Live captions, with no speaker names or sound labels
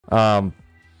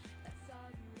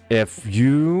If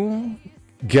you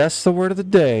guess the word of the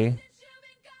day,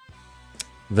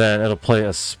 then it'll play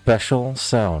a special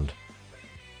sound.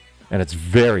 And it's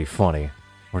very funny.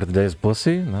 Word of the day is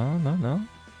bussy? No.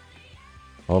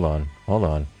 Hold on.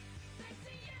 I'm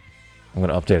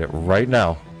gonna update it right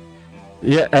now.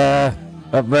 Yeah,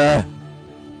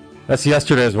 that's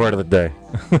yesterday's word of the day.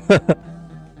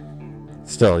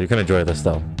 Still, you can enjoy this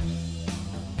though.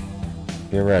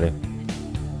 Get ready.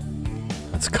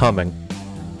 It's coming.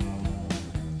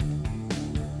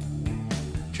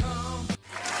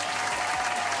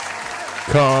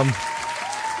 Come.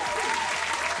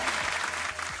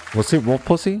 We'll see. Wolf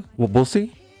pussy? Wolf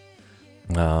pussy?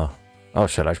 Oh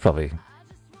shit, I should probably...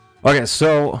 Okay,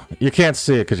 so you can't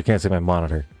see it because you can't see my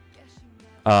monitor.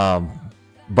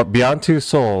 But Beyond Two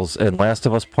Souls and Last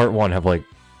of Us Part 1 have like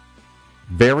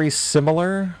very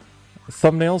similar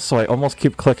thumbnails, so I almost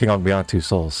keep clicking on Beyond Two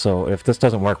Souls. So if this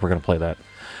doesn't work, we're gonna play that.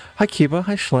 Hi Kiba,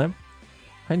 hi Schlim,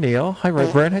 hi Neil, hi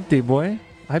Red Brand, hi D-Boy,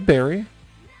 hi Barry.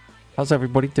 How's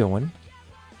everybody doing?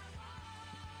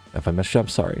 If I missed you, I'm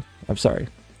sorry.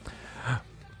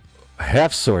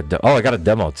 Half Sword. Oh, I got a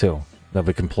demo too that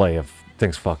we can play if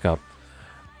things fuck up.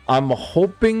 I'm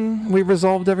hoping we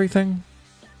resolved everything.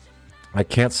 I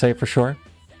can't say for sure.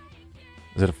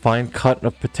 Is it a fine cut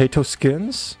of potato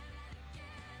skins?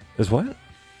 Is what?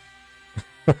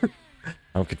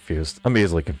 I'm confused. I'm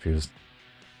easily confused.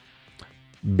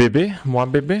 Bibi? Moi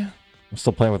Bibi? I'm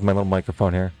still playing with my little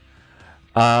microphone here.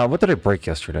 What did I break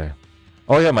yesterday?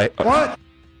 Oh yeah, my... What?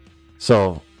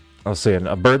 So, I was saying,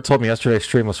 a bird told me yesterday's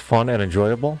stream was fun and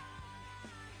enjoyable.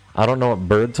 I don't know what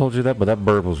bird told you that, but that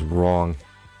bird was wrong.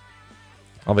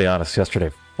 I'll be honest, yesterday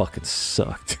fucking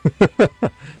sucked.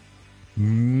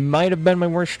 Might have been my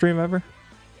worst stream ever.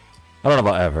 I don't know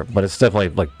about ever, but it's definitely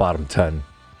like bottom 10.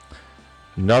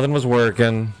 Nothing was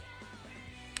working.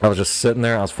 I was just sitting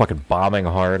there, I was fucking bombing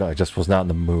hard. I just was not in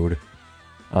the mood.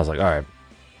 I was like, alright,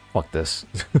 fuck this.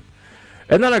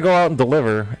 And then I go out and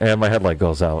deliver, and my headlight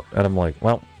goes out. And I'm like,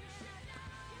 well,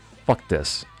 fuck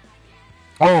this.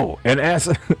 Oh, and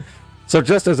as... So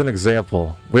just as an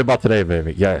example, we about today,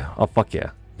 baby. Yeah, oh, fuck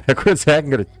yeah. Backwards hat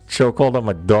and get a chokehold on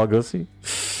my dog Ussy.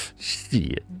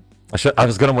 Shit. I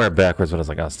was going to wear it backwards, but I was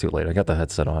like, oh, it's too late. I got the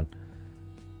headset on.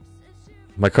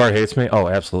 My car hates me? Oh,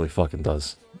 absolutely fucking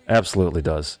does. Absolutely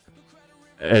does.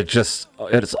 It's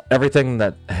everything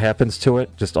that happens to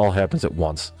it just all happens at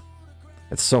once.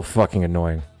 It's so fucking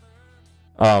annoying.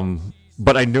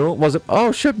 But I knew it wasn't...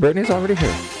 Oh shit, Brittany's already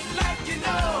here.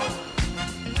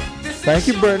 Thank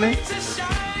you, Brittany.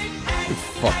 You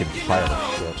fucking pile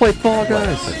of shit. Play Fall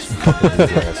Guys.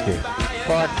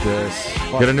 Fuck this.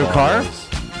 Get a new car?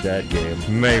 That game.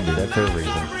 Maybe. That's her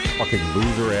reason. Fucking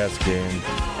loser ass game.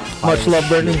 Much love,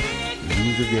 Brittany.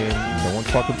 Loser game. No one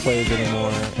fucking plays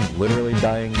anymore. Literally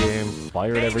dying game.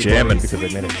 Fired everybody because they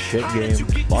made a shit game.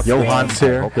 Fuck Johan's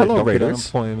here. Hello, Raiders.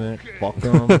 Fuck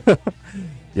them.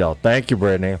 Yo, thank you,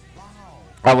 Brittany.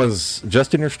 I was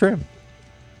just in your stream.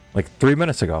 Like 3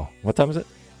 minutes ago. What time is it?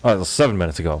 Oh, it was 7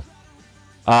 minutes ago.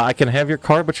 I can have your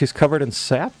car, but she's covered in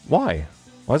sap? Why?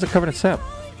 Why is it covered in sap?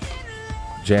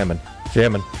 Jamming.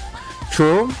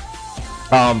 True.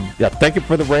 Yeah, thank you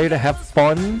for the raid. Have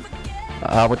fun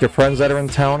with your friends that are in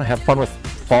town. Have fun with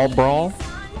Fall Brawl.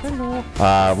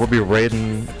 We'll be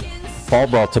raiding Fall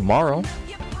Brawl tomorrow.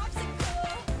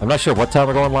 I'm not sure what time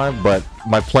we're going live, but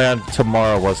my plan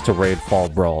tomorrow was to raid Fall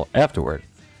Brawl afterward.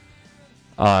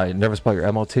 Nervous about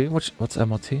your MOT? What's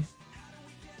MOT?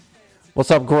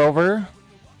 What's up, Grover?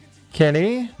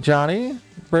 Kenny? Johnny?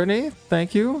 Brittany?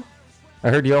 Thank you. I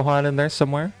heard Johan in there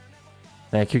somewhere.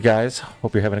 Thank you, guys.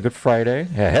 Hope you're having a good Friday.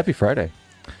 Yeah, happy Friday.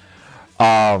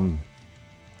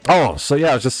 Oh, so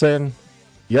yeah, I was just saying,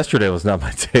 yesterday was not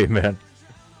my day, man.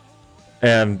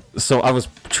 And so I was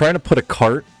trying to put a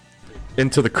cart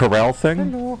into the corral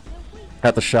thing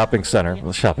at the shopping center.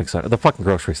 The fucking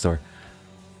grocery store.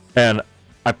 And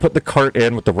I put the cart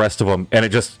in with the rest of them, and it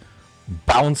just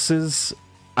bounces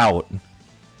out.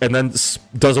 And then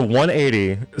does a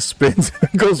 180, spins,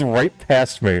 goes right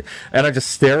past me. And I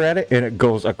just stare at it, and it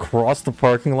goes across the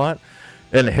parking lot,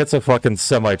 and it hits a fucking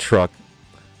semi-truck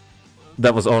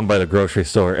that was owned by the grocery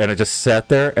store. And it just sat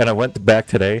there, and I went back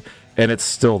today, and it's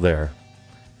still there.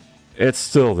 It's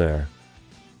still there.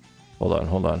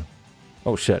 Hold on.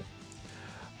 Oh, shit.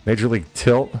 Major League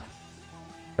Tilt.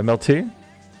 MLT?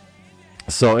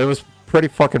 So it was pretty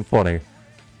fucking funny.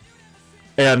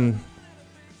 And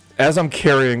as I'm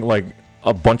carrying like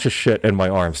a bunch of shit in my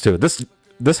arms too.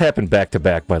 This happened back to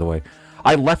back, by the way.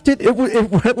 I left it. It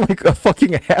went like a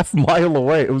fucking half mile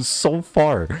away. It was so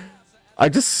far. I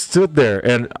just stood there,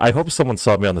 and I hope someone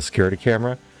saw me on the security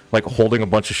camera. like holding a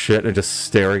bunch of shit and just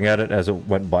staring at it as it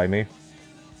went by me.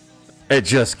 It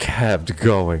just kept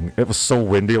going. It was so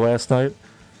windy last night.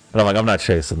 And I'm like, I'm not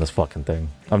chasing this fucking thing.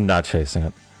 I'm not chasing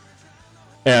it.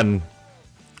 And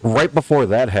right before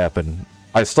that happened,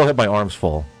 I still had my arms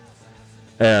full.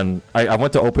 And I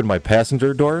went to open my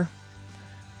passenger door.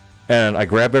 And I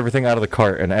grabbed everything out of the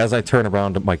cart. And as I turned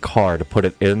around to my car to put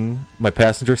it in my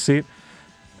passenger seat,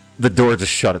 the door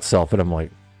just shut itself. And I'm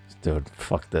like, dude,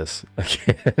 fuck this. I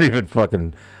can't even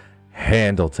fucking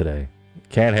handle today.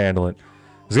 Can't handle it.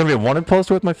 There's going to be a wanted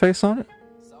poster with my face on it?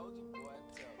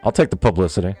 I'll take the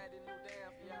publicity.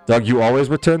 Doug, you always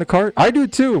return the cart? I do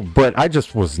too, but I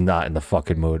just was not in the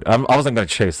fucking mood. I wasn't going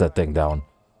to chase that thing down.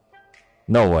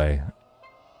 No way.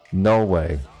 No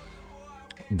way.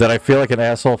 Did I feel like an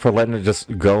asshole for letting it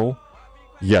just go?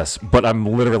 Yes, but I'm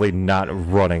literally not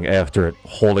running after it,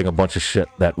 holding a bunch of shit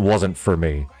that wasn't for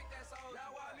me.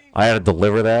 I had to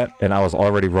deliver that, and I was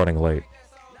already running late.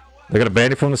 They're going to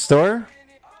ban you from the store?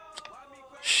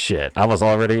 Shit, I was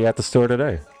already at the store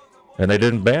today. And they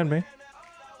didn't ban me.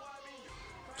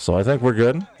 So I think we're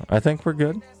good. I think we're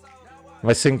good. Have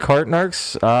I seen Cart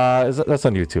Narcs? That's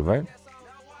on YouTube, right?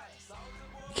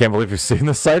 Can't believe you've seen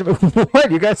this side of it. What?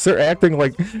 You guys are acting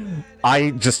like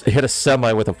I just hit a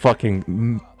semi with a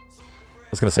fucking... I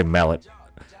was going to say mallet.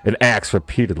 An axe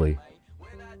repeatedly.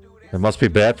 It must be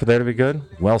bad for there to be good?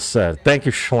 Well said. Thank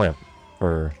you, Schlimp,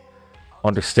 for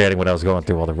understanding what I was going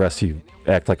through while the rest of you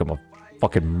act like I'm a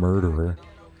fucking murderer.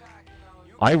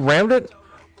 I rammed it.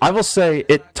 I will say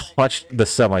it touched the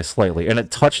semi slightly, and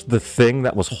it touched the thing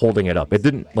that was holding it up. It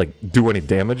didn't, like, do any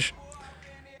damage.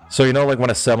 So, you know, like, when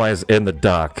a semi is in the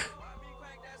dock.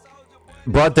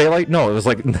 Broad daylight? No, it was,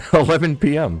 like, 11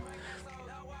 p.m.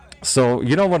 So,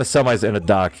 you know when a semi is in a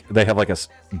dock, they have, like, a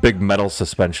big metal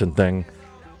suspension thing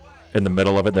in the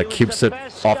middle of it that keeps it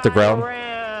off the ground?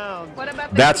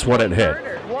 That's what it hit.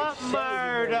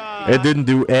 It didn't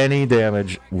do any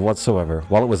damage whatsoever.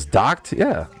 While it was docked?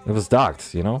 Yeah, it was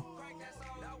docked, you know?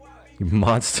 You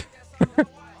monster.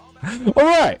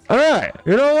 Alright, alright.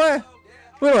 You know what?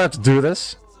 We don't have to do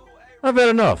this. I've had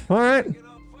enough, alright?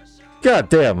 God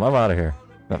damn, I'm out of here.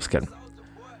 No, I'm just kidding.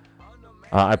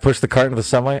 I pushed the cart into the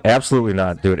semi? Absolutely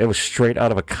not, dude. It was straight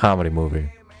out of a comedy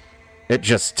movie. It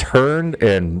just turned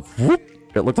and whoop,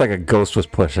 it looked like a ghost was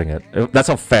pushing it. That's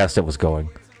how fast it was going.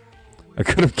 I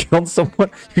could have killed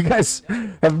someone. You guys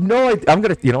have no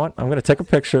idea. You know what? I'm gonna take a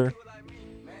picture.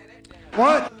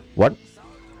 What? What?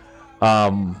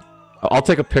 I'll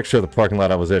take a picture of the parking lot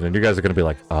I was in, and you guys are gonna be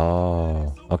like,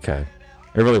 oh, okay.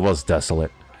 It really was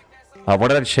desolate. What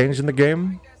did I change in the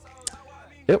game?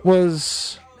 It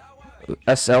was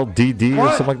SLDD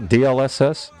or something like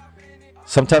DLSS.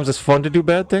 Sometimes it's fun to do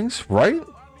bad things, right?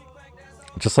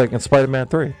 Just like in Spider-Man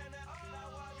 3.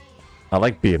 I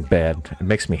like being bad. It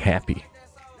makes me happy.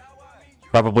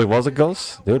 Probably was a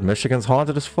ghost. Dude, Michigan's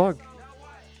haunted as fuck.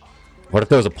 What if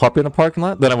there was a puppy in the parking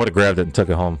lot? Then I would have grabbed it and took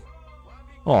it home.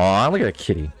 Aw, look at a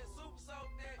kitty.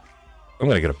 I'm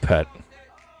gonna get a pet.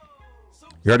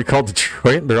 You already called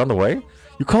Detroit? They're on the way?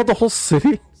 You called the whole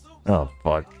city? Oh,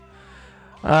 fuck.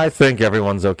 I think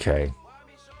everyone's okay.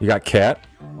 You got cat?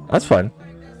 That's fine.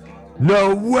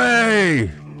 No way!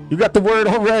 You got the word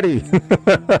already!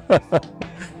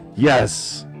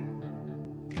 Yes.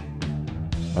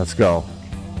 Let's go.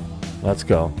 Let's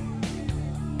go.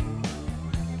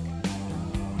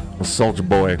 A soldier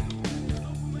boy.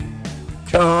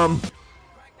 Come.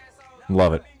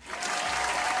 Love it.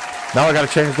 Now I gotta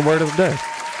change the word of the day.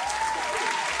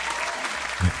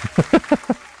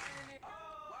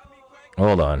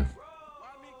 Hold on.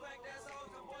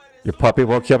 Your puppy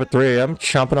woke you up at 3 a.m.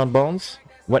 chomping on bones?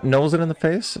 Wet nose it in the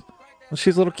face? Well,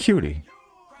 she's a little cutie.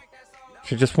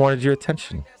 She just wanted your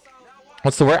attention.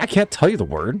 What's the word? I can't tell you the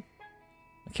word.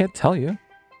 I can't tell you.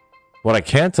 What I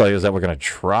can tell you is that we're going to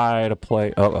try to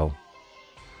play... Uh-oh.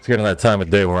 It's getting that time of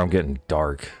day where I'm getting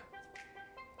dark.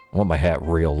 I want my hat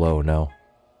real low now.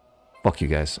 Fuck you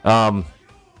guys.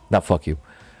 Not fuck you.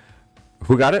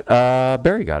 Who got it?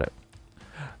 Barry got it.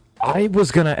 I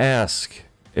was going to ask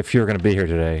if you were going to be here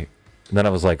today. And then I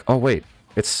was like, oh, wait.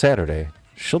 It's Saturday.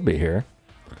 She'll be here.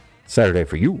 Saturday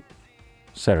for you.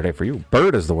 Saturday for you.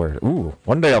 Bird is the word. Ooh,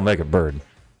 one day I'll make it bird.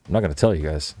 I'm not going to tell you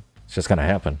guys. It's just going to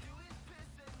happen.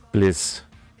 Please.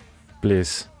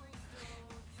 Please.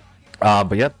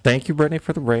 But yeah, thank you, Brittany,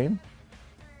 for the rain.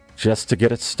 Just to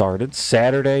get it started.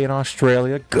 Saturday in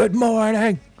Australia. Good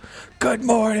morning. Good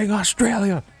morning,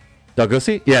 Australia.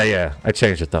 Dougusy? Yeah. I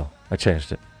changed it, though. I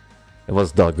changed it. It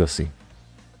was Dougusy.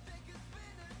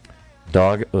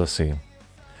 Dogussy.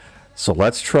 So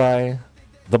let's try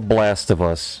The Blast of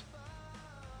Us.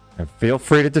 And feel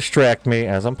free to distract me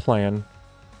as I'm playing.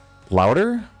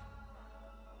 Louder?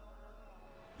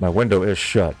 My window is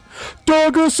shut.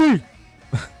 Doggoosy!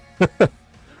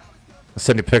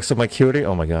 Send you pics of my cutie?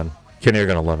 Oh my god. Kenny, you're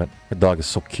gonna love it. The dog is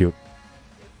so cute.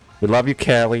 We love you,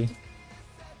 Callie.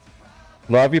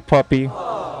 Love you, puppy.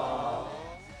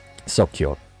 So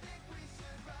cute.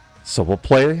 So we'll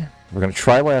play. We're gonna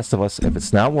try Last of Us. If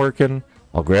it's not working,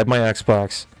 I'll grab my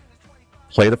Xbox,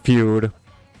 play the feud,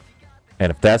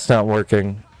 and if that's not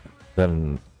working,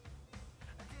 then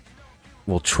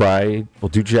we'll do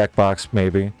Jackbox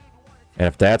maybe. And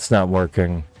if that's not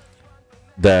working,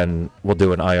 then we'll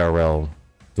do an IRL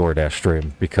DoorDash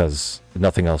stream because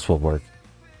nothing else will work.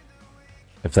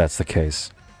 If that's the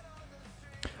case.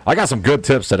 I got some good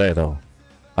tips today though.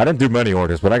 I didn't do many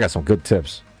orders, but I got some good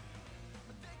tips.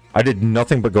 I did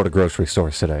nothing but go to grocery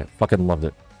stores today. Fucking loved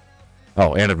it.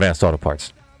 Oh, and Advanced Auto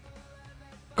Parts.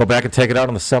 Go back and take it out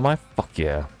on the semi? Fuck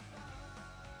yeah.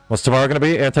 What's tomorrow going to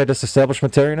be?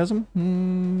 Anti-disestablishmentarianism?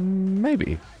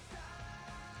 Maybe.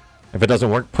 If it doesn't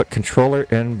work, put controller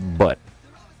in butt.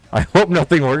 I hope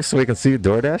nothing works so we can see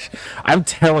DoorDash. I'm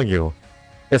telling you,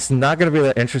 it's not going to be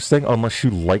that interesting unless you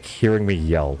like hearing me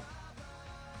yell.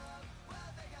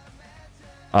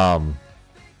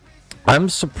 I'm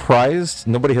surprised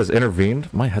nobody has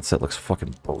intervened. My headset looks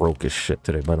fucking broke as shit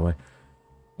today, by the way.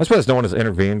 I'm surprised no one has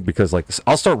intervened because, like,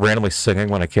 I'll start randomly singing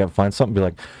when I can't find something. Be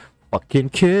like, fucking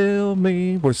kill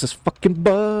me. Where's this fucking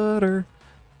butter?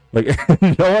 Like,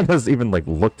 no one has even, like,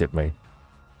 looked at me.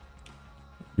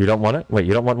 You don't want it? Wait,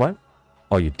 you don't want what?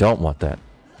 Oh, you don't want that.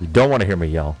 You don't want to hear me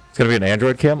yell. It's going to be an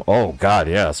Android cam? Oh, God,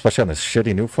 yeah. Especially on this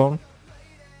shitty new phone.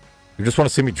 You just want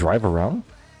to see me drive around?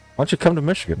 Why don't you come to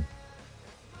Michigan?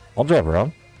 I'll drive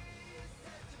around.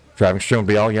 Driving stream would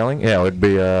be all yelling? Yeah, it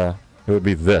would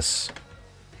be this.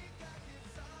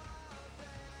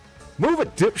 Move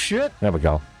it, dipshit! There we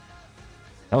go.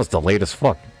 That was delayed as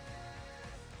fuck.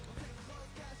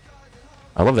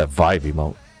 I love that vibe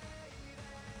emote.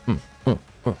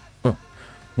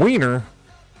 Wiener?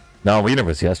 No, Wiener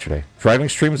was yesterday. Driving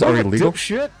streams are illegal?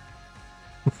 Dipshit!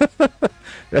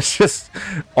 That's just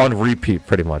on repeat,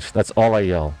 pretty much. That's all I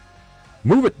yell.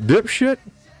 Move it, dipshit!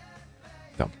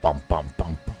 Bum, bum, bum,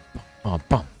 bum, bum,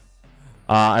 bum.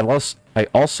 I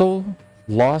also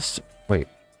lost... Wait.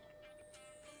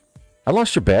 I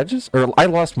lost your badges? Or I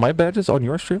lost my badges on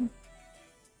your stream?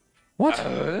 What?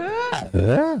 How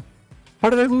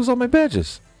did I lose all my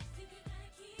badges?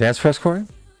 Dance press, Corey?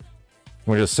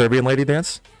 Want to do a Serbian lady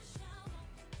dance?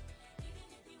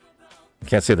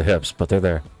 Can't see the hips, but they're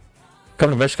there.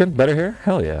 Come to Michigan? Better here?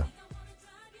 Hell yeah.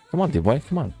 Come on, D-boy.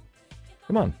 Come on.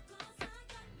 Come on.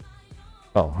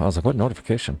 Oh, I was like, what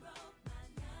notification?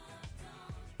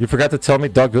 You forgot to tell me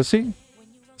Doggoosy?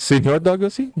 Senor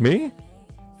Doggoosy? Me?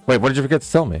 Wait, what did you forget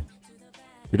to tell me?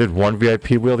 You did one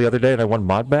VIP wheel the other day and I won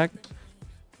mod back?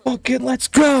 Fucking let's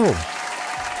go!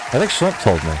 I think Shrimp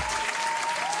told me.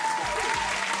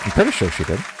 I'm pretty sure she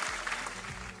did.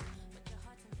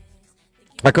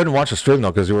 I couldn't watch the stream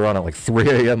though because you were on at like 3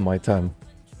 a.m. my time.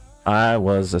 I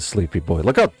was a sleepy boy.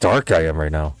 Look how dark I am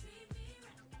right now.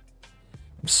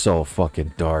 I'm so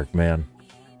fucking dark, man.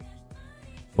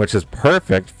 Which is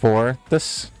perfect for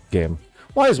this game.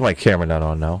 Why is my camera not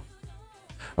on now?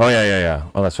 Oh, yeah.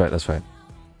 Oh, that's right.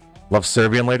 Love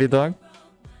Serbian lady dog?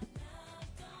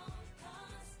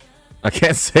 I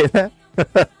can't say that?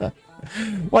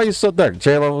 Why are you so dark?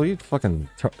 J-Lo, will you fucking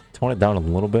tone it down a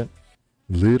little bit?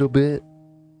 Little bit?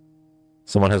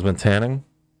 Someone has been tanning?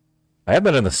 I have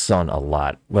been in the sun a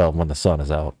lot. Well, when the sun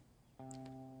is out.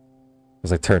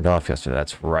 Because I turned off yesterday,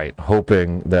 that's right.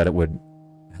 Hoping that it would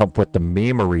help with the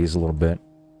memories a little bit.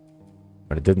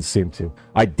 But it didn't seem to.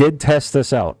 I did test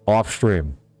this out off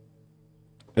stream.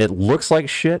 It looks like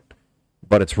shit,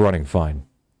 but it's running fine.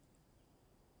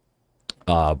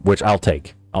 Which I'll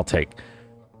take.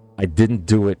 I didn't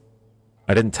do it.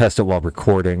 I didn't test it while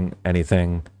recording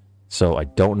anything. So I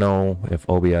don't know if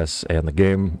OBS and the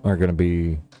game are going to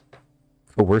be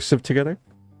coercive together.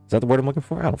 Is that the word I'm looking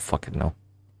for? I don't fucking know.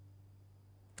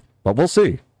 But we'll see.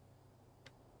 You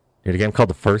had a game called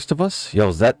The First of Us? Yo,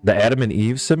 is that the Adam and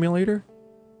Eve simulator?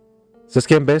 Is this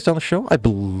game based on the show? I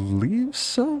believe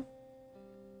so.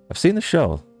 I've seen the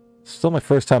show. It's still my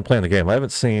first time playing the game. I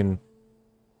haven't seen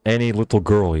any little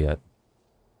girl yet.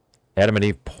 Adam and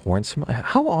Eve porn simulator?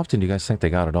 How often do you guys think they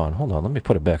got it on? Hold on, let me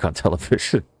put it back on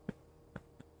television.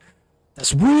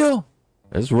 That's real!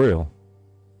 It's real.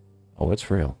 Oh,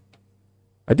 it's real.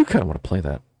 I do kind of want to play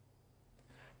that.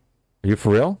 Are you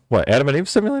for real? What, Adam and Eve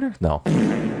simulator? No.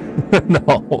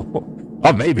 No.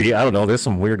 Oh, maybe. I don't know. There's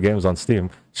some weird games on Steam.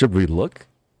 Should we look?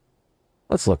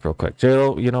 Let's look real quick.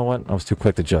 J-Lo, you know what? I was too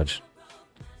quick to judge.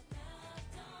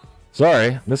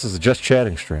 Sorry. This is a just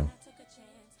chatting stream.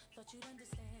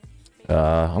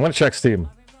 I'm gonna check Steam.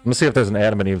 I'm gonna see if there's an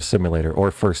Adam and Eve simulator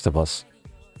or First of Us.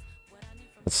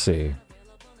 Let's see.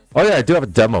 Oh yeah, I do have a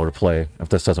demo to play if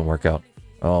this doesn't work out.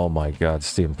 Oh my god,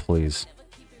 Steam, please.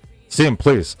 Steam,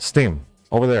 please. Steam,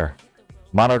 over there.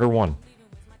 Monitor 1.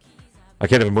 I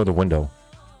can't even move the window.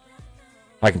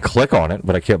 I can click on it,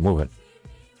 but I can't move it.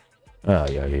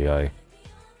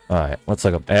 Alright, let's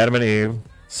look up Adam and Eve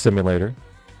simulator.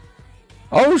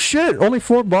 Oh shit, only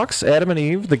 $4. Adam and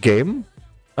Eve, the game.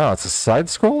 Oh, it's a side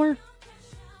scroller?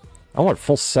 I want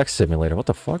full sex simulator. What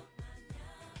the fuck?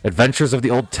 Adventures of the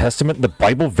Old Testament, the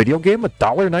Bible video game,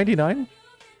 $1.99?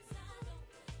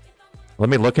 Let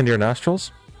me look into your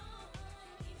nostrils.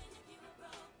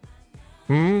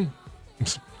 How'd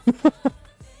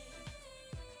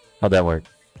that work?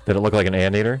 Did it look like an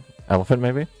anteater? Elephant,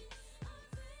 maybe?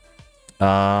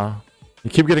 You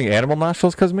keep getting animal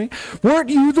nostrils because of me? Weren't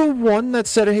you the one that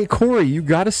said, hey, Corey, you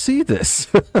gotta see this?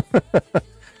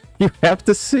 You have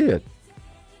to see it.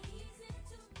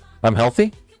 I'm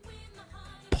healthy?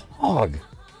 Pog.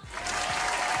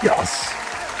 Yes.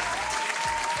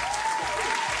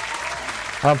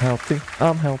 I'm healthy.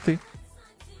 I'm healthy.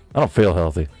 I don't feel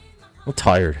healthy. I'm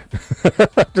tired.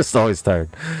 I'm just always tired.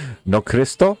 No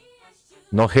Cristo?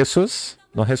 No Jesus?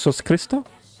 No Jesus Cristo?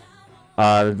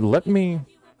 Let me... I'm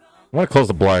gonna close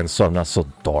the blinds so I'm not so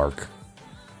dark.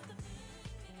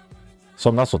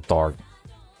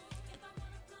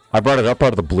 I brought it up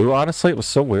out of the blue, honestly. It was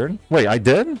so weird. Wait, I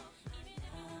did?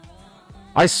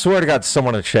 I swear to God,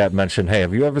 someone in the chat mentioned, hey,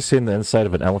 have you ever seen the inside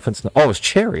of an elephant's... Oh, it was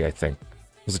Cherry, I think.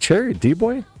 Was it Cherry?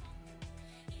 D-Boy?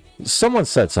 Someone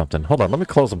said something. Hold on, let me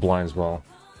close the blinds while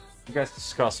you guys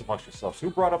discuss amongst yourselves. Who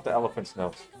brought up the elephant's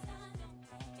nose?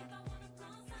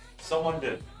 Someone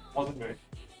did. Wasn't me.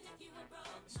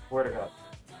 Swear to God.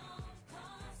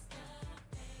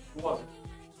 Who was it?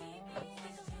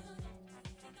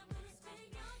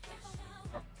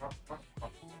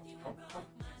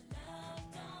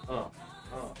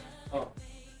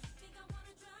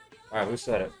 Alright, who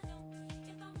said it?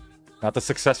 Not the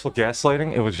successful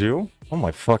gaslighting? It was you? Oh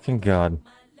my fucking god.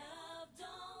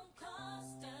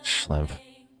 Schlimp.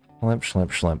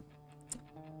 Schlimp.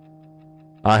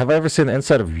 Have I ever seen the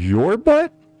inside of your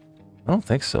butt? I don't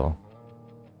think so.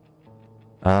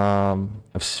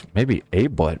 Maybe a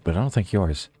butt, but I don't think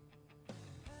yours.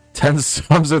 10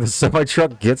 subs or the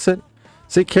semi-truck gets it?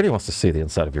 See, Kitty wants to see the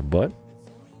inside of your butt.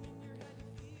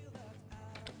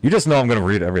 You just know I'm going to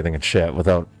read everything in chat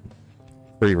without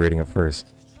pre-reading it first.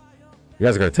 You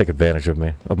guys are going to take advantage of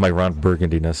me, of my Ron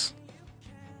Burgundy-ness.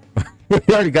 We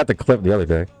already got the clip the other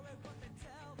day.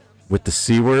 With the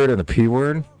C word and the P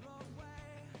word.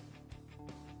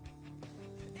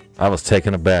 I was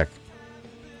taken aback.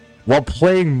 While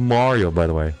playing Mario, by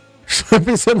the way. Should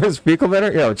be sending his fecal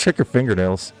matter? Yeah, check your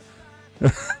fingernails.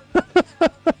 Don't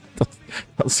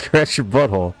scratch your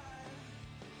butthole.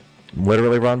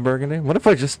 Literally Ron Burgundy? What if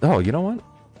I just... Oh, you know what?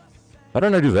 Why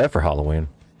don't I do that for Halloween?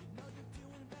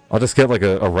 I'll just get like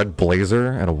a red blazer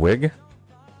and a wig. And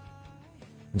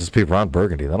just be Ron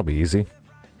Burgundy. That'll be easy.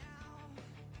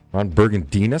 Ron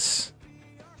Burgundinus?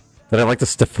 Did I like the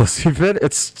stiff pussy fit?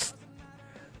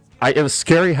 It was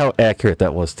scary how accurate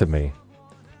that was to me.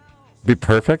 Be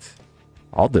perfect?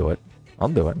 I'll do it. I'll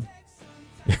do it.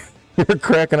 You're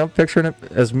cracking up picturing it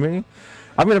as me?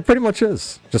 I mean, it pretty much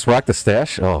is. Just rock the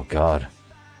stash? Oh, God.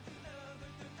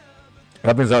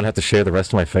 That means I would have to shave the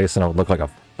rest of my face and I would look like a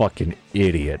fucking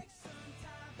idiot.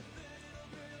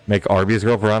 Make Arby's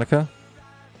girl Veronica?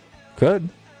 Could.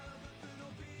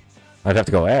 I'd have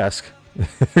to go ask.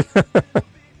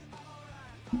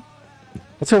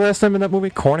 What's her last name in that movie?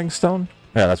 Corningstone?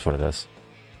 Yeah, that's what it is.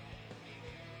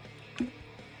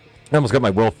 I almost got my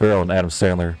Will Ferrell and Adam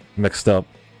Sandler mixed up.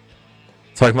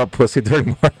 Talking about pussy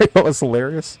during Mario was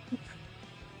hilarious.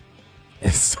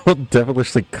 It's so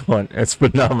devilishly cunt. It's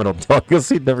phenomenal. Douglas,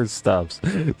 he never stops.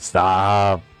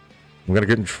 Stop. I'm gonna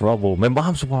get in trouble. My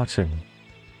mom's watching.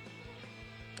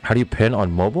 How do you pin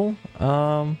on mobile?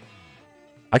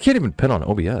 I can't even pin on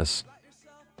OBS.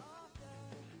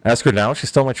 Ask her now. She's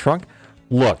still in my trunk.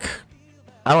 Look,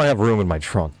 I don't have room in my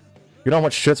trunk. You know how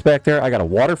much shit's back there? I got a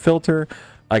water filter.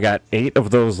 I got 8 of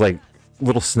those, like,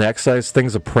 little snack-sized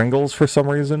things of Pringles for some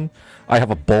reason. I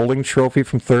have a bowling trophy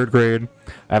from 3rd grade.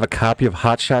 I have a copy of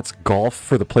Hot Shots Golf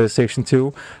for the PlayStation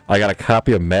 2. I got a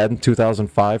copy of Madden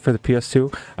 2005 for the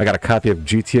PS2. I got a copy of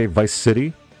GTA Vice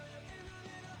City.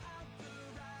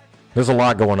 There's a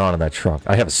lot going on in that trunk.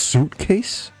 I have a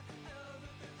suitcase.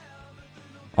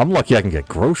 I'm lucky I can get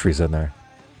groceries in there.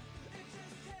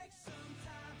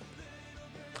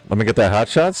 Let me get that Hot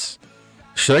Shots.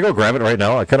 Should I go grab it right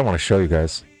now? I kind of want to show you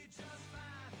guys.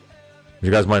 Do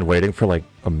you guys mind waiting for like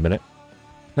a minute?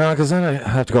 No, because then I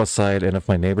have to go outside, and if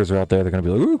my neighbors are out there, they're gonna be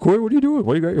like, "Oh, Corey, what are you doing?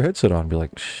 Why you got your headset on?" Be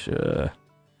like,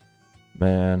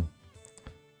 man.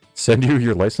 Send you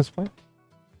your license plate?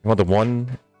 You want the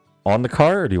one on the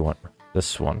car, or do you want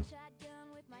this one?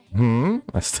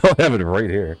 I still have it right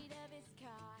here.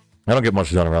 I don't get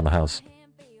much done around the house.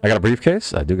 I got a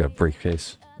briefcase? I do got a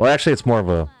briefcase. Well, actually, it's more of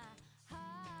a...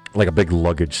 like a big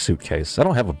luggage suitcase. I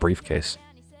don't have a briefcase.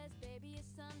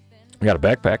 I got a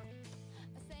backpack.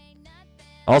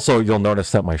 Also, you'll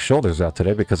notice that my shoulder's out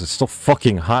today because it's still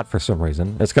fucking hot for some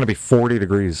reason. It's gonna be 40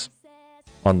 degrees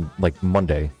on, like,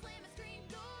 Monday.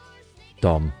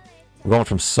 Dumb. We're going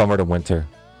from summer to winter.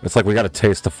 It's like we got a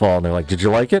taste of fall, and they're like, "Did you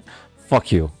like it?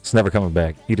 Fuck you. It's never coming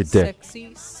back. Eat a dick."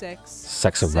 Sexy,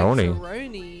 Sexaroni.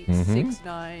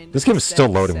 6'9". This game is still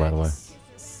loading, by the way.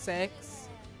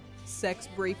 Sex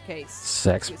briefcase.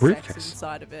 Sex with briefcase. Sex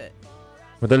inside of it.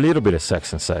 With a little bit of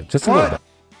sex inside. Just a little bit.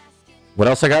 What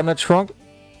else I got in that trunk?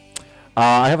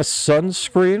 I have a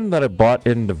sunscreen that I bought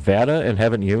in Nevada and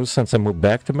haven't used since I moved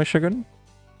back to Michigan.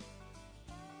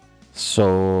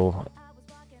 So...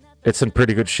 it's in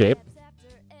pretty good shape.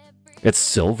 It's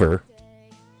silver.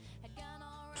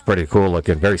 It's pretty cool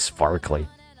looking. Very sparkly.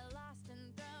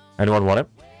 Anyone want it?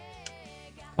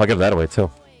 I'll give that away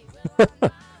too.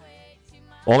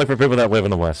 Only for people that live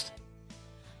in the West.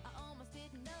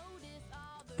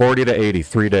 40 to 80,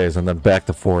 3 days, and then back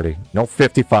to 40. No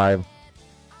 55.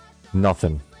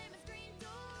 Nothing.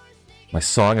 My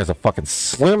song is a fucking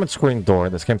slamming screen door.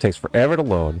 This game takes forever to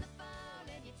load.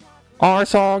 Our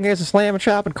song is a slamming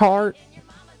shopping cart.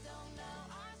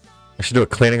 I should do a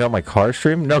cleaning up my car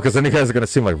stream? No, because then you guys are going to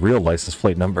see my real license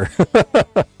plate number.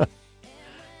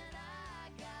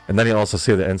 And then you'll also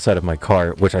see the inside of my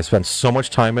car, which I spend so much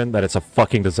time in that it's a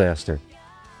fucking disaster.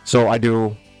 So I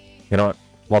do... you know what?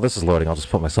 While this is loading, I'll just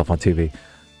put myself on TV.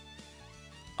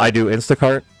 I do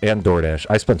Instacart and DoorDash.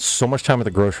 I spend so much time at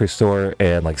the grocery store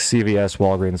and like CVS,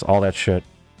 Walgreens, all that shit.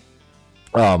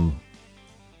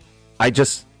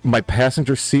 My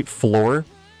passenger seat floor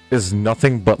is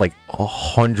nothing but like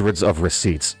hundreds of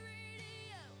receipts.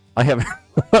 I have...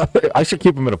 I should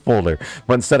keep them in a folder,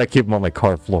 but instead I keep them on my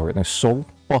car floor, and there's so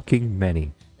fucking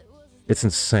many. It's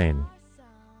insane.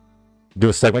 Do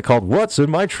a segment called "What's in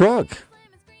My Trunk?"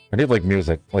 I need like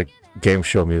music, like game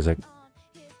show music.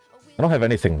 I don't have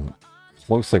anything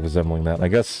closely resembling that. I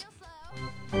guess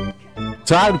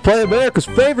time to play America's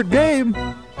favorite game.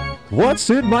 What's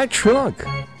in my trunk?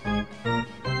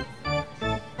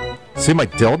 See my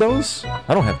dildos?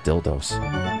 I don't have dildos.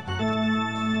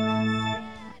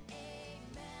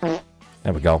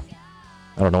 There we go.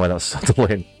 I don't know why that was so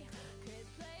delayed.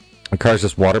 My car's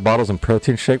just water bottles and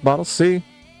protein shake bottles. See?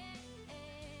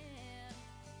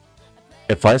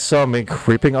 If I saw me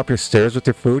creeping up your stairs with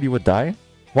your food, you would die?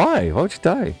 Why? Why would you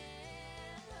die?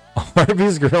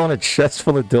 Arby's growing a chest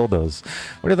full of dildos.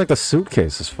 What do you think the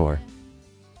suitcase is for?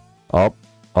 Oh.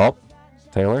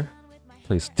 Taylor?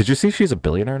 Please. Did you see she's a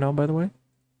billionaire now, by the way?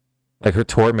 Like, her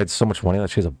tour made so much money that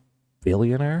she's a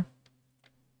billionaire?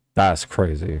 That's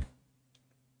crazy.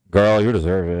 Girl, you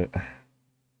deserve it.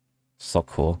 So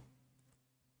cool.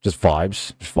 Just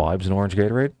vibes. Just vibes in orange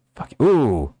Gatorade. Fuck.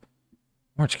 Ooh.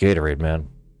 Orange Gatorade, man.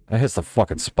 That hits the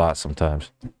fucking spot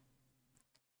sometimes.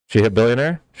 She hit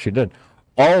billionaire? She did.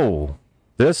 Oh.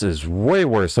 This is way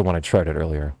worse than when I tried it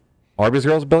earlier. Arby's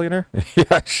girl's a billionaire?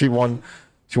 Yeah, she won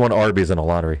Arby's in a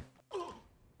lottery.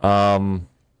 After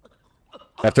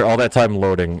all that time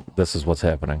loading, this is what's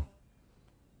happening.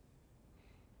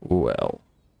 Well.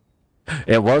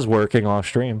 It was working off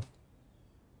stream.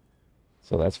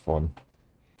 So that's fun.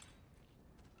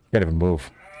 Can't even move.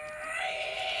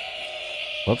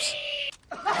 Whoops.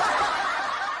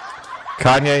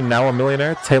 Kanye now a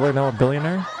millionaire? Taylor now a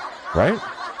billionaire? Right?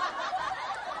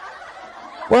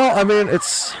 Well, I mean,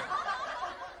 it's...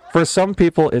 for some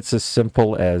people, it's as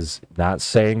simple as not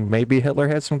saying maybe Hitler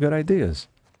had some good ideas.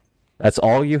 That's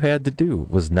all you had to do,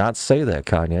 was not say that,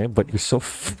 Kanye, but you're so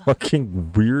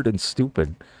fucking weird and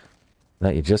stupid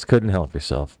that you just couldn't help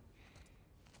yourself.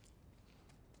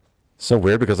 So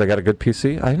weird because I got a good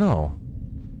PC? I know.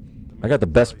 I got the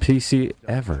best PC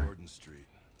ever.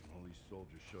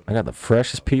 I got the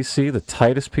freshest PC, the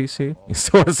tightest PC. You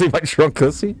still want to see my trunk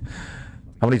pussy?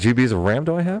 How many GBs of RAM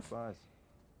do I have?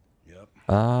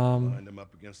 I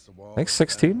think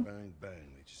 16?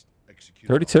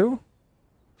 32?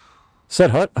 Said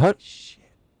hut? Oh,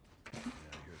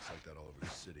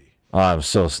 I'm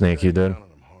so sneaky, dude.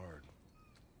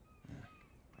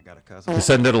 He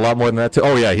said did a lot more than that too.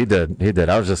 Oh yeah, he did. He did.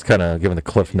 I was just kind of giving the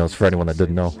cliff notes for anyone that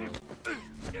didn't know.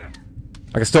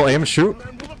 I can still aim and shoot.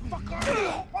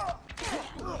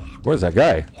 Where's that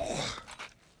guy?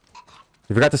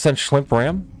 You forgot to send Schlimp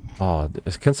Ram? Oh,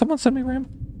 can someone send me Ram?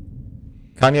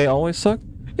 Kanye always suck?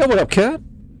 Yo, what up, cat?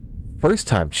 First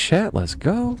time chat, let's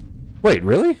go. Wait,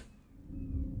 really?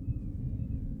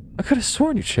 I could have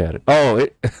sworn you chatted. Oh,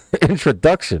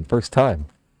 introduction, first time.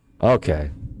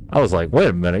 Okay. I was like, wait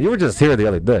a minute, you were just here the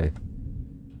other day.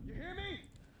 You hear me?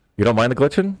 You don't mind the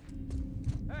glitching?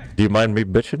 Hey. Do you mind me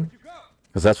bitching?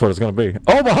 Because that's what it's going to be.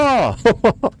 Omaha!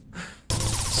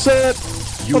 Set!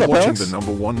 You're what up, watching Alex? the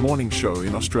 #1 morning show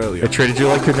in Australia. They treated you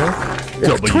like you knew?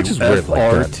 Yeah, Twitch is weird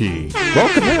like that.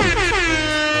 Welcome in.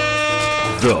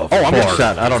 Oh, I'm getting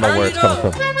shot. I don't know where it's coming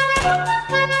from.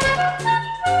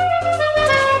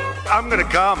 I'm gonna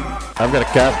come. I'm gonna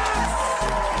cap.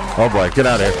 Oh boy, get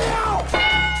out of here.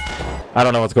 I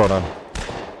don't know what's going on.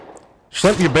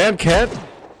 Schlimp, you banned cat?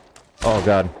 Oh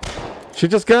god. She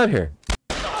just got here.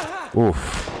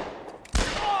 Oof.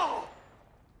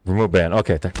 Remove ban.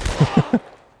 Okay.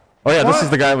 Oh yeah, this is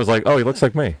the guy who was like, oh, he looks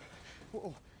like me.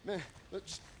 Whoa, man,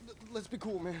 let's be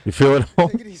cool, man. You feel it?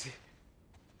 Take it easy.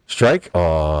 Strike?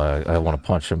 Oh, I want to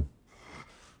punch him.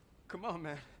 Come on,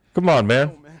 man. Come on,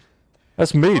 man. Oh, man.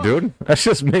 That's me, dude. That's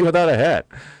just me without a hat.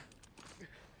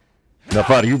 Enough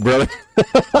out of you, brother.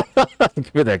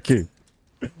 Give me that key.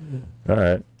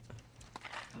 Alright.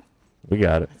 We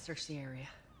got it. Let's search the area.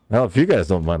 Well, if you guys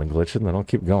don't mind the glitching, then I'll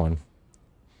keep going.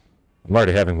 I'm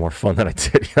already having more fun than I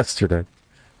did yesterday.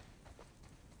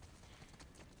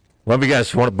 Let me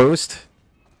guys, you want a boost?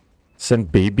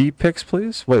 Send baby pics,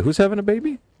 please? Wait, who's having a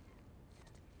baby?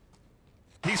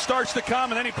 He starts to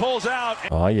come and then he pulls out.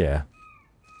 Oh, yeah.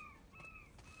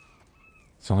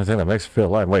 It's the only thing that makes me feel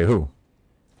alive. Wait, who?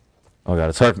 Oh, God,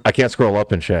 it's hard. I can't scroll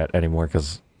up in chat anymore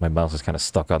because my mouse is kind of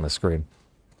stuck on the screen.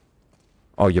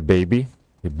 Oh, your baby?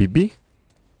 Your BB?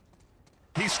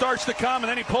 He starts to come and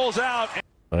then he pulls out.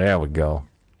 There we go.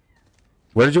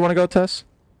 Where did you want to go, Tess?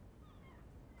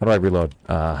 How do I reload?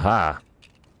 Aha.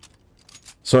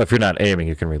 So if you're not aiming,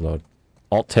 you can reload.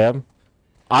 Alt-tab?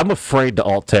 I'm afraid to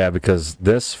Alt-tab because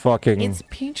this fucking... It's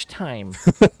peach time.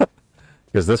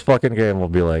 Because this fucking game will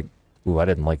be like, ooh, I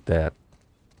didn't like that.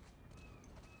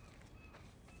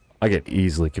 I get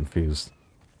easily confused.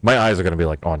 My eyes are going to be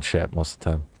like on chat most of the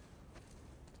time.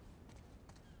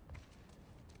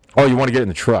 Oh, you want to get in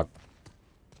the truck?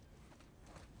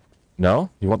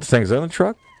 No? You want the things in the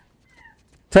truck?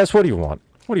 Tess, what do you want?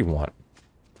 What do you want?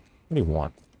 What do you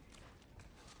want?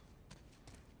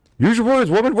 Use your words,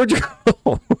 woman. Where'd you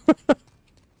go?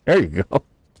 There you go.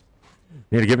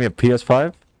 You need to give me a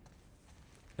PS5?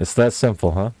 It's that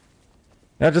simple, huh?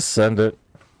 Yeah, just send it.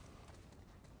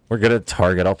 We're good at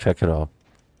Target. I'll pick it up.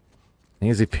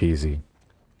 Easy peasy.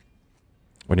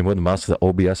 When you move the mouse to the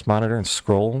OBS monitor and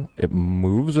scroll, it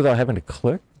moves without having to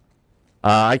click.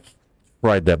 I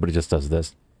tried that, but it just does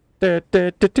this.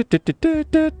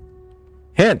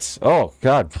 Hints. Oh,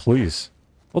 God, please.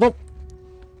 Well,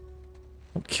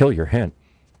 don't kill your hint.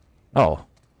 Oh.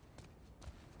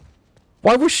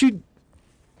 Why was she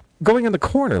going in the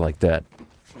corner like that?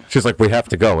 She's like, we have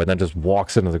to go, and then just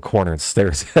walks into the corner and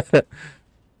stares at it.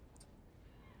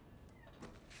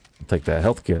 I'll take that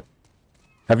health kit.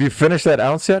 Have you finished that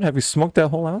ounce yet? Have you smoked that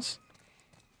whole ounce?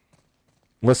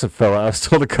 Listen, fella, I was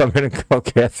told to come in and go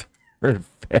Catherine.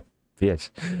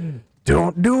 Bitch.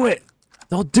 Don't do it!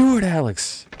 Don't do it,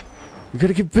 Alex! You're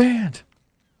gonna get banned!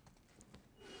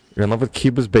 You're in love with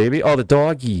Kiba's baby? Oh, the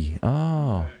doggy.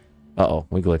 Oh. Uh-oh,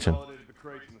 we glitching.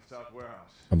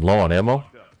 I'm low on ammo?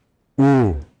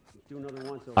 Ooh.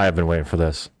 I have been waiting for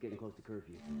this.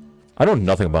 I know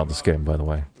nothing about this game, by the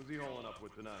way.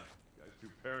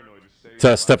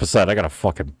 Tess, step aside. I got a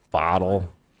fucking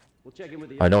bottle.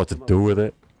 I know what to do with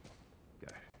it.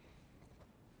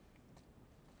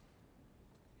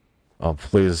 Oh,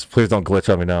 please. Please don't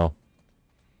glitch on me now.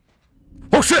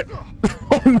 Oh, shit!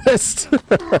 I missed!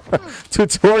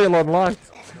 Tutorial unlocked.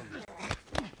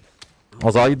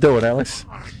 How's all you doing, Alex?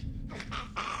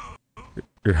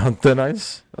 You're on thin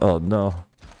ice? Oh, no.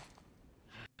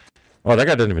 Oh, that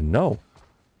guy didn't even know.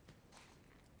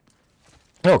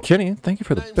 Yo, Kenny, thank you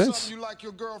for the bits.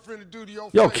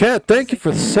 Yo, Cat, thank you for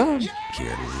the sub.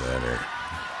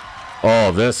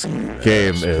 Oh, this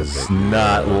game is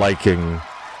not liking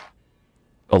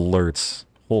alerts.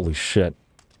 Holy shit.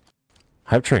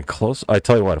 Hype train close? I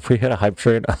tell you what, if we hit a hype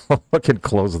train, I'll fucking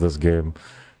close this game.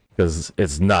 Because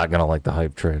it's not gonna like the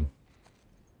hype train.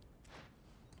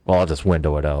 Well, I'll just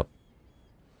window it out.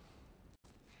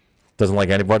 Doesn't like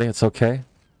anybody? It's okay?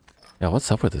 Yeah,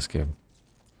 what's up with this game?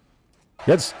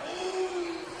 Yes.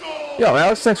 Yo,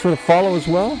 Alex, thanks for the follow as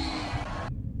well.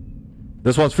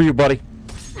 This one's for you, buddy.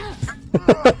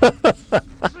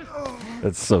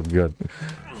 That's so good.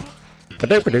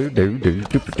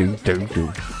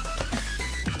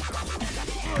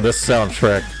 This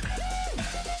soundtrack.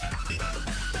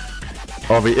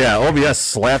 Yeah, OBS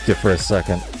slapped you for a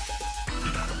second.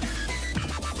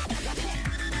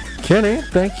 Kenny,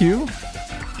 thank you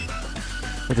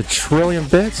for the 1,000,000,000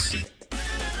 bits.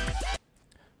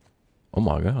 Oh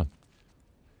my god.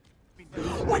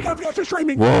 Wake up, you're just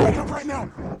streaming. Whoa. Wake up right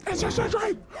now. It's just a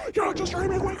dream. You're just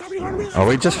streaming. Wake up, you're gonna be. Are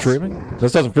we just dreaming?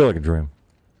 This doesn't feel like a dream.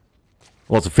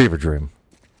 Well, it's a fever dream.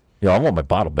 Yo, I want my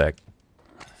bottle back.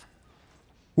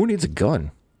 Who needs a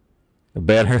gun? A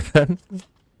banner then?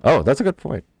 Oh, that's a good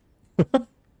point.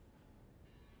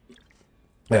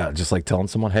 Yeah, just like telling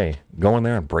someone, hey, go in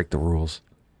there and break the rules.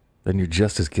 Then you're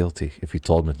just as guilty if you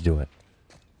told them to do it.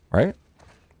 Right?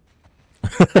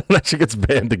 That shit gets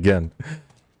banned again.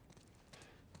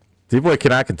 D-Boy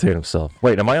cannot contain himself.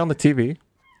 Wait, am I on the TV?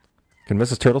 Can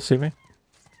Mrs. Turtle see me?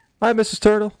 Hi, Mrs.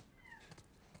 Turtle.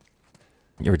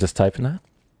 You were just typing that?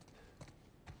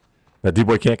 That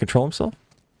D-Boy can't control himself?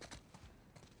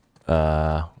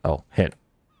 Oh, hint.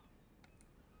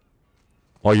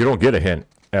 Oh, you don't get a hint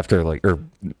after, like, or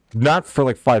not for,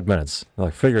 like, 5 minutes.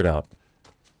 Like, figure it out.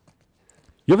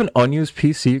 You have an unused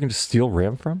PC you can just steal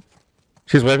RAM from?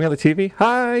 She's waving at the TV?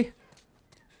 Hi!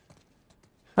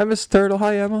 Hi, Miss Turtle.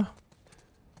 Hi, Emma.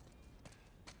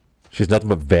 She's nothing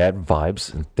but bad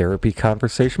vibes and therapy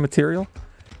conversation material?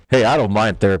 Hey, I don't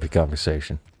mind therapy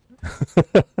conversation.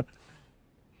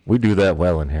 We do that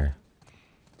well in here.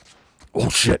 Oh,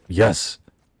 shit. Yes.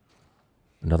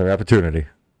 Another opportunity.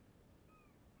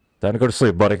 Time to go to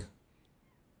sleep, buddy.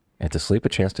 And to sleep, a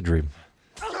chance to dream.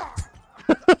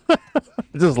 I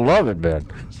just love it, man.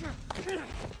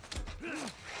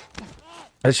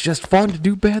 It's just fun to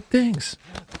do bad things.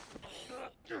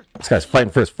 This guy's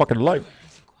fighting for his fucking life.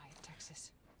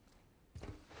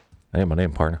 I am my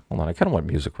name, partner. Hold on, I kind of want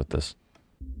music with this.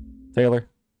 Taylor,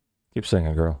 keep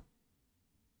singing, girl.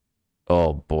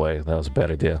 Oh boy, that was a bad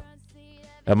idea.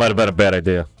 That might have been a bad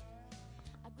idea.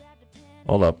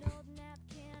 Hold up.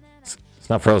 It's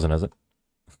not frozen, is it?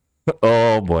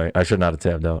 Oh boy, I should not have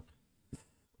tabbed out.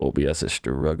 OBS is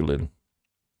struggling.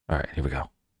 Alright, here we go.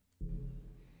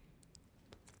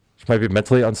 She might be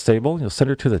mentally unstable. You'll send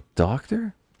her to the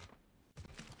doctor?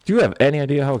 Do you have any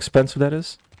idea how expensive that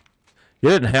is? You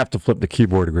didn't have to flip the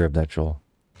keyboard to grab that, Joel.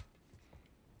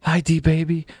 Hi,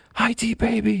 D-Baby. Hi,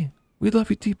 D-Baby. We love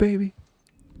you, D-Baby.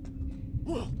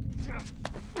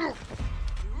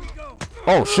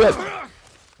 Oh, shit.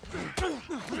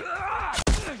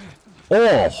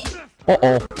 Oh.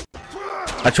 Uh-oh.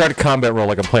 I tried to combat roll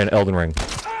like I'm playing Elden Ring.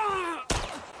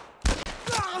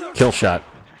 Kill shot.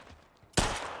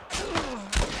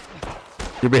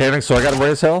 You're behaving, so I gotta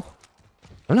raise hell?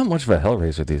 I'm not much of a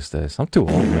hellraiser these days. I'm too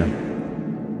old, man.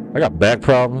 I got back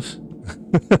problems.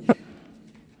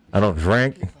 I don't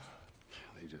drink.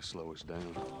 They just slow us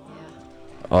down.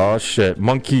 Oh shit,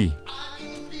 monkey.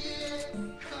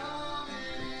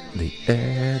 The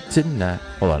air tonight.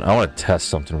 Hold on, I want to test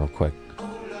something real quick.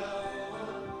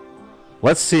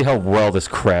 Let's see how well this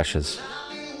crashes.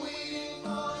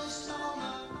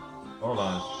 Hold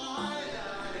on.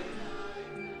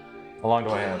 How long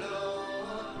do I have?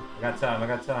 I got time, I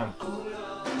got time.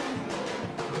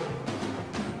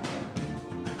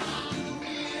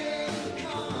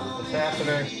 What's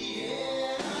happening?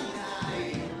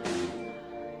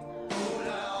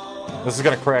 This is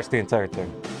gonna crash the entire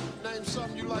thing.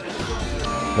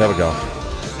 There we go.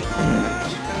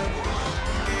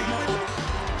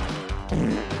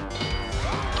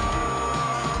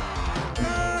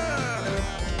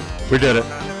 We did it.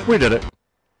 We did it.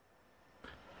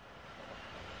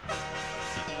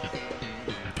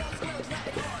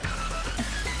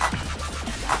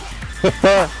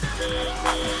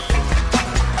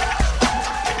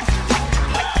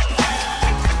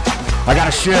 I got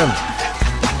a shim.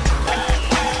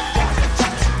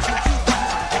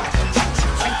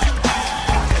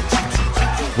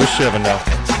 We're shiving now.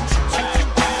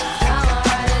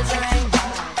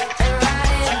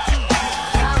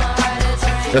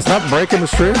 It's not breaking the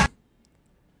stream?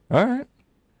 Alright.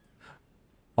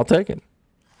 I'll take it.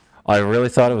 I really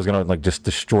thought it was gonna like just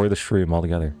destroy the stream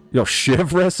altogether. Yo,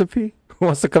 shiv recipe? Who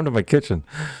wants to come to my kitchen?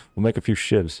 We'll make a few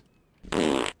shivs.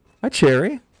 Hi,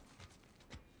 Cherry.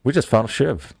 We just found a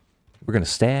shiv. We're gonna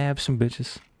stab some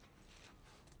bitches.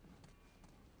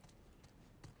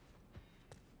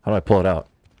 How do I pull it out?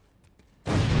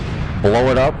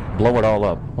 Blow it up? Blow it all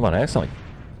up. Hold on, I accidentally...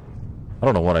 I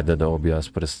don't know what I did to OBS,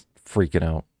 but it's freaking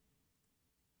out.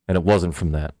 And it wasn't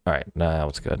from that. Alright, now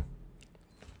it's good.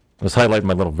 Let's highlight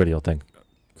my little video thing.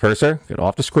 Cursor, get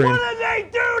off the screen. What did they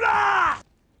do that?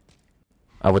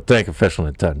 I would thank official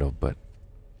Nintendo, but...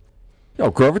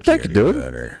 Yo, Grover, thank you,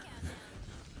 dude.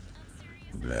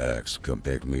 Blacks, come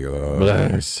pick me up.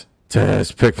 Blacks,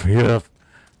 Tess, pick me up.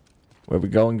 Where we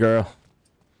going, girl?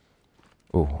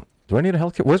 Oh, do I need a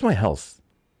health kit? Where's my health?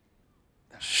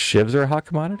 Shivs are a hot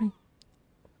commodity?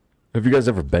 Have you guys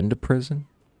ever been to prison?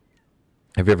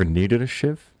 Have you ever needed a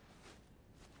shiv?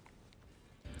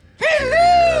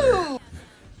 Hello!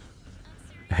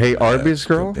 Hey, Arby's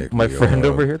girl, pick my me friend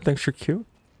up. over here thinks you're cute.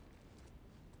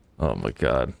 Oh my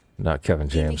god, not Kevin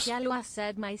James. Yalua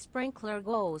said my sprinkler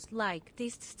goes like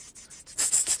this.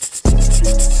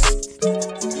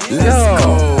 Yo,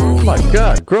 oh my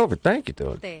god, Grover, thank you,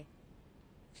 dude. Te.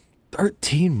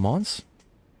 13 months?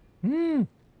 If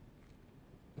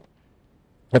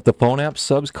the phone app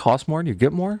subs cost more, do you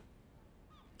get more?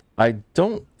 I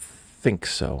don't think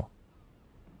so.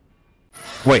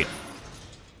 Wait.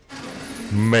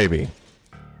 Maybe.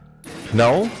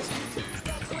 No?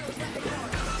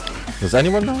 Does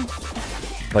anyone know?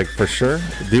 Like, for sure?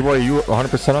 D-Boy, are you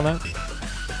 100% on that?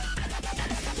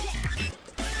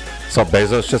 So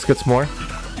Bezos just gets more?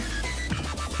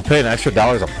 You pay an extra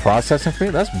 $1 a processing fee?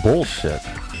 That's bullshit.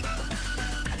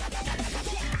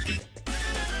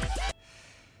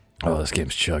 Oh, this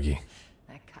game's chuggy.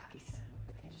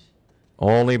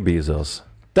 Only Bezos.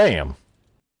 Damn.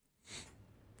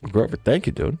 Grover, thank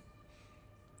you, dude.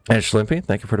 And Schlimpy,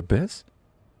 thank you for the biz.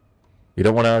 You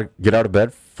don't want to get out of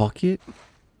bed? Fuck it.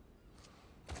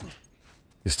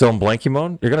 You're still in blankie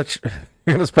mode? You're gonna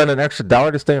spend an extra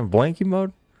 $1 to stay in blankie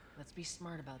mode? Let's be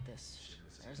smart about this.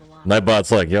 There's a lot.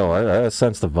 Nightbot's like, yo, I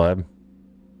sense the vibe.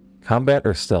 Combat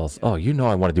or stealth? Oh, you know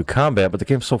I want to do combat, but the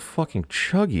game's so fucking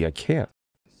chuggy, I can't.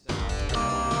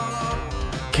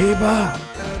 Kiba!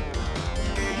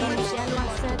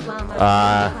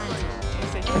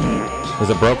 Is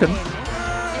it broken?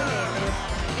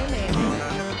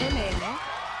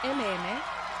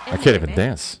 I can't even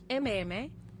dance.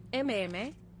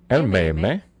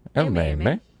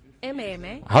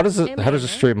 How does the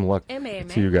stream look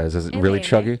to you guys? Is it really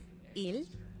chuggy?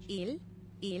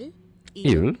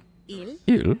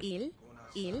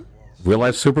 Real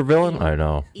life supervillain? I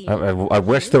know. I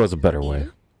wish there was a better way.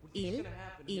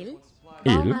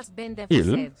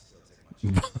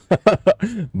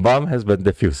 Bomb has been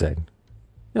defused.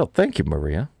 Yo, thank you,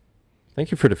 Maria.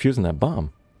 Thank you for defusing that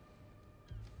bomb.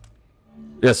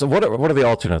 Yeah, so what are the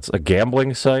alternates? A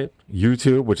gambling site?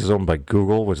 YouTube, which is owned by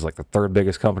Google, which is like the 3rd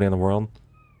biggest company in the world?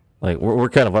 Like, we're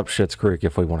kind of up shit's creek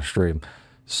if we want to stream.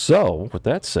 So, with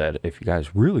that said, if you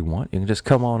guys really want, you can just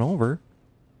come on over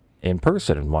in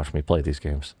person and watch me play these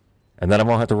games. And then I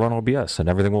won't have to run OBS, and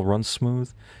everything will run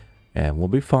smooth, and we'll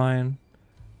be fine,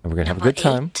 and we're going to have a good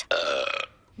time.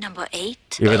 Number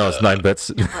 8. Even though it's 9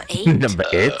 bits. Number 8. Number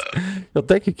 8. Well,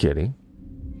 thank you, Kitty.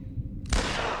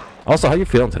 Also, how you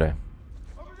feeling today?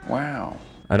 Wow.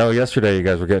 I know yesterday you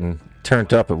guys were getting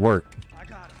turned up at work.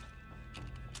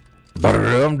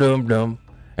 Ba-dum-dum-dum.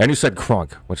 And you said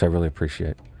crunk, which I really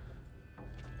appreciate.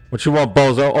 What you want,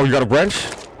 bozo? Oh, you got a wrench?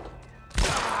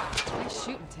 Nice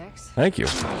shooting, Tex. Thank you.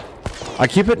 I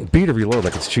keep hitting B to reload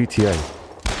like it's GTA.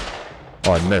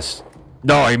 Oh, I missed.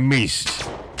 No, I missed.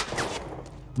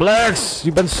 Blacks,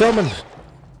 you've been summoned.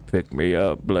 Pick me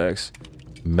up, Blacks.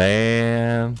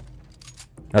 Man.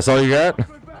 That's all you got?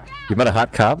 You met a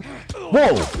hot cop?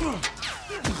 Whoa!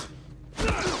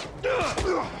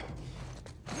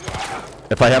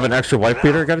 If I have an extra wife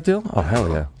beater, I gotta deal? Oh, hell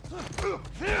yeah.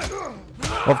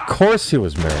 Of course he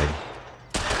was married.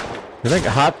 You think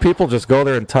hot people just go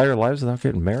their entire lives without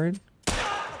getting married?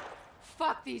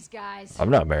 Fuck these guys. I'm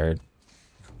not married.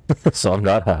 So I'm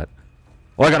not hot.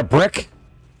 Oh, I got a brick?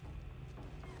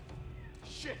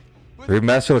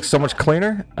 Remaster looks so much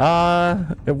cleaner?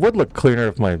 It would look cleaner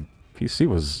if my PC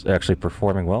was actually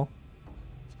performing well.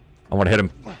 I want to hit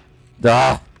him.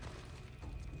 Ah!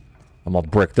 I'm all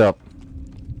bricked up.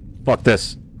 Fuck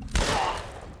this.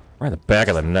 Right in the back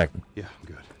of the neck. Yeah, I'm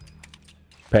good.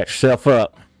 Patch yourself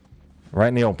up. Right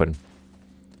in the open.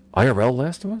 IRL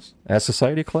Last of Us? As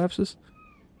society collapses?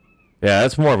 Yeah,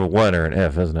 that's more of a when or an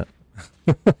if, isn't it?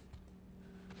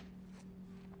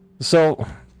 So,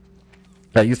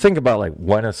 you think about, like,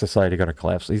 when is society going to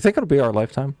collapse? You think it'll be our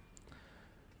lifetime?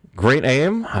 Great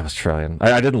aim? I was trying.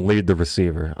 I didn't lead the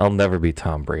receiver. I'll never be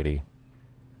Tom Brady.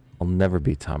 I'll never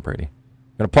be Tom Brady.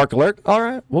 Gonna park alert?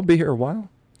 Alright, we'll be here a while.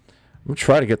 I'm gonna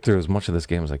try to get through as much of this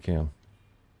game as I can.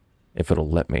 If it'll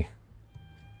let me.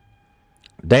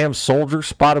 Damn soldier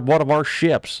spotted one of our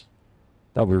ships.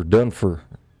 Thought we were done for...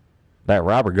 That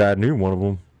robber guy knew one of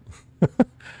them.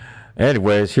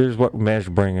 Anyways, here's what we managed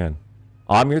to bring in.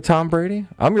 I'm your Tom Brady?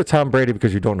 I'm your Tom Brady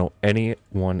because you don't know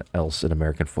anyone else in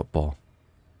American football.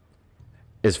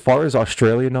 As far as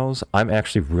Australia knows, I'm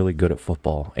actually really good at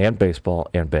football and baseball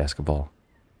and basketball.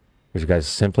 Because you guys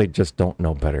simply just don't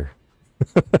know better.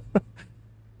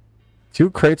 2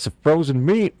 crates of frozen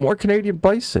meat. More Canadian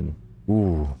bison.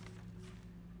 Ooh.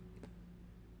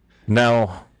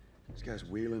 Now, This guy's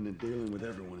wheeling and dealing with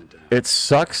everyone in town. it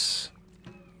sucks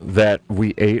that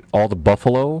we ate all the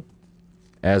buffalo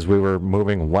as we were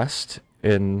moving west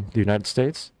in the United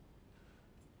States.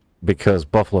 Because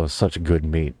buffalo is such good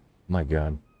meat. My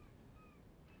God.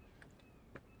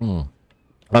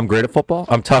 I'm great at football.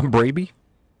 I'm Tom Brady.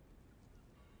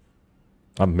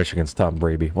 I'm Michigan's Tom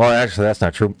Brady. Well, actually, that's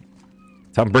not true.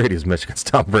 Tom Brady is Michigan's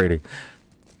Tom Brady.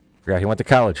 Yeah, he went to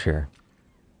college here.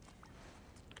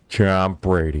 Tom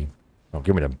Brady. Oh,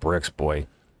 give me the bricks, boy.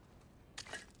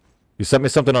 You sent me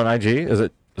something on IG? Is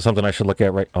it something I should look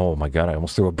at right? Oh my God, I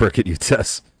almost threw a brick at you,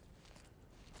 Tess.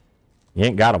 You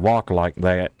ain't gotta walk like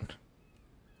that.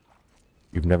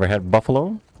 You've never had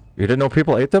buffalo? You didn't know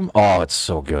people ate them? Oh, it's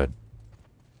so good.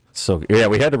 So, yeah,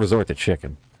 we had to resort to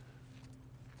chicken.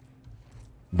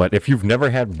 But if you've never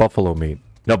had buffalo meat...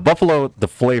 Now, buffalo, the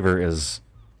flavor is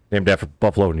named after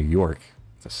Buffalo, New York.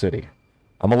 It's a city.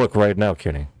 I'm gonna look right now,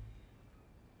 Kenny.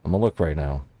 I'm gonna look right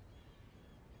now.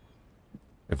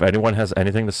 If anyone has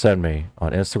anything to send me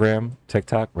on Instagram,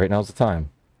 TikTok, right now's the time.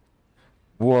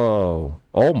 Whoa.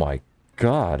 Oh my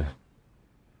God.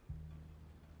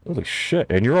 Holy shit.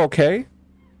 And you're okay?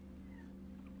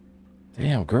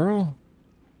 Damn, girl.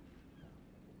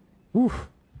 Whew.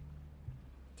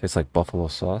 Tastes like buffalo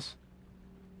sauce.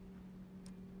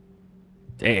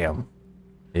 Damn.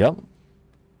 Yep.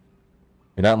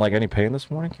 You're not in like any pain this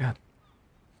morning? God.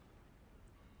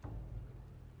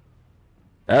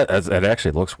 That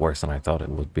actually looks worse than I thought it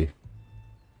would be. You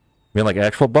mean like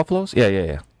actual buffaloes?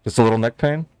 Yeah. Just a little neck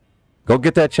pain? Go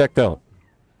get that checked out.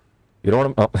 You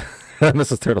don't want to... Oh,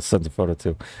 Mrs. Turtle sends a photo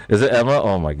too. Is it Emma?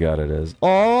 Oh my God, it is.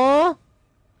 Aww!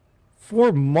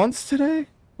 4 months today?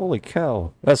 Holy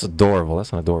cow. That's adorable.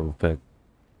 That's an adorable pic.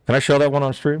 Can I show that one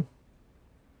on stream?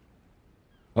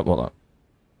 Oh, hold on.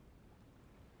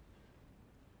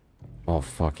 Oh,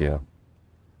 fuck yeah.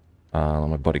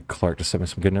 My buddy Clark just sent me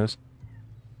some good news.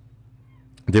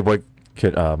 Dear boy,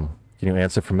 can you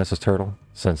answer for Mrs. Turtle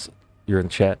since you're in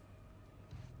chat?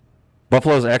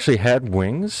 Buffaloes actually had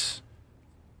wings?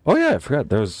 Oh yeah, I forgot.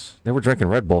 They were drinking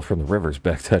Red Bull from the rivers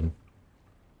back then.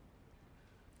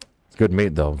 It's good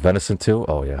meat though. Venison too?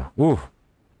 Oh yeah. Ooh.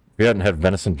 If you hadn't had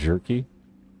venison jerky,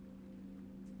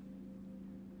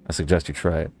 I suggest you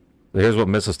try it. Here's what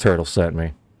Mrs. Turtle sent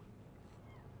me.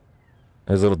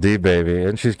 There's little D baby.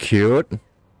 Isn't she cute?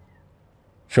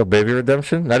 Show baby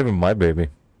redemption? Not even my baby.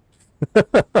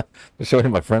 I'm showing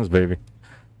my friend's baby.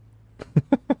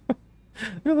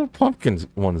 Look at the pumpkins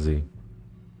onesie.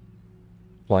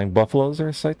 Flying buffaloes are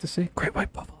a sight to see. Great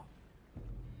white buffalo.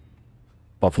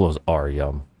 Buffaloes are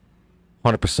yum.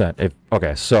 100%.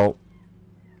 Okay, so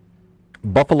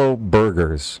buffalo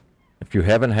burgers. If you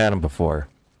haven't had them before,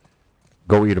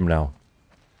 go eat them now.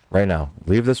 Right now.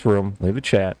 Leave this room. Leave the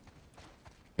chat.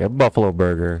 Get a buffalo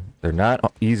burger. They're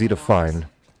not easy to find.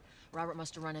 Robert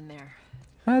must have run in there.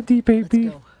 Hi, D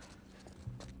baby.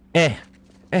 Let's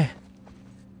go.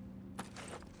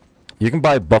 You can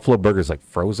buy buffalo burgers like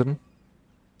frozen,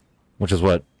 which is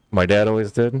what my dad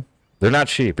always did. They're not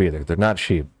cheap either. They're not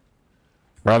cheap.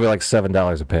 Probably like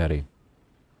 $7 a patty.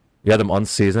 You had them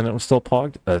unseasoned and still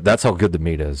pogged? That's how good the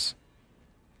meat is.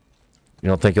 You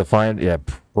don't think you'll find? Yeah,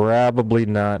 probably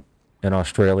not in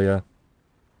Australia.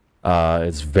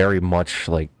 It's very much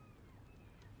like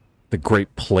the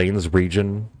Great Plains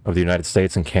region of the United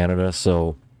States and Canada.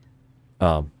 So,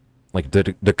 like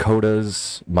the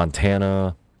Dakotas,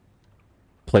 Montana,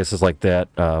 places like that,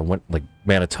 like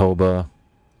Manitoba.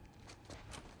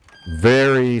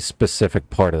 Very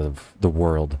specific part of the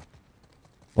world.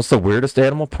 What's the weirdest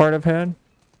animal part I've had?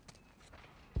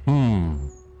 Let's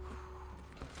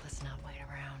not wait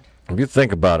around. If you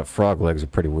think about it, frog legs are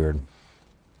pretty weird.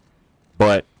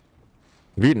 But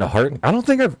have you eaten a heart? I don't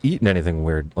think I've eaten anything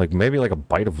weird. Like maybe like a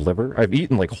bite of liver. I've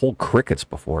eaten like whole crickets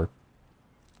before.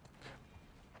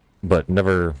 But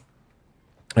never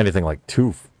anything like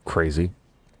too crazy.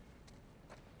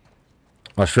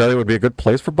 Australia would be a good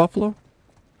place for buffalo.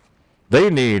 They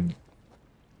need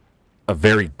a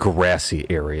very grassy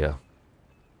area,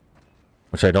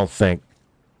 which I don't think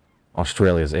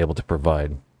Australia is able to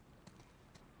provide.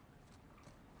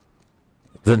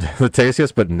 The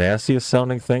tastiest but nastiest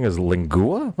sounding thing is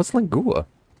lingua? What's lingua?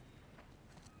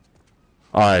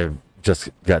 I just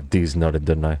got D's nutted,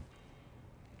 didn't I?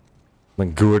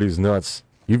 Lingua these nuts.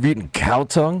 You've eaten cow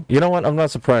tongue? You know what? I'm not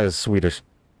surprised Swedish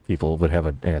people would have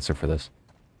an answer for this.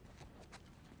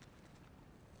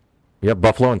 You have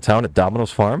buffalo in town at Domino's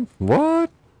Farm?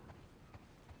 What?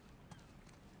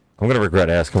 I'm gonna regret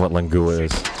asking what lingua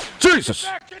is. Jesus!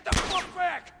 Get the fuck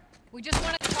back! We just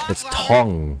want to talk, It's Robert.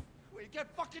 tongue. We got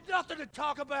fucking nothing to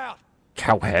talk about.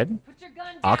 Cow head? Put your gun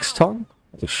down. Ox tongue?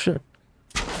 Holy shit.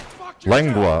 Fuck you.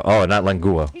 Lengua. Oh, not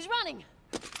lingua. He's running.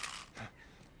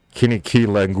 Kiniki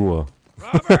lingua.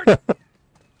 Robert!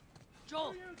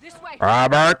 Joel, this way.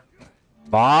 Robert!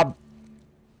 Bob!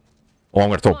 Oh, I'm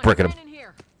gonna throw a Come on, brick at him. right in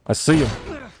here. I see him.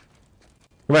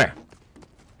 Come here.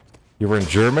 You were in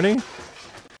Germany?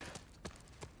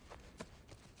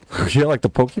 You like the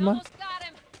Pokemon? Almost got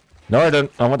him. No, I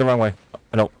didn't. I went the wrong way.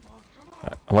 No.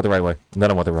 I went the right way. And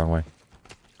then I went the wrong way.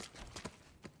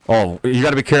 Oh, you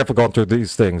gotta be careful going through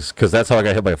these things, because that's how I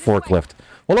got hit by a forklift.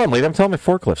 Hold on, lady. I'm telling my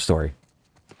forklift story.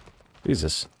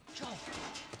 Jesus.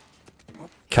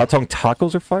 Cow tongue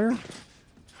tacos are fire?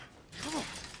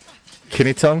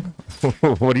 Kitty tongue?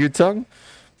 What are you tongue?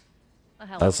 A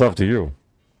hell of That's up to you.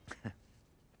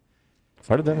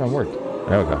 Why did that not work?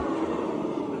 There we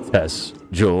go. Yes.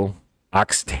 Jewel.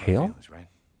 Oxtail?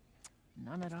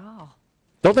 None at all.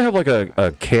 Don't they have like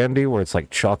a candy where it's like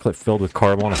chocolate filled with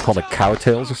caramel and it's called like cow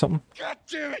tails or something? God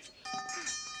damn it!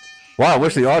 Wow, I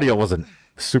wish the audio wasn't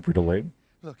super delayed.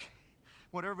 Look,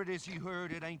 whatever it is you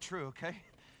heard, it ain't true, okay?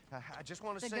 I just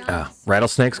want to say...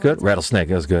 Rattlesnake's good? Rattlesnake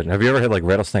is good. Have you ever had like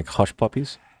rattlesnake hush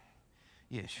puppies?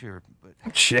 Yeah, sure,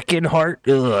 but... Chicken heart?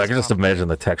 Ugh, I can just imagine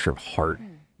the texture of heart.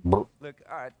 Brr. Look,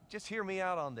 all right, just hear me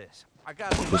out on this. I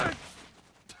got...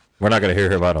 We're not going to hear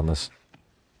him out on this.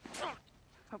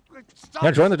 Stop,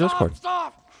 Yeah, join the Discord.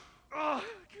 Stop! Ugh.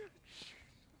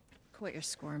 Quit your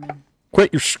squirming.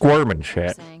 Quit your squirming,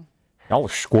 chat. Saying. Y'all are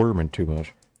squirming too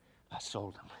much. I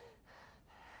sold him.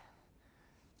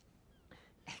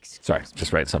 Sorry,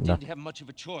 just write something down. Didn't have much of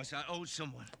a choice. I owed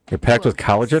someone. You're packed with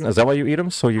collagen? Is that why you eat them?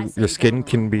 So your skin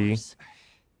can be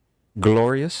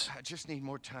glorious? I just need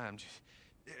more time. Just,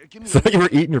 give me... So you were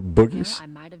eating your You know, boogies? I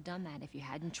might have done that if you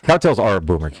hadn't tried. Cowtails are a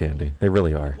boomer candy. They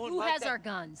really are. Who has our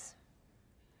guns?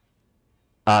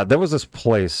 There was this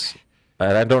place,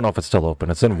 and I don't know if it's still open.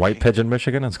 It's in White Pigeon,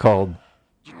 Michigan. It's called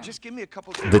Just give me a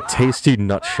couple... The Tasty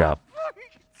Nut Shop.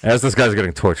 As this guy's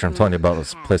getting tortured, I'm telling you about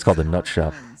this place called the Nut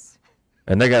Shop.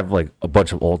 And they got like a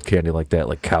bunch of old candy like that,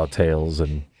 like cowtails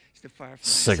and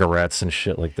cigarettes and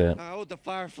shit like that. I owed the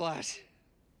Fireflies.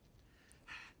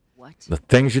 What? The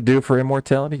things you do for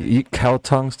immortality? You eat cow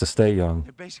tongues to stay young.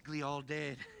 They're basically all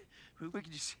dead. We could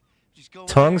just go... in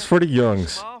Tongues there, for the finish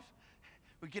youngs. them off.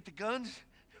 We get the guns.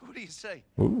 What do you say?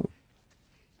 Ooh.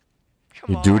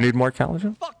 Come You do on. need more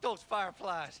collagen? Fuck those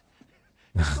Fireflies.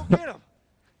 Let's go get them.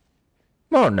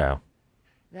 Come on now.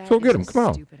 That Go get is 'em, a come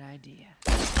on. Stupid idea.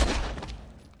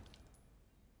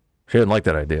 She didn't like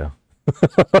that idea.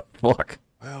 Fuck.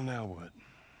 Well, now what?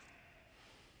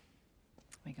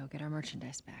 We go get our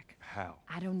merchandise back. How?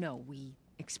 I don't know. We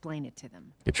explain it to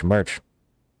them. Get your merch.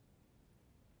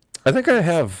 I think I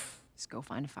have... Just go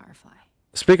find a Firefly.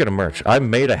 Speaking of merch, I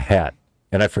made a hat,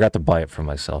 and I forgot to buy it for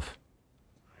myself.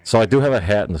 So I do have a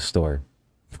hat in the store.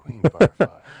 Queen Firefly.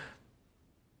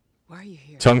 Why are you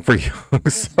here? Tongue for You.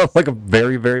 Sounds like a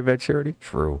very, very bad charity.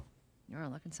 True. You're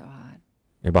looking so hot.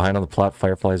 You're behind on the plot.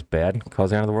 Fireflies bad,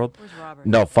 cause the end of the world. Where's Robert?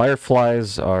 No,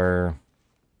 Fireflies are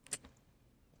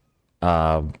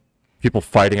people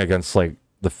fighting against like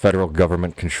the federal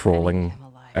government controlling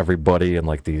everybody in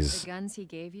like The these guns he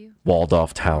gave you? walled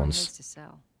off They're on his towns. to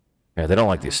sell. Yeah, they don't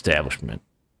like the establishment.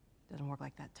 Doesn't work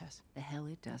like that, Tess. The hell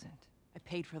it doesn't. I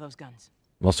paid for those guns.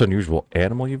 Most unusual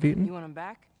animal you've You eaten? want them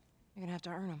back? You're gonna have to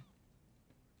earn them.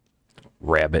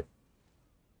 Rabbit.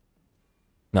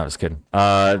 No, just kidding.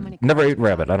 many Never cards ate you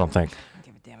rabbit. got? I don't think. I don't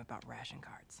give a damn about ration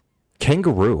cards.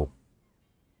 Kangaroo.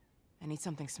 I need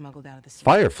something smuggled out of the city.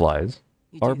 Fireflies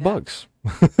You do are that, bugs.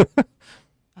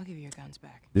 I'll give you your guns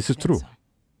back. This is And true. some.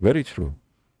 Very true.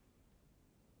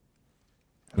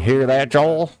 You hear that,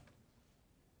 Joel?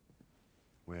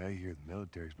 Well, I hear the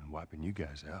military's been wiping you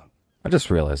guys out. I just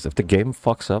realized if the game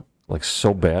fucks up like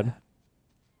so bad,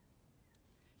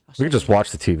 we could just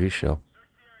watch the TV show.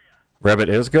 Rabbit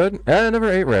is good. I never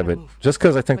ate rabbit, just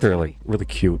because I think they're like really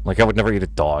cute. Like I would never eat a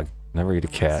dog, never eat a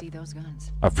I wanna cat. see those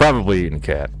guns. I've probably eaten a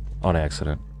cat on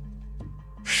accident.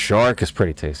 Shark is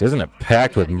pretty tasty, isn't it?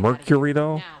 Packed with mercury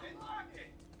though. Now.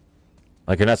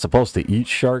 Like you're not supposed to eat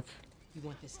shark. You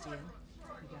want this deal? You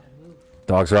gotta move.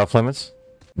 Dogs are off limits.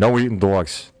 No eating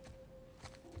dogs,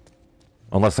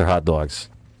 unless they're hot dogs.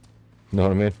 You know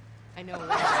what I mean? I know.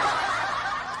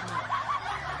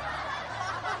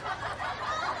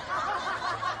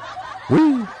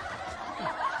 Woo!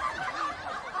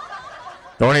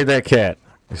 Don't eat that cat.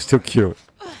 It's too cute.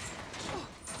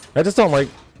 I just don't like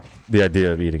the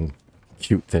idea of eating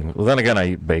cute things. Well, then again,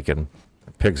 I eat bacon.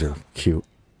 Pigs are cute.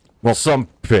 Well, some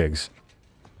pigs.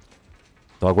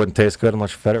 Dog wouldn't taste good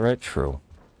unless you fed it right? True.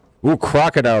 Ooh,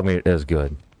 crocodile meat is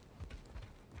good.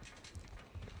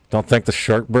 Don't think the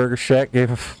Shark Burger Shack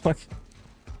gave a fuck.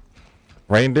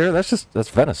 Reindeer? That's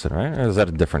venison, right? Or is that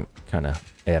a different kind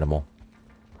of animal?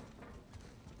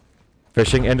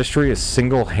 Fishing industry is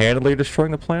single-handedly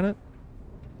destroying the planet?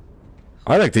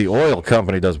 I think the oil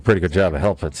company does a pretty good job of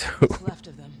helping too. What's left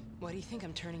of them? Why do you think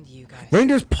I'm turning to you guys?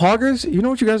 Reindeer's poggers? You know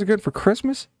what you guys are getting for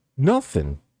Christmas?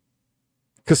 Nothing.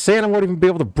 Because Santa won't even be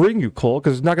able to bring you, Cole,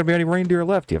 because there's not going to be any reindeer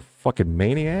left, you fucking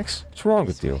maniacs. What's wrong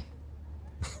with you?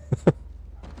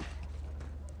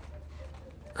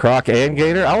 Croc and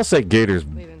Gator? I will say Gator's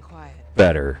We've been quiet.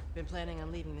 better. Been planning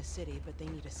on leaving the city, but they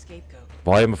need a scapegoat.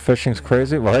 Volume of fishing's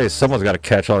crazy? Well, hey, someone's got to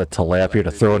catch all the tilapia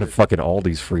to throw in the fucking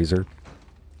Aldi's freezer.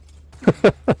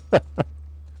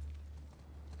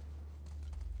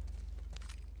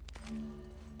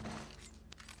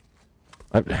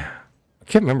 I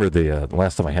can't remember the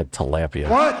last time I had tilapia.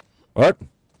 What? What?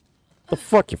 The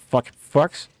fuck, you fucking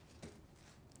fucks?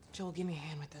 Joel, give me a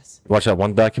hand with this. Watch that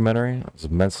one documentary? I was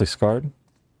immensely scarred.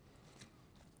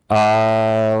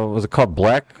 Was it called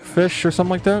Blackfish or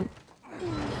something like that?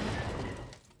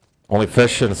 Only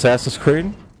fish in Assassin's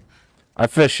Creed? I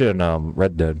fish in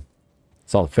Red Dead.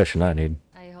 That's all the fishing I need.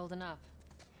 How you holding up?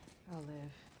 I'll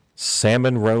live.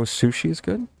 Salmon roe sushi is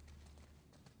good?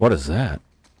 What is that?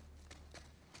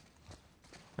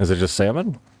 Is it just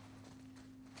salmon?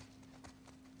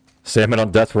 Salmon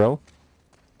on death row?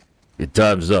 Your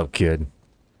time's up, kid.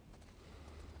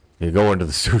 You go into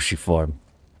the sushi farm.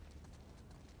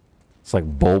 It's like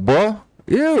boba?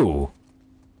 Ew!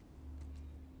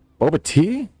 Boba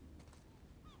tea?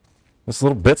 Just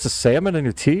little bits of salmon in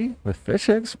your tea? With fish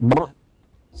eggs?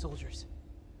 Soldiers.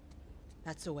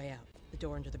 That's the way out. The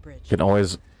door under the bridge. You can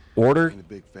always order Ain't a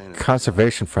big fan of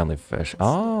conservation-friendly fish.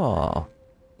 Oh.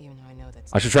 Even though I know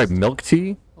that's I should try milk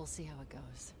tea? We'll see how it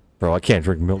goes. Bro, I can't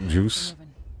drink milk juice.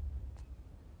 Moving.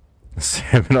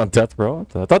 Salmon on death row?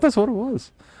 I thought that's what it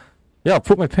was. Yeah, I'll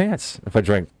poop my pants if I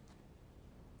drink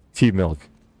tea milk.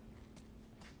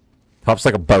 Pops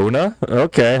like a bona?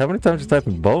 Okay, how many times you type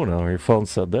in bona on your phone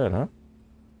said that, huh?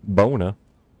 Bona.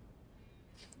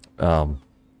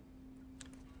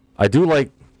 I do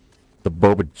like the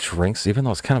boba drinks, even though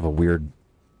it's kind of a weird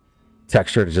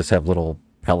texture to just have little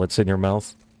pellets in your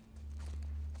mouth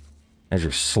as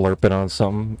you're slurping on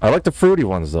something. I like the fruity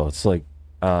ones, though. It's like,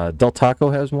 Del Taco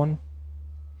has one.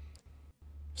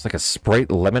 It's like a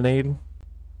Sprite lemonade.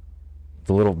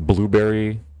 The little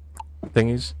blueberry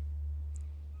thingies.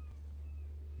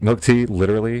 Milk tea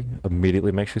literally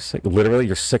immediately makes you sick. Literally,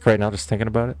 you're sick right now just thinking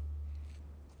about it.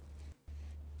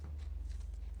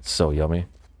 It's so yummy.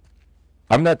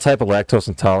 I'm that type of lactose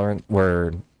intolerant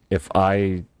where if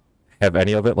I have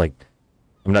any of it, like,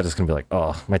 I'm not just gonna be like,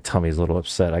 oh, my tummy's a little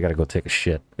upset, I gotta go take a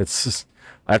shit. It's just,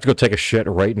 I have to go take a shit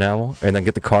right now and then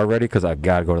get the car ready because I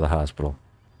gotta go to the hospital.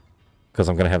 Because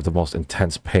I'm gonna have the most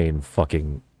intense pain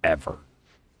fucking ever.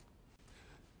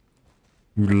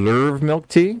 You love milk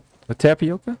tea with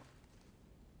tapioca?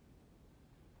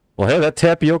 Well, hey, that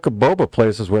tapioca boba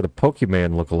place is where the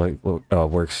Pokemon lookalike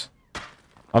works.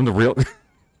 I'm the real...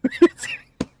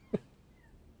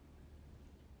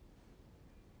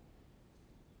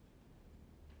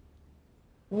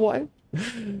 What?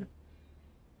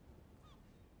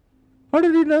 How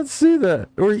did he not see that?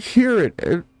 Or hear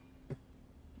it?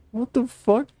 What the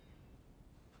fuck?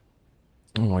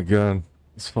 Oh my god.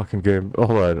 This fucking game.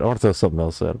 Hold on, I want to throw something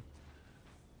else at him.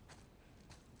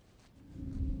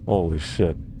 Holy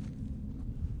shit.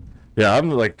 Yeah, I'm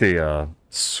like the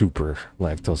super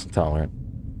lactose intolerant.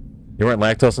 You weren't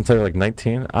lactose until you're like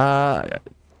 19?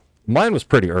 Mine was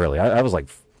pretty early. I was like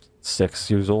 6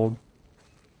 years old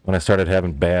when I started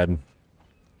having bad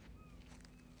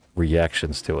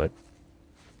reactions to it.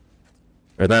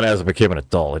 And then as I became an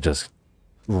adult, it just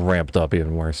ramped up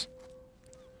even worse.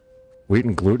 Wheat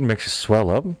and gluten makes you swell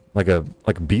up? Like a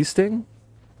bee sting?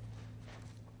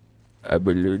 I'm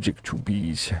allergic to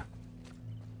bees.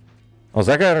 Oh, is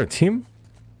that guy on our team?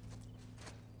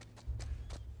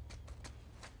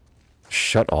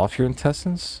 Shut off your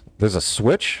intestines? There's a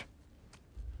switch?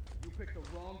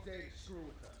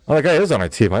 Oh, that guy is on our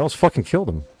team. I almost fucking killed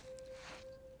him.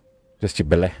 Just you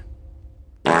belly.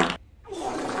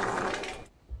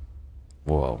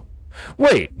 Whoa.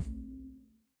 Wait!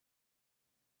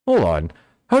 Hold on.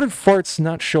 How did farts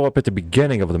not show up at the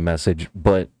beginning of the message,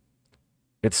 but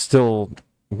it still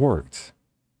worked?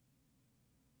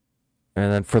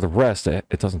 And then for the rest, it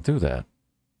doesn't do that.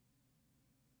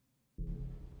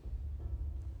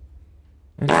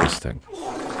 Interesting.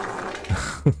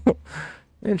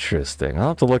 Interesting. I'll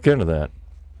have to look into that.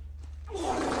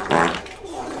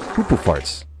 Poo-poo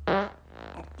farts.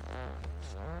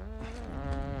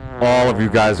 All of you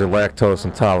guys are lactose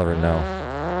intolerant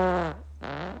now.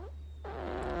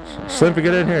 Slimpy,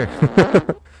 get in here.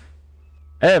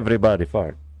 Everybody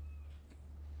fart.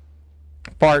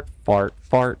 Fart, fart,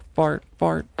 fart, fart,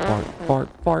 fart, fart, fart,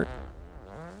 fart.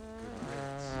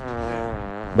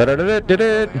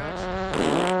 Ba-da-da-da-da-da.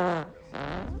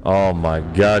 Oh my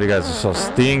god, you guys are so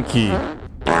stinky.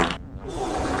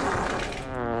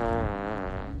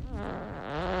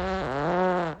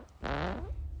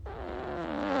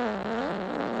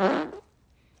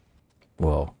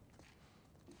 Whoa.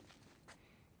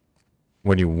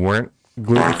 When you weren't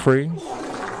gluten-free,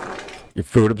 your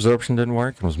food absorption didn't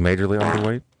work and was majorly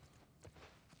underweight.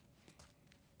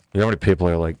 You know how many people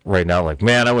are like, right now, like,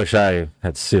 man, I wish I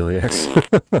had celiacs.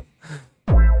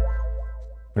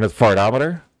 And the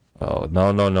fartometer? Oh,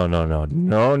 no, no, no, no, no.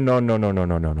 No, no, no, no, no,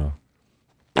 no, no, no.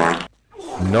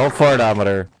 No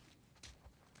fartometer.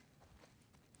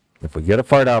 If we get a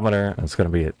fartometer, it's going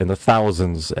to be in the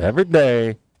thousands every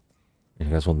day. You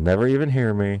guys will never even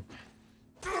hear me.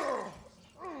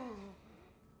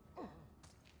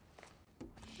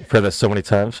 I've heard that so many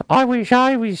times. I wish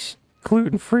I was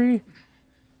gluten-free.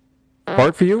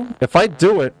 Hard for you? If I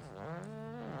do it,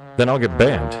 then I'll get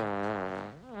banned.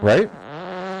 Right?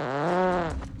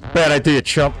 Bad idea,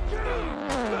 chump.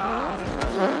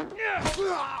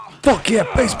 Fuck yeah,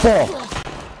 baseball!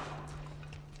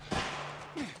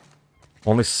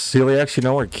 Only celiacs you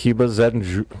know are Kiba, Zed,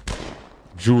 and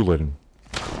Julin.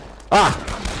 Ah!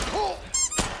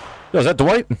 Yo, is that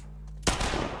Dwight?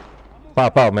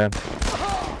 Pop out, man.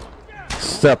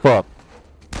 Step up.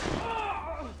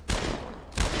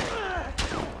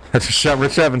 I just shot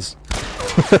Rich Evans.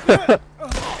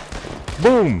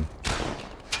 Boom!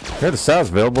 Here, the sound's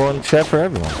available in the chat for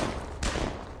everyone.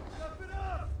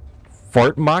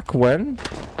 Fart mock when?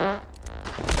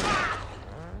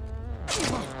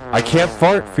 I can't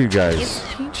fart for you guys.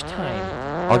 It's peach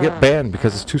time. I'll get banned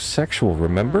because it's too sexual,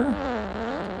 remember?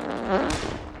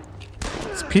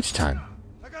 It's peach time.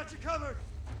 I got you covered.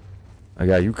 I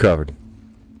got you covered.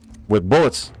 With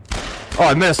bullets. Oh,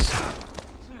 I missed.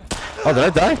 Oh, did I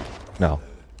die? No.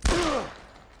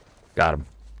 Got him.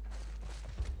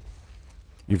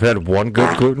 You've had one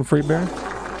good gluten-free bear?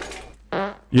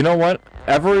 You know what?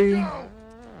 Every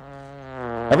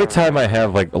time I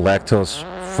have like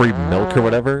lactose-free milk or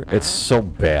whatever, it's so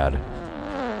bad.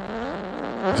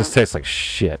 It just tastes like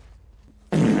shit.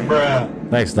 Bruh.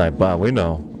 Thanks, Nightbot. We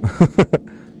know.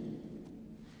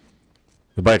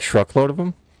 You buy a truckload of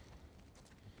them?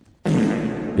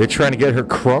 You're trying to get her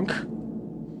crunk?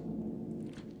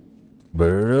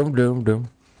 Boom.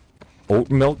 Oat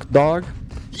milk, dog?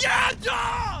 Yeah,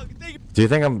 dog! Do you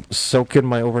think I'm soaking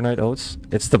my overnight oats?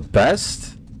 It's the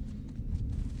best?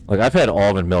 Like, I've had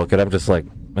almond milk and I'm just like,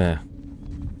 eh.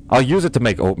 I'll use it to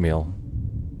make oatmeal.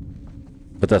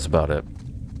 But that's about it.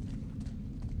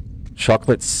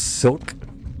 Chocolate silk?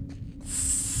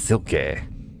 Silky.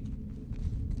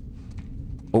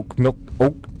 Oat milk?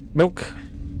 Oat milk?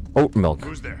 Oat milk.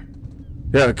 Who's there?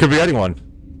 Yeah, it could be anyone.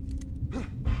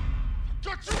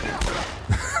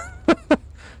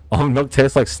 Almond milk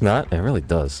tastes like snot? It really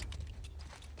does.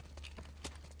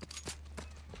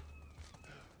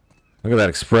 Look at that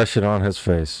expression on his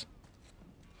face.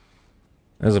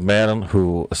 There's a man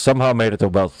who somehow made it to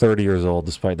about 30 years old,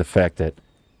 despite the fact that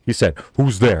he said,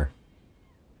 "Who's there?"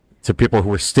 to people who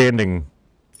were standing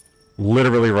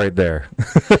literally right there.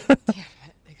 Damn it,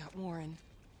 they got Warren.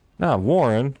 Nah,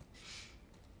 Warren.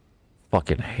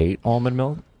 Fucking hate almond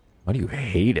milk? Why do you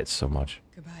hate it so much?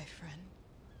 Goodbye, friend.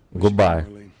 Goodbye.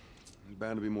 There's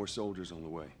bound to be more soldiers on the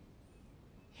way.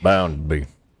 Bound to be.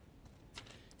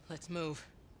 Let's move.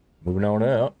 Moving on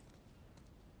out.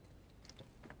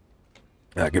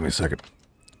 Give me a second.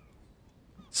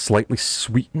 Slightly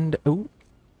sweetened oat.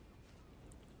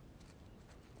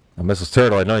 Now, Mrs.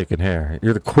 Turtle, I know you can hear.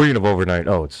 You're the queen of overnight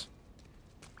oats.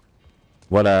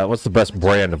 What's the best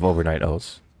brand of overnight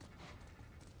oats?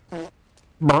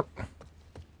 Burp.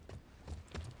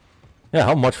 Yeah,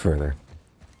 how much further?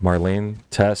 Marlene,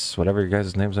 Tess, whatever your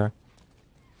guys' names are.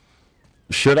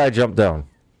 Should I jump down?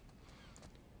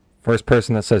 First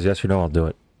person that says yes or no, I'll do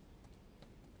it.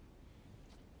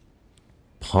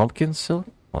 Pumpkin silk?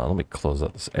 Well, let me close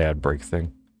out this ad break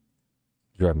thing.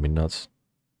 You're driving me nuts.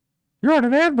 You're on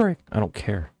an ad break. I don't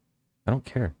care. I don't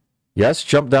care. Yes,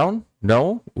 jump down?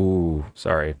 No? Ooh,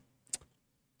 sorry.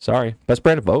 Sorry. Best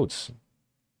brand of oats.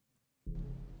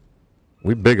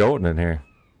 We big oating in here.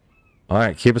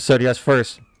 Alright, keep it said yes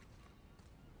first.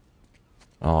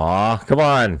 Aw, come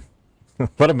on.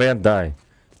 Let a man die.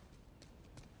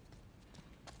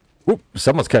 Oop,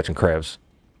 someone's catching crabs.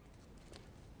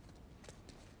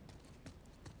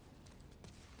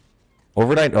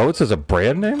 Overnight Oats is a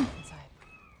brand name?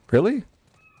 Really?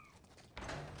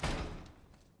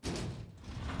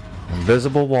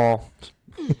 Invisible wall.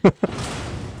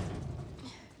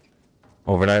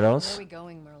 Overnight Where Oats? are we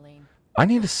going, Merlene? I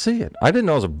need to see it. I didn't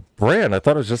know it was a brand. I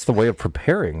thought it was just the way of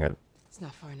preparing it. It's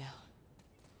not far now.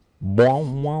 Wow,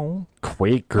 wow.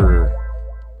 Quaker.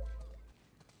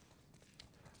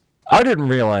 I didn't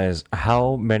realize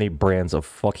how many brands of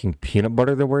fucking peanut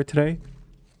butter there were today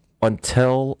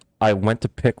until I went to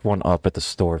pick one up at the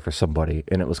store for somebody,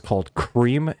 and it was called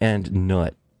Cream and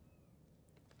Nut.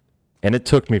 And it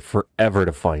took me forever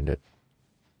to find it.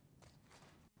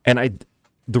 And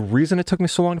the reason it took me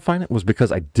so long to find it was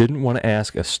because I didn't want to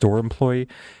ask a store employee,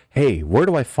 hey, where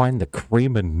do I find the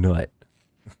Cream and Nut?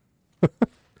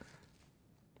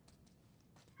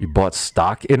 You bought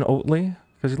stock in Oatly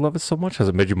because you love it so much? Has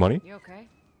it made you money? You okay?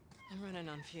 I'm running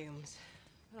on fumes,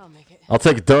 but I'll make it. I'll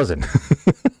take a dozen.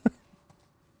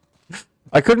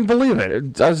 I couldn't believe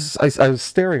it. I was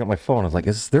staring at my phone. I was like,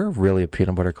 is there really a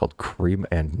peanut butter called Cream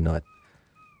and Nut?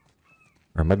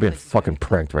 Or am I being fucking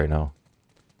pranked right now?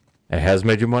 It has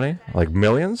made you money? Like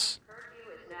millions?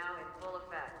 Curfew is now in full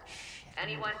effect.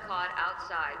 Anyone caught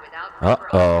outside without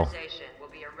proper authorization will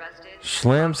be arrested.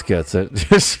 Schlams gets it.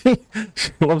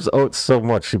 she loves oats so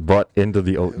much she bought into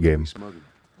the oat game.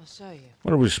 I'll show you.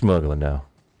 What are we smuggling now?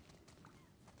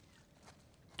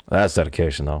 That's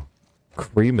dedication, though.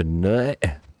 Cream and Nut.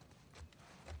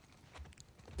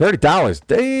 $30.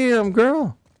 Damn,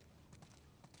 girl.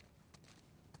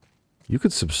 You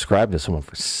could subscribe to someone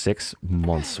for 6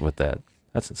 months with that.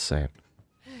 That's insane.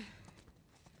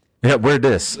 Yeah, wear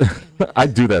this. I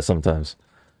do that sometimes.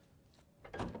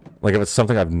 Like, if it's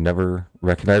something I've never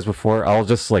recognized before, I'll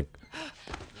just, like,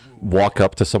 walk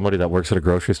up to somebody that works at a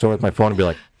grocery store with my phone and be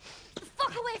like,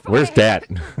 where's Dad?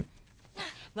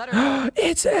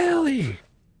 It's Ellie!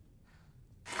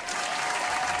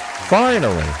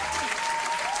 Finally!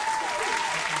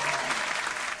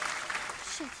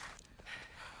 Shit.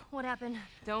 What happened?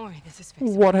 Don't worry, this is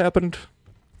fixable. What happened?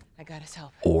 I got his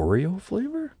help, Oreo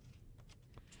flavor?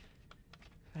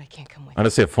 but I can't come with I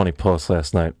just see a funny post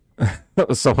last night.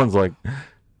 Someone's like,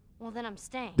 Well, then I'm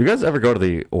staying. do you guys ever go to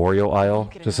the Oreo aisle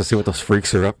just to see what those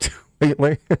freaks are up to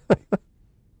lately?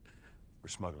 We're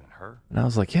smuggling her? And I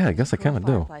was like, yeah, I guess I kind of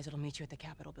do. Fireflies will meet you at the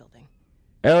Capitol building.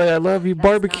 Ellie, I love you, That's not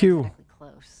barbecue. exactly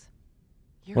close.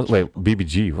 You're Wait, capable.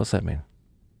 BBG, what's that mean?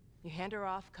 You hand her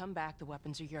off, come back, the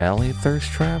weapons are yours. Ellie thirst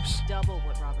traps? Double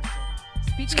what Robert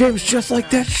said. This game's just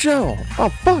like that show. Oh,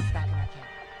 fuck. Back in our camp.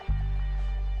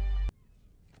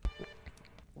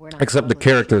 We're not Except the smuggling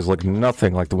characters look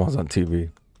nothing like the ones on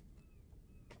TV.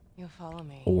 You'll follow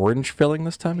me. Orange filling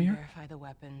this time of year? Verify the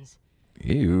weapons.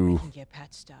 Ew. And get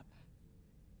patched up.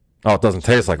 Oh, it doesn't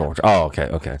taste like orange. Oh, okay,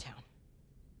 okay. Town.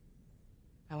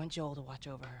 I want Joel to watch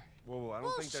over her. Whoa, I don't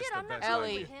think Bullshit, that's the I'm not best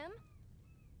Ellie. idea.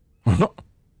 with him.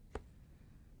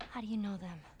 How do you know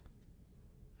them?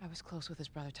 I was close with his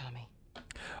brother Tommy.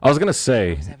 I was gonna If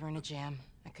say, I was ever in a jam,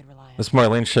 I could rely on this him.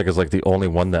 Marlene chick is like the only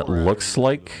one that looks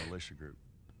like Militia group.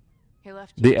 He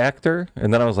left the actor,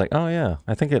 and then I was like, oh yeah,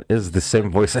 I think it is the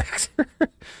same voice actor. I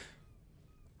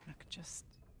could just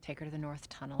take her to the North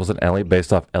Tunnel. Was it Ellie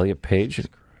based off Elliot Page?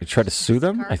 You tried to sue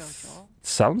them? Cargo, Joel.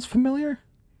 Sounds familiar?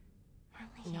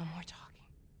 No more talking.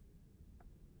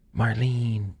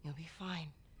 Marlene. You'll be fine.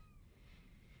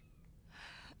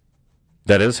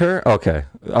 That is her? Okay.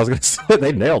 I was gonna say,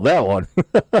 they nailed that one.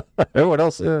 Everyone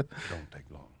else, Don't take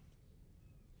long.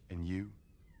 And you,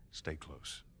 stay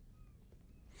close.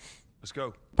 Let's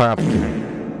go. Pop.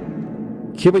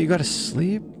 Cuba, you gotta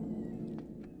sleep?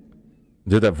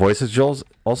 Dude, that voice is Joel's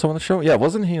also on the show? Yeah,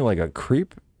 wasn't he like a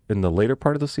creep in the later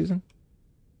part of the season?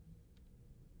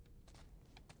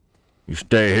 You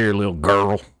stay here, little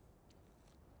girl.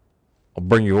 I'll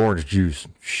bring you orange juice.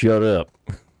 Shut up.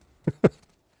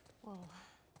 Whoa.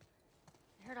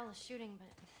 I heard all the shooting,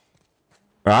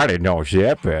 but I didn't know it was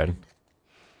that bad.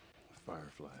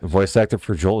 Fireflies. The voice actor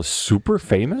for Joel is super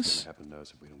famous? Happen to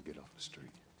us if we don't get off the street.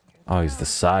 Oh, he's the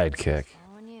sidekick.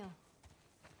 following you.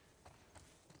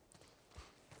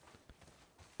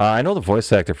 I know the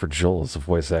voice actor for Joel is the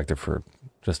voice actor for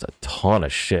just a ton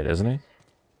of shit, isn't he?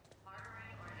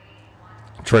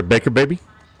 Troy Baker, baby?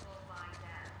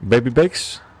 Baby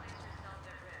Bakes?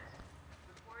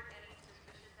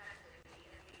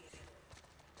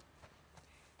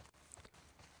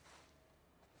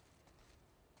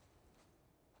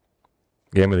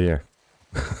 Game of the year.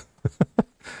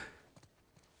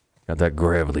 Got that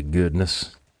gravelly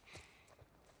goodness.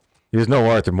 There's no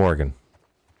Arthur Morgan.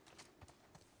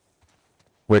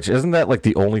 Which, isn't that like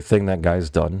the only thing that guy's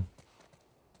done?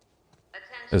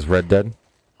 Is Red Dead?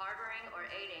 Harboring or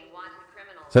aiding wanted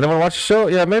criminals Does anyone watch the show?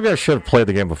 Yeah, maybe I should have played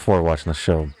the game before watching the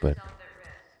show, but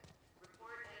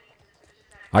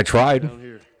I tried.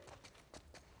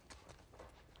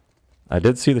 I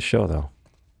did see the show, though.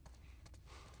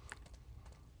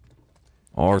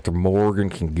 Arthur Morgan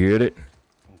can get it.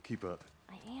 Keep up.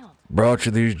 I am. Brought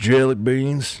you these jelly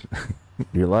beans.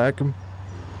 You like them?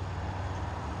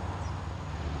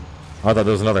 I thought there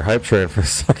was another hype train for a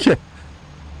second.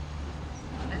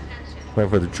 Wait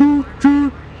for the choo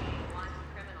choo.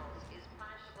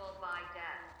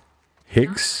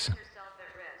 Higgs?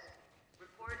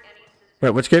 Wait,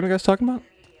 which game are you guys talking about?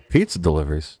 Pizza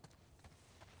deliveries.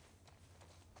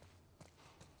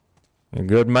 You're a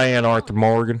good man, Arthur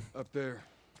Morgan. Up there.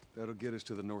 That'll get us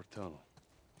to the north tunnel.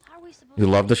 You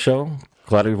love the show?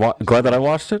 Glad that I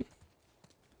watched it?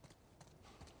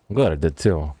 I'm glad I did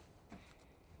too.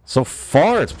 So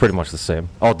far, it's pretty much the same.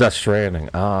 Oh, Death Stranding.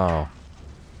 Oh.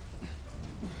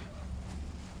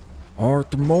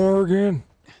 Arthur Morgan.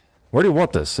 Where do you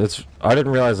want this? I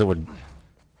didn't realize it would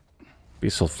be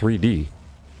so 3D.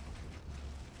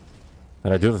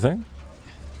 Did I do the thing?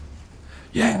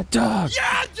 Yeah, dog!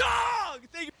 Yeah, dog!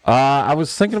 I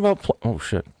was thinking about... Oh,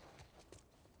 shit.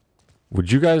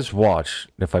 Would you guys watch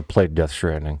if I played Death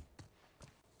Stranding?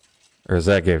 Or is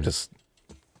that game just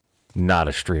not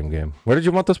a stream game? Where did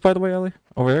you want this, by the way, Ellie?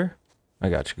 Over here? I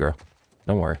got you, girl.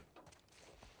 Don't worry.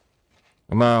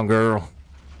 Come on, girl.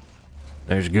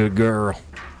 There's a good girl.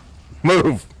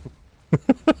 Move!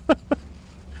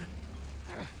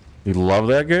 You love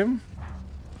that game?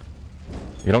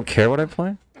 You don't care what I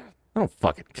play? I don't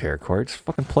fucking care, Corey. Just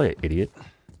fucking play it, idiot.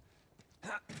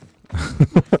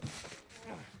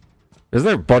 Isn't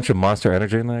there a bunch of Monster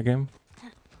Energy in that game?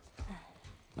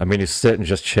 I mean, you sit and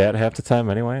just chat half the time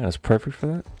anyway, and it's perfect for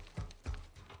that?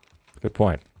 Good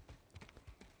point.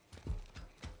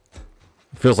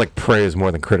 It feels like praise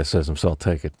more than criticism, so I'll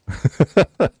take it.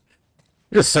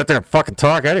 You just sit there and fucking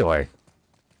talk anyway.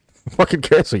 Who fucking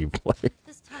cares what you play?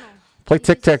 Play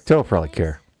tic-tac-toe, probably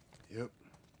care. Yep.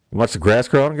 You watch the grass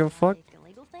grow and give a fuck?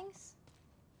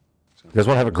 You guys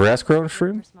want to have a grass grow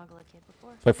stream?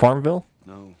 Play Farmville?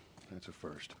 No, that's a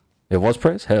first. It was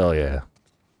praise? Hell yeah.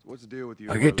 What's the deal with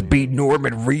you? I get to be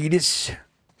Norman Reedus.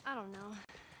 I don't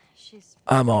know.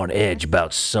 I'm on edge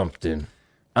about something.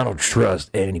 I don't trust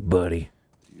anybody.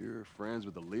 You're friends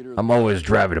with the leader. I'm always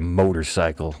driving a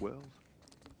motorcycle.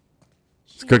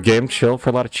 It's a good game, chill for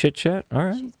a lot of chit chat. All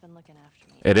right.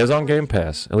 It is on Game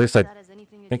Pass. At least I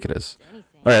think it is.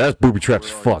 All right, that's booby trapped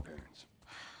as fuck.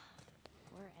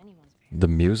 The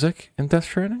music in Death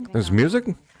Stranding? There's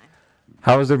music?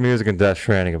 How is there music in Death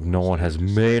Stranding if no one has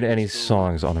made any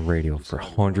songs on the radio for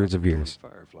hundreds of years?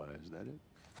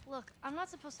 Look, I'm not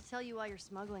supposed to tell you why you're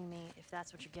smuggling me, if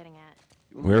that's what you're getting at.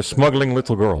 We're smuggling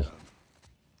little girl.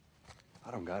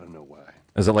 I don't gotta know why.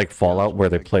 Is it like Fallout where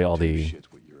they play all the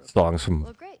songs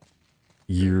from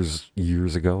years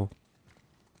ago?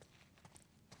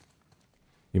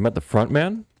 You met the front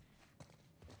man?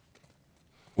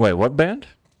 Wait, what band?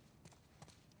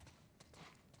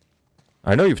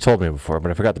 I know you've told me before,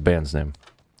 but I forgot the band's name.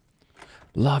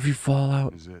 Love You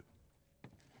Fallout. Is it?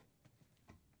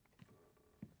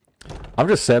 I'm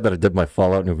just sad that I did my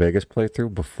Fallout New Vegas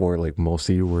playthrough before like most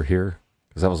of you were here.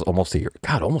 Because that was almost a year.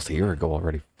 God, almost a year ago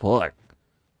already. Fuck.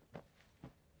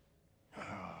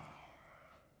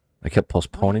 I kept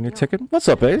postponing your ticket. What's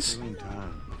up, Ace?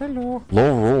 Hello.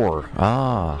 Low roar.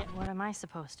 Ah. What am I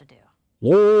supposed to do?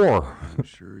 War. I'm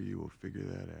sure you will figure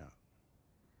that out.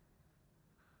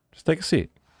 Just take a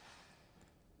seat.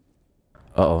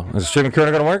 Uh-oh. Is the streaming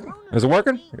currently gonna work? Is it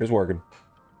working? It's working.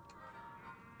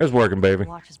 It's working, baby.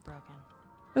 Watch is broken.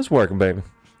 It's working, baby.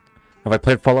 Have I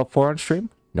played Fallout 4 on stream?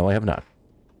 No, I have not.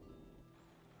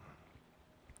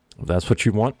 If that's what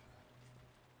you want,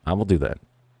 I will do that.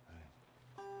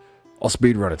 I'll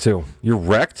speedrun it too. You're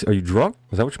wrecked? Are you drunk?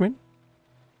 Is that what you mean?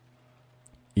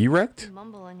 Erect? You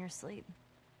mumble in your sleep.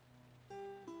 I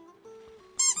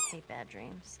hate bad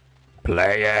dreams.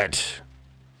 Play it.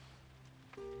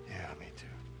 Yeah, me too.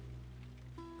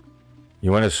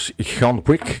 You want to John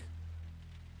Wick?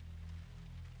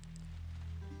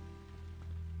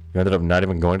 You ended up not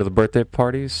even going to the birthday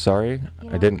party? Sorry.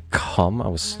 I didn't come. I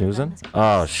was snoozing.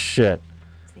 Oh, shit.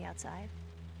 It's the outside.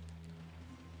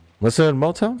 Listen in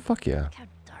Motown? Fuck yeah. Look how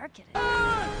dark it is.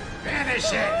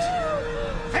 Finish it!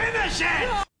 Finish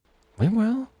it! We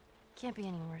will. Can't be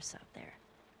any worse out there.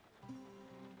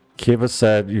 Kiva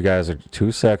said you guys are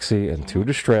too sexy and too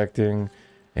distracting,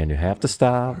 and you have to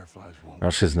stop, or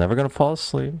else she's never going to fall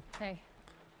asleep. Hey.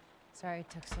 Sorry it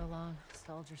took so long.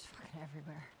 Soldiers fucking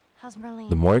everywhere. How's Marlene?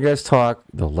 The more you guys talk,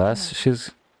 the less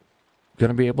she's going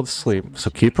to be able to sleep.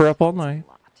 So keep her up all night.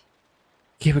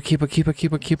 Keep it, keep it, keep it,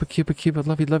 keep it, keep it, keep it, keep it.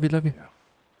 Love you, love you, love you.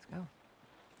 Let's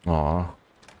go. Aw.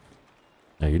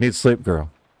 Yeah, you need sleep, girl.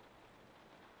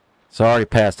 It's already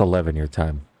past 11 your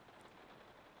time.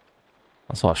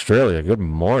 That's Australia. Good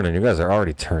morning. You guys are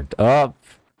already turned up.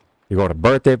 You're going to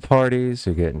birthday parties.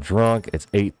 You're getting drunk. It's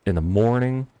 8 in the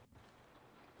morning.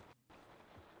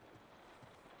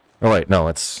 Oh, wait. No,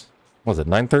 it's... Was it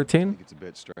 9:13? It's a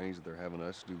bit strange that they're having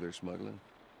us do their smuggling.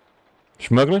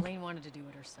 Smuggling? Elaine wanted to do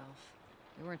it herself.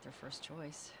 We weren't their first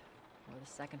choice. Or the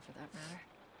second, for that matter.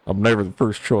 I'm never the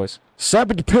first choice.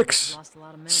 70 picks! Lost a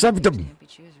lot of men. 70! Can't be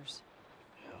choosers.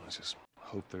 Yeah, let's just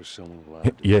hope there's someone alive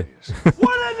to Yeah.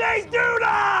 What did they do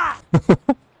that?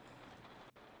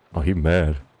 Oh, he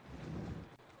mad.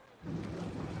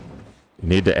 You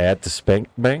need to add to Spank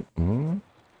Bank? Mm?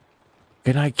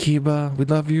 Good night, Kiba. We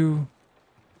love you.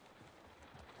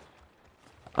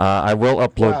 I will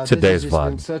upload today's This has just VOD.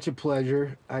 been such a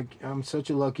pleasure. I'm such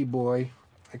a lucky boy.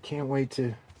 I can't wait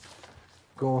to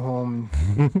go home.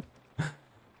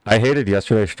 I hated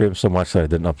yesterday's stream so much that I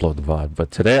didn't upload the VOD,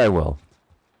 but today I will.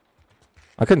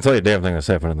 I couldn't tell you a damn thing that's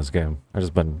happened in this game. I've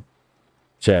just been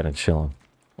chatting and chilling.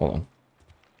 Hold on.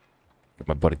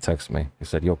 My buddy texted me. He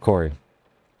said, yo, Corey.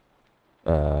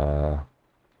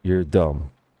 You're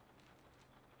dumb.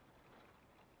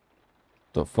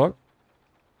 The fuck?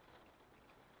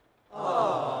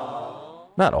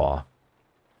 Not aw.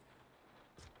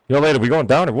 Yo, later, we going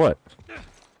down or what?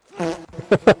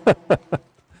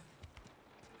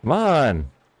 Come on.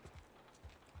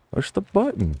 Push the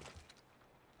button.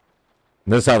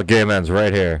 And this is how the game ends,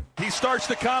 right here. He starts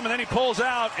to come and then he pulls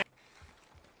out.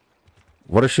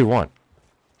 What does she want?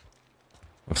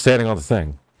 I'm standing on the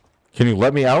thing. Can you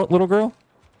let me out, little girl?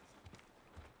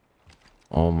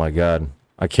 Oh my god.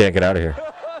 I can't get out of here.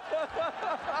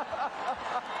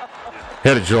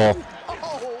 Hit it, Joel.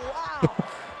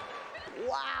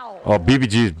 Oh,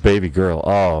 BBG's baby girl.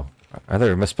 Oh, I thought you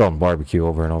were misspelling barbecue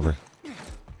over and over.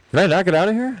 Can I not get out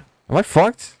of here? Am I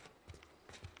fucked?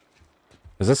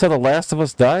 Is this how The Last of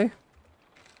Us die?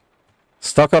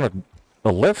 Stuck on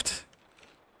a lift?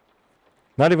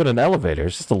 Not even an elevator,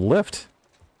 it's just a lift.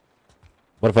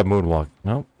 What if I moonwalk?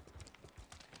 No.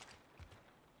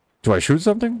 Do I shoot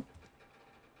something?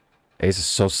 Ace is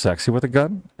so sexy with a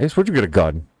gun. Ace, where'd you get a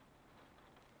gun?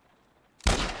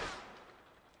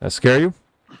 That scare you?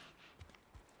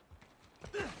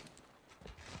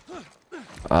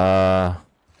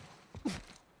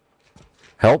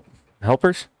 Help?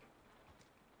 Helpers?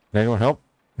 Can anyone help?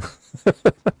 I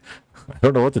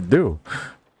don't know what to do.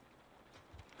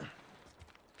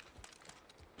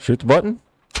 Shoot the button?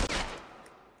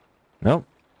 Nope.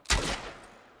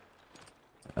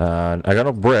 I got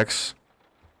no bricks.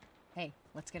 Hey,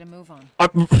 let's get a move on.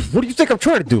 What do you think I'm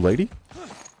trying to do, lady?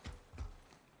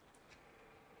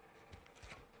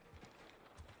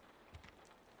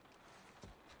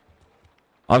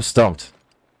 I'm stumped.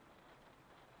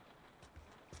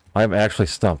 I'm actually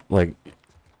stumped. Like,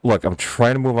 look, I'm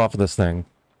trying to move off of this thing.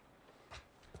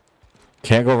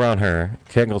 Can't go around her.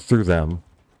 Can't go through them.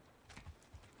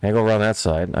 Can't go around that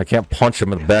side. I can't punch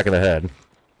him in the back of the head.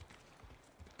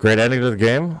 Great ending to the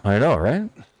game? I know, right?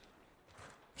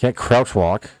 Can't crouch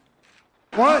walk.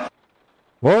 What?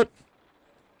 What?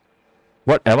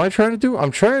 What am I trying to do?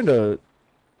 I'm trying to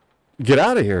get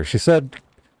out of here. She said,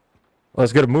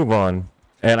 let's get a move on.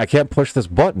 And I can't push this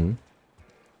button.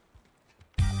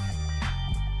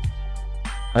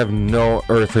 I have no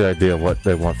earthly idea what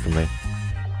they want from me.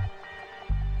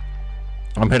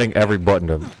 I'm hitting every button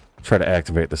to try to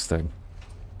activate this thing.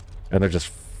 And they're just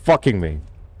fucking me.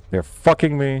 They're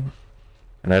fucking me.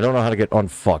 And I don't know how to get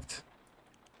unfucked.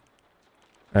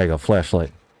 There you go,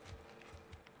 flashlight.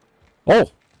 Oh!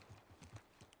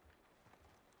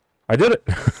 I did it!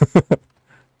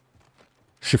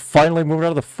 She finally moved out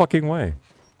of the fucking way.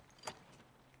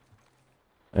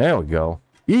 There we go.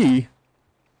 E!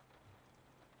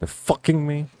 They're fucking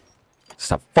me.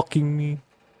 Stop fucking me.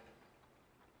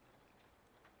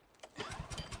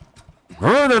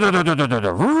 There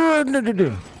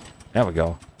we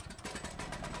go.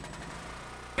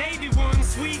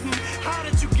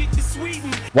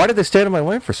 Why did they stand in my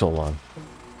way for so long?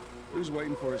 Who's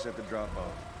waiting for us at the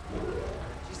drop-off?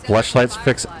 Flashlights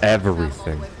fix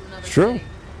everything. It's true.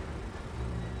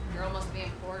 Girl must be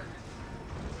important.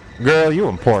 Girl, you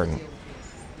important.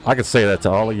 I could say that to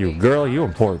all of you. Girl, you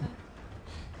important.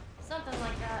 Something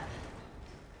like that.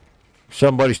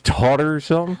 Somebody's daughter or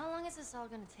something? How long is this all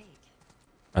gonna take?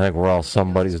 I think we're all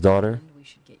somebody's daughter.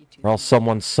 We're all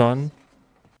someone's son.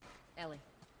 Ellie.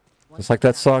 Just like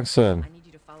that song said. I need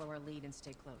you to follow our lead and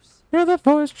stay close. You're the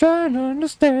voice trying to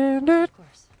understand it. Of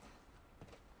course.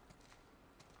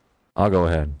 I'll go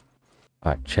ahead.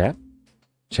 Alright, chat.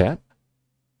 Chat.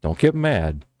 Don't get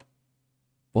mad.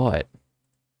 But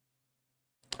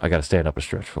I gotta stand up and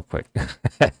stretch real quick.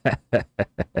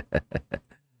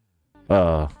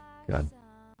 Oh, God.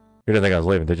 You didn't think I was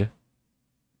leaving, did you?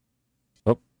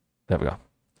 Oh, there we go.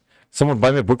 Someone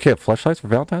buy me a bouquet of fleshlights for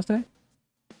Valentine's Day?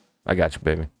 I got you,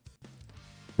 baby.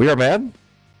 We are mad?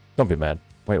 Don't be mad.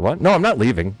 Wait, what? No, I'm not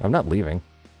leaving. I'm not leaving.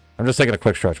 I'm just taking a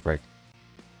quick stretch break.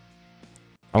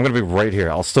 I'm gonna be right here.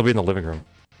 I'll still be in the living room.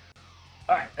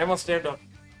 Alright, everyone stand up.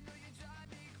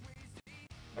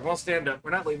 Everyone stand up.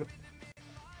 We're not leaving.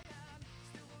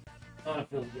 Oh, it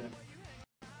feels good.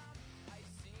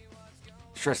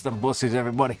 Stretch them bussies,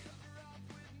 everybody.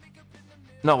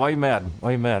 No, why are you mad? Why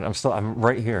are you mad? I'm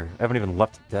right here. I haven't even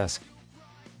left the desk.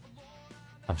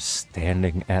 I'm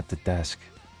standing at the desk.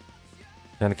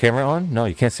 Turn the camera on? No,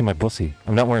 you can't see my bussy.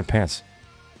 I'm not wearing pants.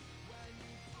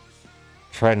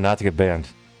 Try not to get banned.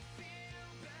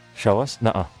 Show us?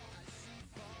 Nuh-uh.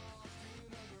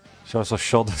 Show us those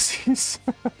shoulders.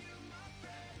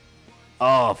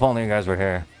 Oh, if only you guys were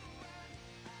here.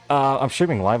 I'm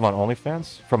streaming live on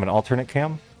OnlyFans from an alternate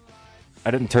cam.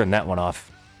 I didn't turn that one off.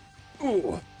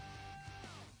 Ooh.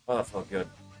 Oh, that felt good.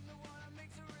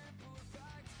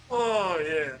 Oh,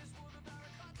 yeah.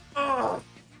 Oh.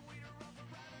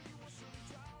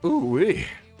 Ooh-wee.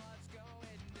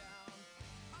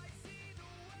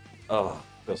 Oh,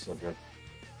 feels so good.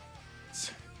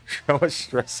 Show us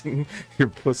stressing your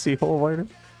pussy hole wider.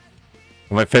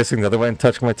 Am I facing the other way and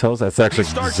touching my toes? That's actually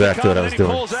exactly what I was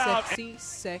doing.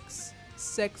 Sexy,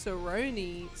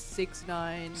 sexaroni,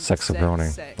 6'9".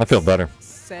 Sexaroni. I feel better.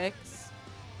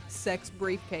 Sex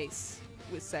briefcase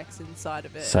with sex inside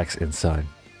of it. Sex inside.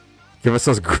 Give us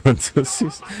those grunt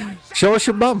pussies. Show us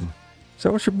your bum.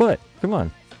 Show us your butt. Come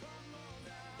on.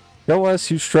 Show us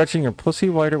you stretching your pussy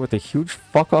wider with a huge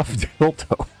fuck off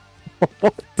dildo.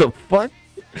 What the fuck?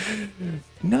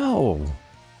 No.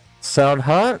 Sound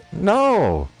hot?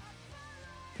 No.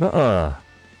 Oh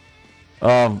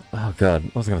god,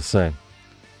 what was I gonna say?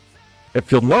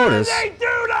 If you'll notice,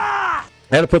 I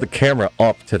had to put the camera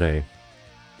up today.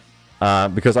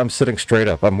 Because I'm sitting straight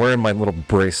up. I'm wearing my little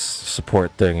brace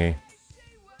support thingy.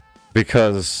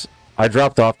 Because I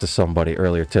dropped off to somebody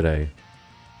earlier today.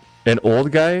 An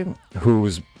old guy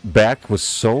whose back was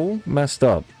so messed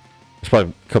up. I should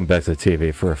probably come back to the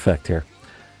TV for effect here.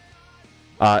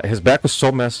 His back was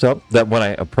so messed up that when I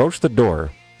approached the door,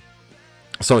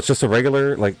 so it's just a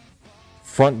regular, like,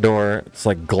 front door, it's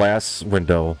like glass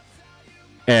window,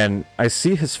 and I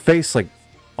see his face, like,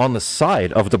 on the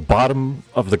side of the bottom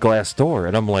of the glass door,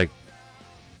 and I'm like,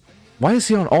 why is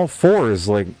he on all fours,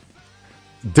 like,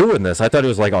 doing this? I thought he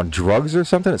was, like, on drugs or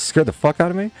something. It scared the fuck out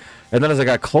of me. And then as I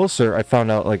got closer, I found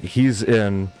out, like, he's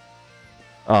in,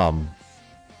 you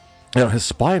know, his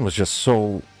spine was just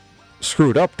so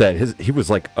screwed up that he was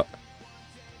like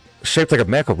shaped like a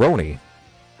macaroni.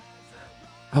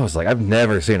 I was like, I've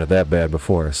never seen it that bad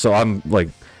before. So I'm like,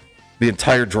 the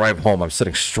entire drive home, I'm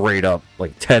sitting straight up,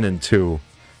 like 10 and 2,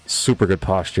 super good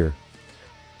posture.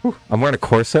 Whew. I'm wearing a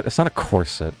corset. It's not a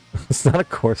corset. It's not a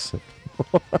corset.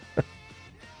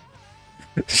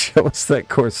 Show us that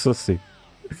corsussy.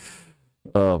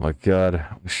 Oh my god.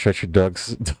 Stretch your dog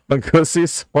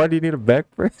pussies. Why do you need a back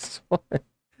brace?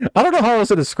 I don't know how else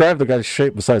to describe the guy's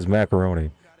shape besides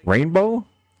macaroni. Rainbow?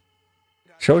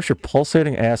 Show us your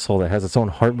pulsating asshole that has its own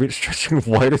heartbeat stretching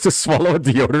wider to swallow a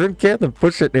deodorant can, then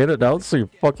push it in and out so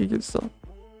you're fucking yourself.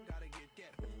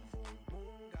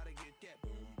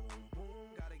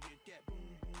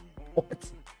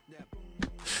 What?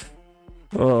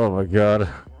 Oh my god.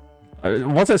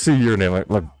 Once I see your name,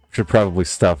 I should probably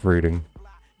stop reading.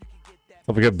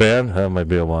 If we get banned, that might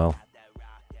be a while.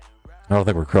 I don't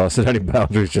think we're crossing any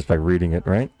boundaries just by reading it,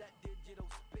 right?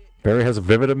 Barry has a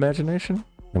vivid imagination,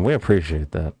 and we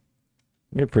appreciate that.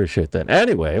 We appreciate that.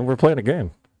 Anyway, we're playing a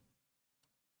game,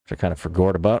 which I kind of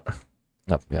forgot about.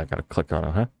 Oh, yeah, I gotta click on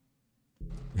it, huh?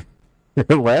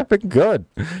 You're laughing? Good.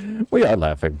 We are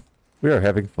laughing. We are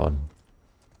having fun.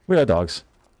 We are dogs.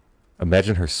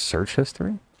 Imagine her search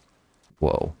history?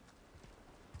 Whoa.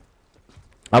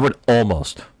 I would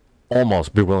almost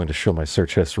be willing to show my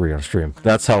search history on stream.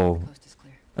 That's how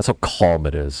calm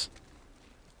it is.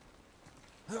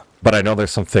 But I know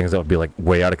there's some things that would be like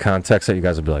way out of context that you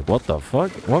guys would be like, what the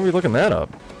fuck? Why are we looking that up?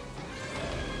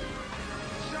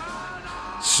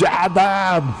 Shut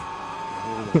up!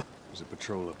 There's a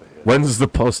patrol up ahead. When's the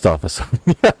post office?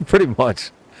 Yeah, pretty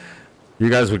much. You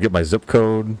guys would get my zip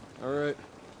code. Alright.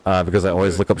 Because I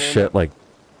always look up shit like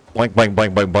blank, blank,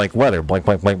 blank, blank, blank, weather, blank,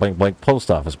 blank, blank, blank, blank,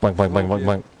 post office, blank, blank, blank, blank,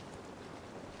 blank.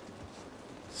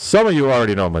 Some of you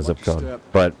already know my zip code,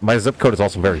 but my zip code is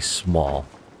also very small.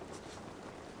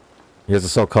 Yours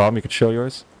is so calm, you could show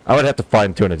yours? I would have to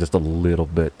fine-tune it just a little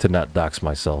bit to not dox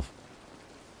myself.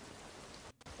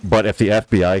 But if the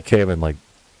FBI came and, like,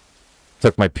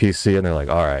 took my PC and they're like,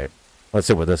 alright, let's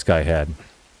see what this guy had.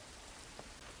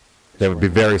 They would be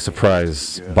very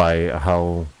surprised by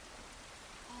how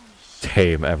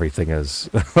tame everything is.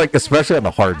 Like, especially on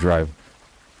the hard drive.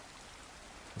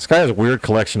 This guy has a weird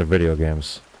collection of video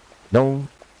games. No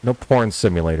porn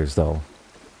simulators, though.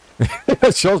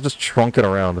 Shell's just trunking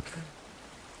around.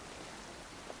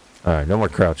 Alright, no more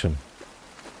crouching.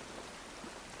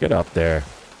 Get up there.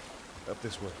 Up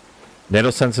this way.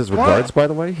 NATO sends his regards, by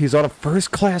the way. He's on a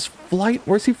first-class flight.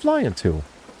 Where's he flying to?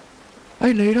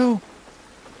 Hey, NATO.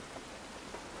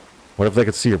 What if they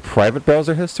could see your private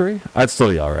browser history? I'd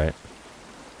still be alright.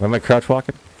 Am I crouch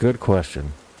walking? Good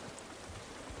question.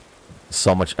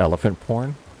 So much elephant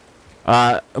porn?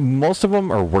 Most of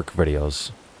them are work videos.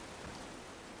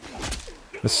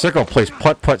 The sicko plays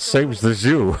putt-putt saves the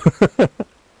zoo.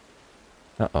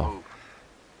 Uh-oh.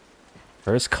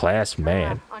 First class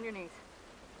man. On your knees.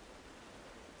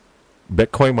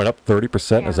 Bitcoin went up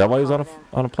 30%. Is that why he's on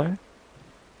a plane?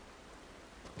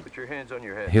 Put your hands on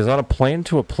your head. He's on a plane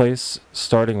to a place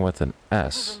starting with an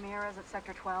S. Ramirez at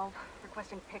Sector 12,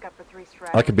 requesting pickup for 3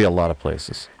 strats. That could be a lot of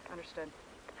places. Understood.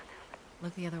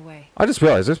 Look the other way. I just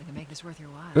realized We can make this worth your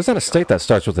while. there's not a state that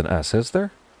starts with an S, is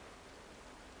there?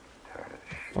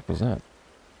 What was that?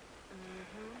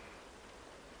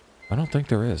 I don't think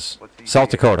there is.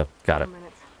 South Dakota. Got it.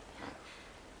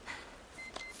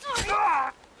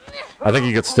 I think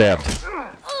you get stabbed.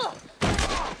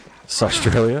 It's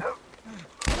Australia.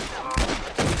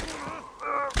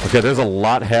 Okay, there's a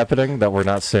lot happening that we're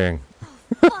not seeing.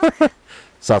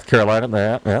 South Carolina,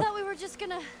 I yeah. thought we were just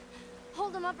gonna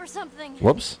hold him up or something.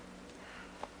 Whoops.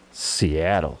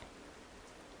 Seattle.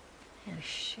 Holy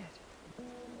shit.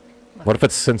 What if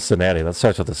it's Cincinnati? That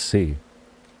starts with a C.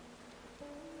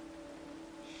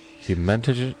 You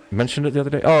mentioned it the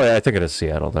other day? Oh, yeah, I think it is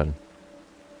Seattle then.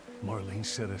 Marlene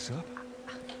set us up.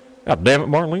 God damn it,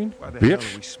 Marlene. Why the hell are we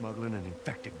Bitch. smuggling an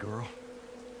infected girl?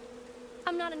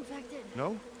 I'm not infected.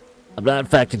 No? I'm not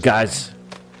infected, guys.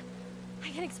 I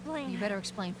can explain. You better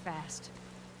explain fast.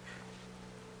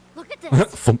 Look at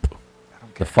this. Thump.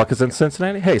 The fuck is in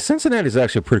Cincinnati? Hey, Cincinnati's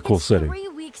actually a pretty cool city. 3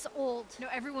 weeks old. No,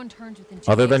 everyone turns within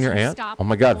 2 Other days, than your so aunt? stop Oh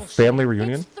my god, bullshit. family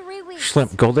reunion? 3 weeks.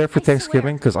 Schlimp, go there for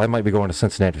Thanksgiving, because I might be going to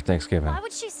Cincinnati for Thanksgiving. Why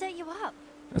would she set you up?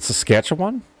 It's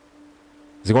Saskatchewan?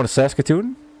 Is he going to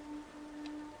Saskatoon?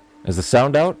 Is the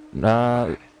sound out?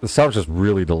 The sound's just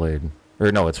really delayed.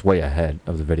 Or no, it's way ahead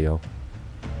of the video.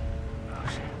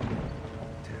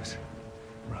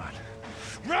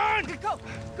 Run! Go!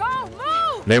 Go!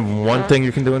 Move! Name one thing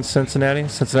you can do in Cincinnati.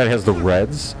 Cincinnati has the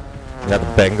Reds. They got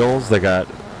the Bengals. They got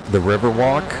the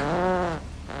Riverwalk.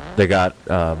 They got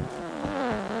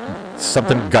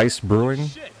something Geist Brewing.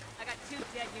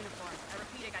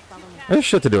 There's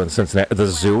shit to do in Cincinnati. The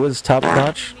zoo is top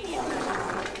notch.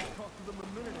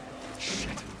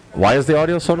 Why is the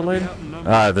audio so delayed?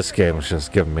 This game is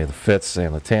just giving me the fits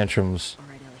and the tantrums. All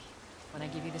right, Ellie. When I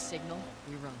give you the signal,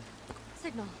 we run.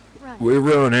 Signal. Run. We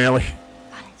ruin Ellie.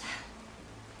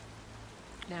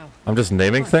 Now. I'm just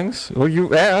naming things? Well,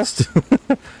 you asked.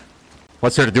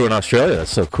 What's there to do in Australia?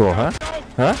 That's so cool, huh?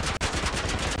 Huh?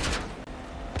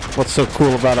 What's so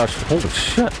cool about Australia? Holy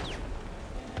shit.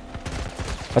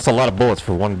 That's a lot of bullets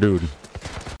for one dude.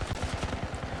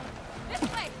 This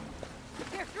way!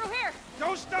 Here, through here!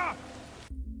 Don't stop!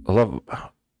 I love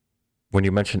when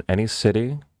you mention any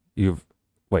city, you've...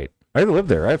 Wait, I live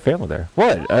there. I have family there.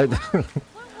 What?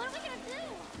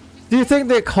 Do you think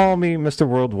they call me Mr.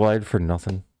 Worldwide for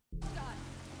nothing?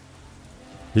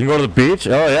 You can go to the beach?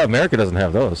 Oh yeah, America doesn't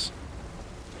have those.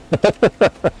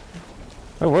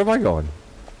 Oh, where am I going?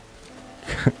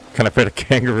 Can I pet a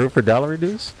kangaroo for dollar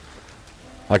reduce?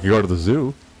 I could go to the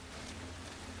zoo.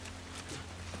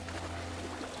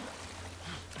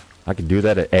 I could do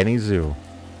that at any zoo.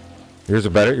 Yours are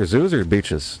better? Your zoos or your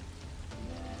beaches?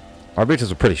 Our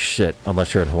beaches are pretty shit,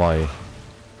 unless you're in Hawaii.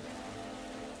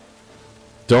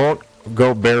 Don't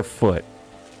go barefoot.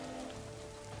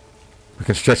 We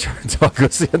can stretch our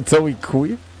dogs until we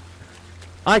queef.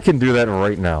 I can do that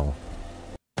right now.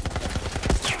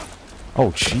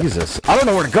 Oh, Jesus. I don't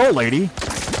know where to go, lady.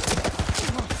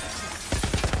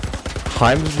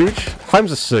 Himes Beach?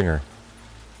 Himes a singer.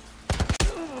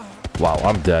 Wow,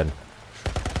 I'm dead.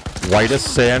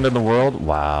 Whitest sand in the world?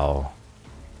 Wow.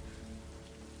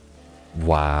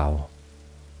 Wow.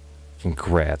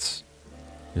 Congrats.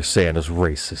 Your sand is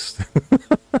racist.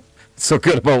 So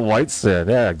good about white sand.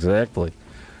 Yeah, exactly.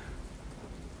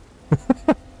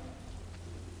 You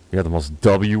got the most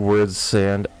W word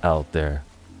sand out there.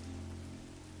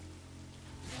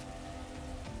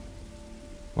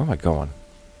 Where am I going?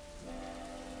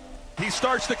 He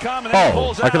starts to come and then he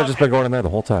pulls out. I could have just been going in there the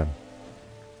whole time.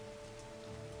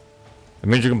 It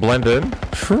means you can blend in?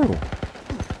 True.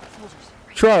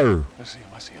 True. I see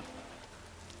him.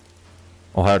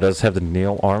 Ohio does have the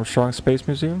Neil Armstrong Space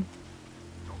Museum?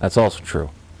 That's also true.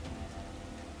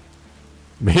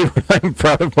 Me, I'm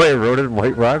proud of my eroded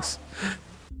white rocks.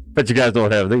 Bet you guys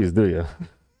don't have these, do you?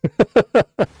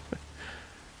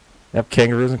 Have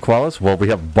kangaroos and koalas? Well, we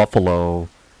have buffalo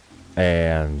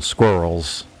and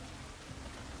squirrels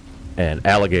and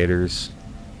alligators.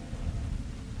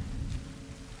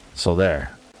 So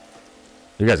there.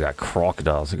 You guys got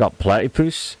crocodiles. You got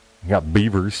platypus. You got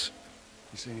beavers.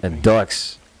 And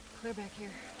ducks. Clear back here.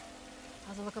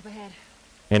 How's it look up ahead?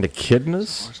 And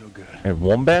echidnas. And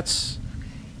wombats.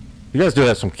 You guys do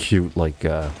have some cute, like,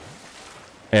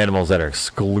 animals that are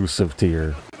exclusive to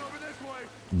your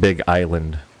big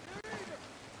island.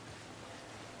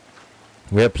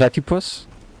 We have platypus.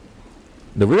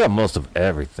 No, we got most of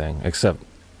everything except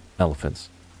elephants.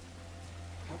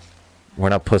 We're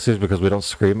not pussies because we don't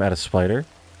scream at a spider.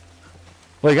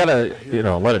 Well, you gotta, you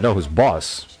know, let it know who's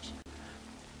boss.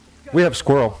 We have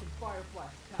squirrel.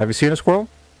 Have you seen a squirrel?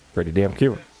 Pretty damn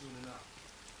cute.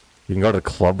 You can go to the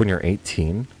club when you're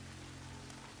 18.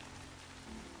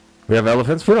 We have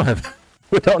elephants? We don't have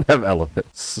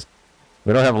elephants.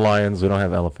 We don't have lions, we don't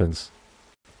have elephants.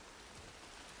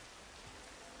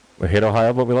 We hate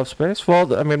Ohio, but we love space?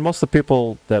 Well, I mean, most of the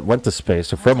people that went to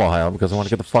space are from Ohio because they want to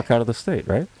get the fuck out of the state,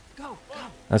 right?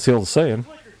 That's the old saying.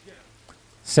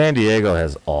 San Diego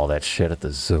has all that shit at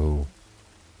the zoo.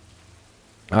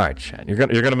 Alright, Chad, you're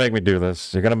gonna make me do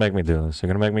this. You're gonna make me do this. You're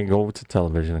gonna make me go to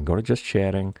television and go to Just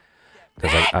Chatting.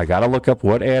 Because I gotta look up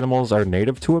what animals are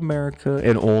native to America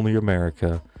and only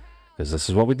America. Because this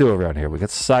is what we do around here. We get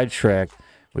sidetracked.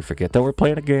 We forget that we're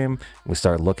playing a game. And we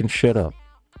start looking shit up.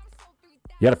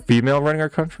 You got a female running our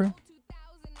country?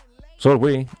 So do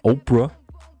we. Oprah.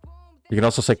 You can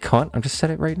also say cunt. I'm just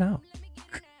saying it right now.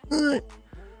 You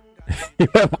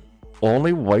have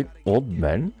only white old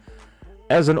men?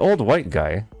 As an old white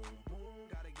guy.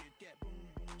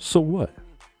 So what?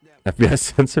 FBI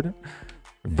censored it?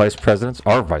 Vice presidents?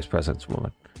 Our vice president's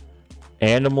woman.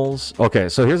 Animals. Okay,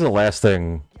 so here's the last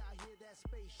thing.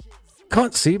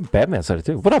 Can't see. Batman said it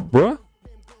too. What up, bruh?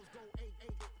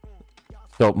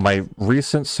 So, my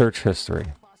recent search history.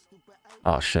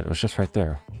 Oh, shit. It was just right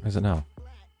there. Where's it now?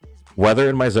 Weather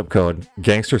in my zip code.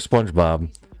 Gangster SpongeBob.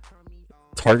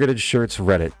 Targeted shirts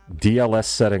Reddit. DLS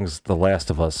settings The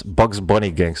Last of Us. Bugs Bunny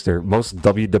gangster. Most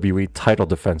WWE title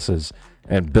defenses.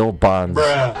 And Bill Bonds.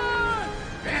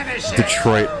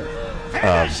 Detroit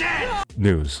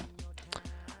news.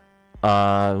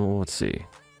 Let's see.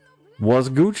 What's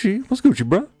Gucci,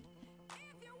 bro?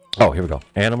 Oh, here we go.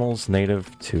 Animals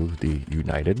native to the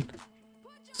United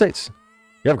States.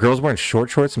 You have girls wearing short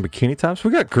shorts and bikini tops?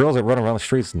 We got girls that run around the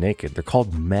streets naked. They're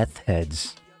called meth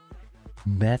heads.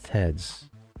 Meth heads.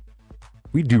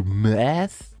 We do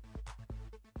meth?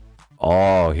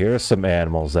 Oh, here are some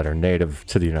animals that are native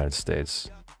to the United States.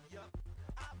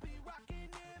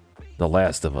 The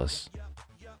Last of Us.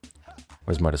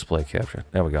 Where's my display capture?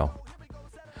 There we go.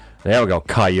 There we go.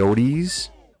 Coyotes.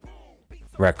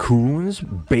 Raccoons.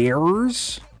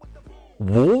 Bears.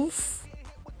 Wolf.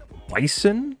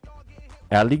 Bison.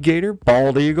 Alligator.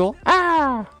 Bald eagle.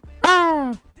 Ah!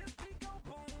 Ah!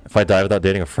 If I die without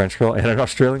dating a French girl and an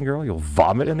Australian girl, you'll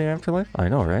vomit in the afterlife? I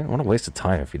know, right? What a waste of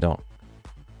time if you don't.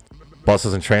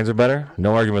 Buses and trains are better?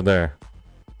 No argument there.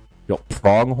 Yo,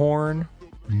 pronghorn.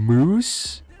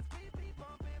 Moose.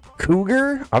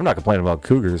 Cougar? I'm not complaining about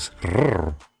cougars.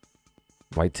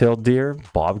 White-tailed deer,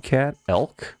 bobcat,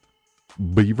 elk,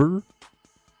 beaver,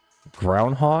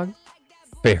 groundhog,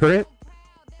 ferret,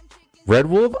 red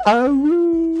wolf,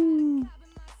 owl?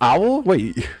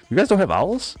 Wait, you guys don't have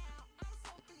owls?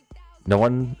 No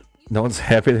one's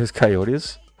happy there's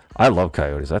coyotes? I love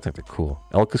coyotes. I think they're cool.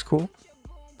 Elk is cool.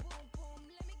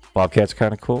 Bobcat's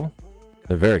kind of cool.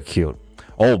 They're very cute.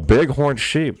 Oh, bighorn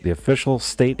sheep, the official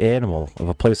state animal of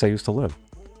a place I used to live.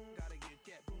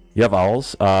 You have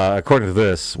owls? According to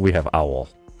this, we have owl.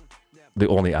 The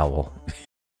only owl.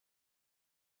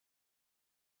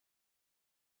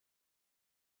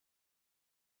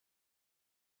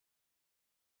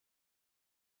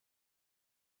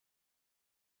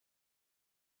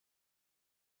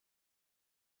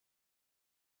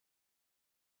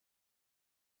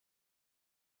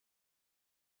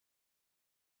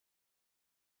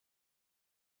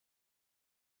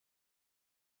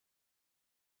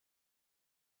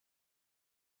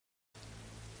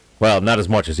 Well, not as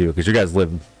much as you, because you guys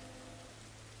live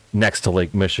next to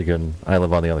Lake Michigan. I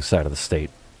live on the other side of the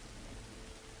state.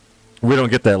 We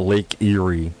don't get that Lake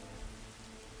Erie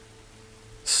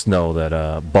snow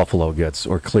that Buffalo gets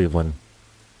or Cleveland.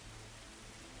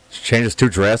 Changes too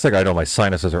drastic? I know my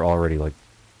sinuses are already like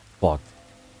fucked.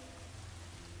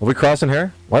 Are we crossing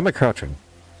here? Why am I crouching?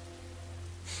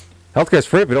 Healthcare's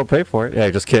free if you don't pay for it. Yeah,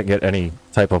 you just can't get any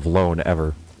type of loan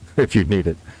ever if you need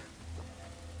it.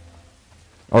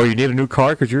 Oh, you need a new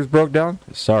car because yours broke down?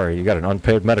 Sorry, you got an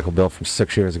unpaid medical bill from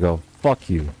 6 years ago. Fuck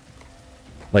you.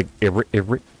 Like,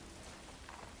 Have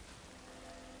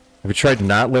you tried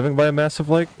not living by a massive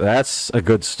lake? That's a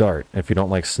good start if you don't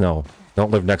like snow. Don't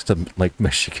live next to Lake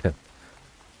Michigan.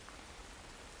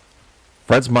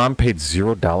 Fred's mom paid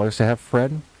 $0 to have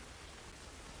Fred?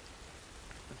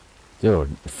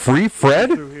 Dude, free Fred?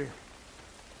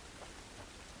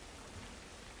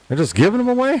 They're just giving him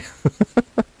away?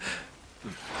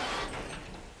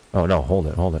 Oh no, hold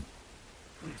it, hold it.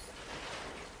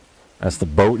 That's the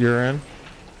boat you're in?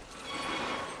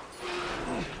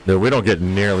 Dude, we don't get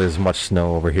nearly as much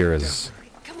snow over here as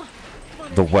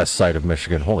the west side of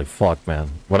Michigan. Holy fuck, man.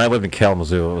 When I lived in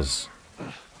Kalamazoo, it was...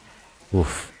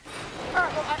 Oof.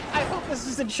 I hope this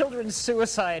is a children's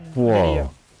suicide Whoa.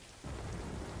 video.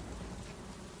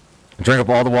 Drink up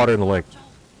all the water in the lake.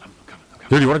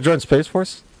 Dude, you want to join Space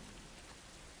Force?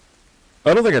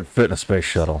 I don't think I'd fit in a space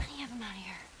shuttle.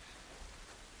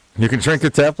 You can drink the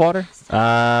tap water?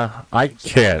 I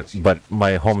can't, but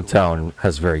my hometown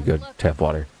has very good tap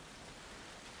water.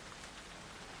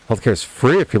 Healthcare is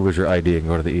free if you lose your ID and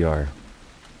go to the ER.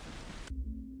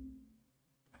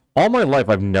 All my life,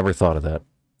 I've never thought of that.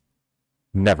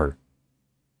 Never.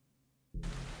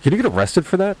 Can you get arrested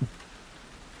for that?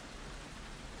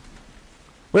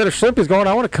 Wait, a Shrimpy's going,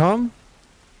 I want to come?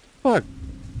 Fuck.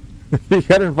 You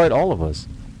gotta invite all of us.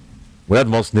 We had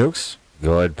the most nukes?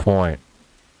 Good point.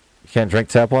 You can't drink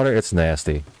tap water? It's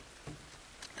nasty.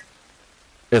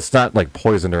 It's not like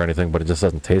poisoned or anything, but it just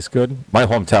doesn't taste good. My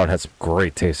hometown has some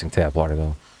great tasting tap water,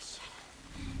 though.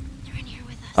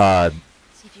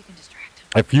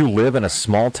 If you live in a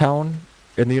small town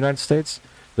in the United States,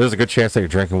 there's a good chance that your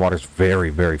drinking water's very,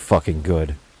 very fucking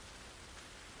good.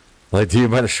 Like, do you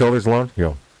mind the shoulders alone?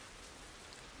 Yo.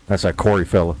 That's that Corey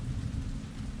fella.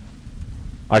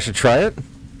 I should try it?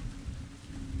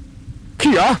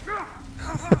 Kia!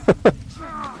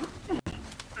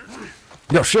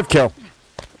 Yo, shift kill.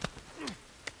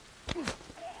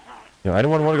 Yo,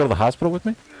 anyone want to go to the hospital with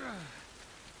me?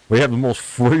 We have the most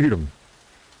freedom.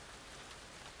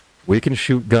 We can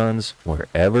shoot guns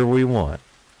wherever we want.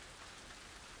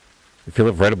 If you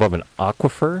live right above an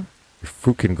aquifer, you're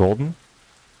fucking golden.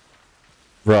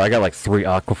 Bro, I got like 3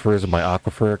 aquifers in my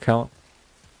aquifer account.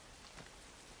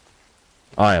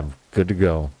 I am good to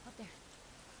go.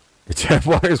 Your tap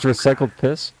water is recycled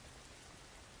piss?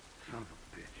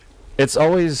 It's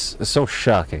always so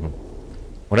shocking.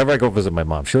 Whenever I go visit my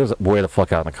mom, she lives way the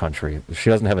fuck out in the country. She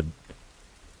doesn't have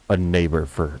a neighbor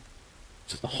for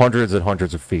just hundreds and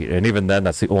hundreds of feet. And even then,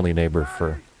 that's the only neighbor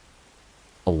for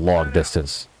a long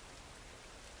distance.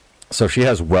 So she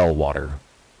has well water.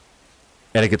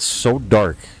 And it gets so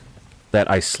dark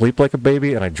that I sleep like a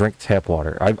baby and I drink tap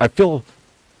water. I feel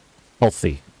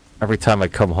healthy every time I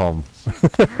come home.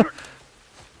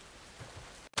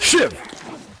 Shiv!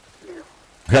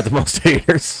 I got the most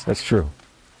haters. That's true.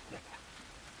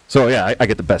 So yeah, I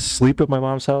get the best sleep at my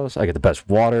mom's house. I get the best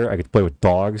water. I get to play with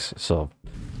dogs. So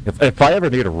if I ever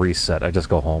need a reset, I just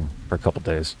go home for a couple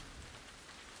days.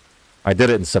 I did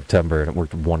it in September and it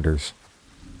worked wonders.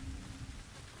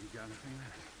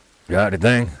 Got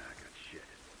anything?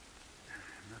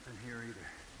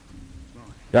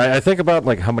 Yeah, I think about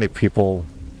like how many people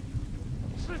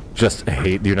just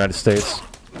hate the United States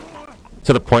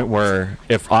to the point where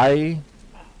if I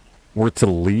were to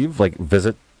leave, like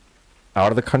visit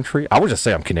out of the country, I would just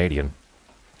say I'm Canadian.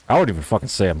 I wouldn't even fucking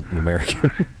say I'm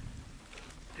American.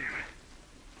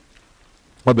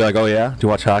 I'd be like, oh yeah, do you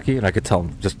watch hockey? And I could tell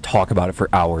them, just talk about it for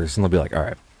hours, and they'll be like,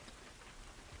 alright,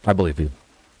 I believe you.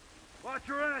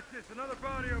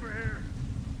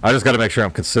 I just gotta make sure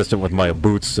I'm consistent with my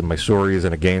boots and my stories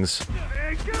and gains.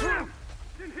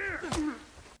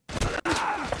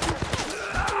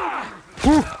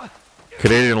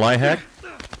 Canadian lie hack?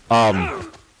 Hold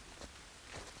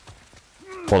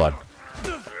on.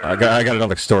 I got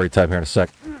another story time here in a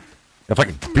sec. If I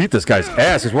could beat this guy's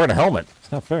ass, he's wearing a helmet.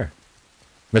 It's not fair.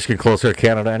 Michigan closer to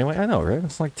Canada anyway? I know, right?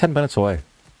 It's like 10 minutes away.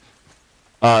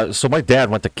 So my dad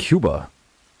went to Cuba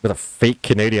with a fake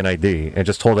Canadian ID and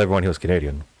just told everyone he was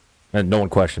Canadian. And no one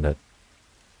questioned it.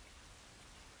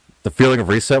 The feeling of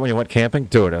reset when you went camping?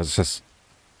 Dude, it was just...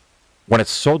 When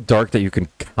it's so dark that you can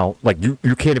count... Like, you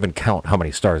can't even count how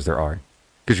many stars there are.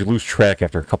 Because you lose track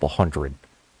after a couple hundred.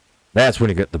 That's when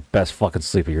you get the best fucking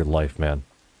sleep of your life, man.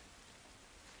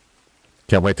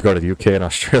 Can't wait to go to the UK and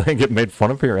Australia and get made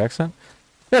fun of for your accent.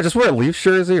 Yeah, just wear a Leafs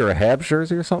jersey or a Habs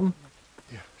jersey or something.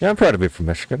 Yeah, I'm proud to be from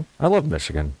Michigan. I love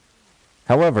Michigan.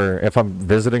 However, if I'm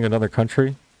visiting another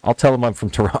country, I'll tell them I'm from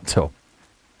Toronto.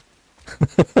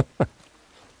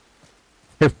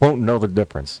 They won't know the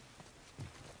difference.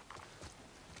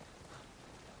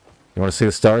 You want to see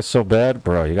the stars so bad?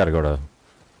 Bro, you got to go to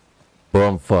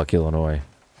bumfuck, Illinois.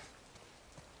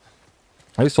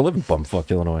 I used to live in bumfuck,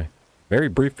 Illinois. Very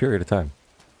brief period of time.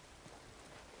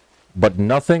 But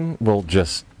nothing will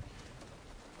just...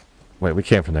 Wait, we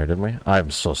came from there, didn't we?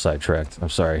 I'm so sidetracked. I'm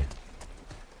sorry.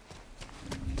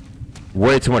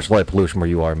 Way too much light pollution where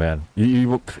you are, man.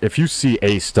 If you see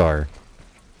a star,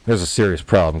 there's a serious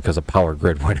problem because a power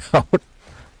grid went out.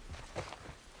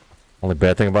 Only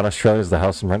bad thing about Australia is the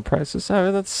house and rent prices. I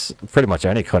mean, that's pretty much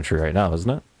any country right now, isn't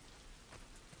it?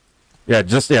 Yeah,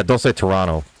 don't say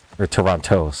Toronto. Or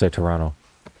Toronto. Say Toronto.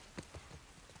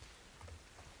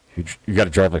 You gotta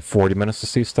drive like 40 minutes to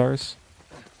see stars?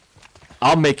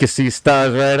 I'll make you see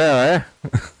stars right now, eh?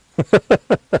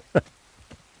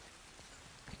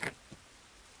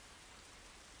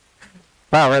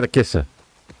 Wow, right, a kisser.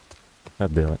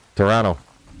 God damn it. Toronto.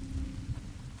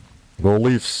 Go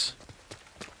Leafs.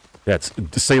 Yeah,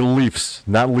 say Leafs,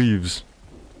 not Leaves.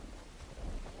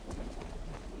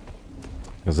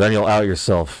 Because then you'll out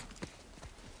yourself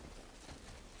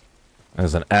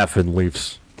as an effing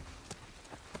Leafs.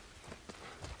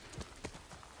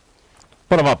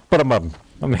 Put them up, put them up.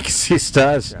 I'll make you see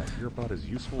stars. Yeah, you're about as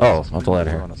useful oh, as off the ladder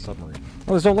here. on a submarine.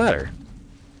 Oh, there's no ladder.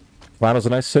 Toronto's a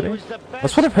nice city.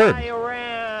 That's what I've heard.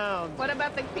 What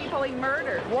about the people he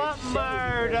murdered? What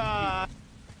murder?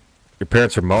 Your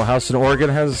parents' remote house in Oregon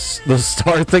has those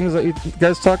star things that you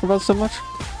guys talk about so much?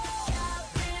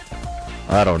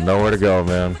 I don't know where to go,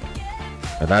 man.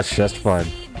 And that's just fine.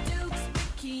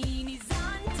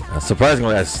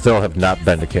 Surprisingly, I still have not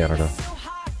been to Canada.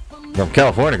 Them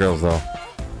California girls, though.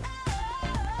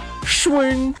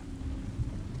 Swing!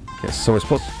 Yes, so we're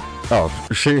supposed to... Oh,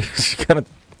 she kind of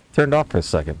turned off for a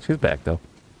second. She's back, though.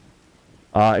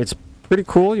 It's pretty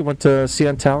cool. You went to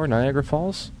CN Tower, Niagara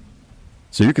Falls.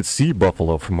 So you could see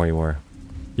Buffalo from where you were.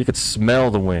 You could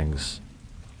smell the wings.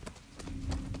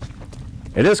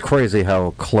 It is crazy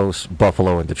how close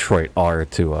Buffalo and Detroit are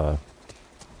to,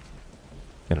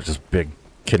 you know, just big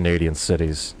Canadian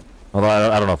cities.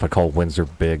 Although I don't know if I call Windsor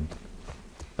big.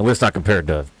 At least not compared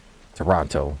to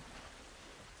Toronto.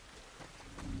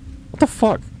 What the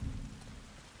fuck?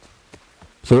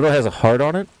 Pluto has a heart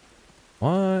on it?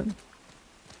 What?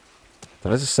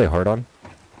 Did I just say heart on?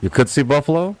 You could see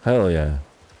Buffalo? Hell yeah.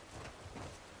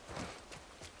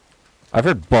 I've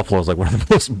heard Buffalo's like one of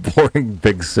the most boring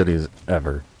big cities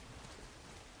ever.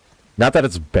 Not that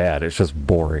it's bad, it's just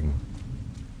boring.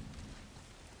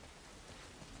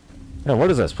 Yeah,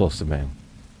 what is that supposed to mean?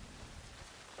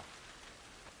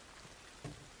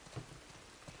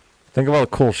 Think of all the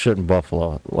cool shit in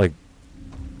Buffalo. Like,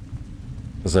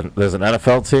 there's an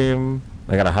NFL team,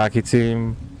 they got a hockey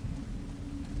team,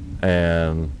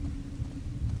 and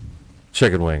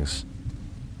chicken wings.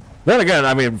 Then again,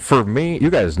 I mean, for me,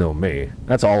 you guys know me.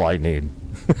 That's all I need.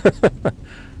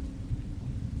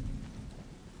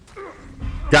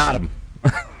 Got him.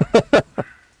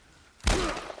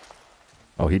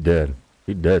 Oh, he did.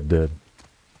 He did.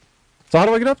 So how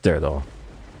do I get up there, though?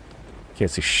 Can't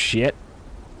see shit.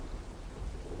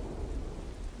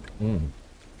 At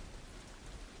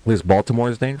least Baltimore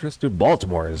is dangerous? Dude,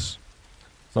 Baltimore is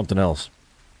something else.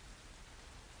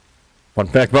 Fun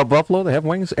fact about Buffalo, they have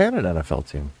wings and an NFL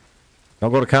team.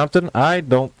 Don't go to Compton? I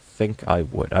don't think I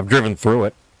would. I've driven through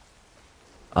it.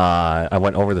 I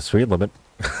went over the speed limit.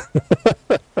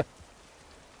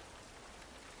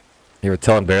 You were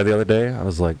telling Bear the other day, I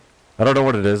was like, I don't know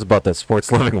what it is about that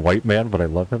sports-loving white man, but I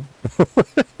love him.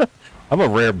 I'm a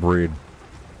rare breed.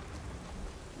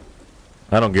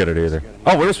 I don't get it either.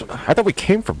 Oh, I thought we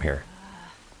came from here.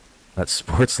 That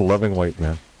sports-loving white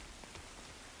man.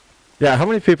 Yeah, how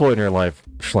many people in your life,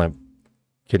 Schlemp,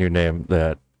 can you name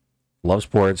that love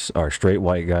sports, are straight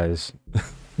white guys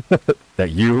that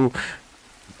you,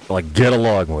 like, get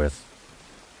along with?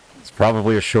 It's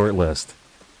probably a short list.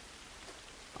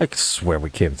 I swear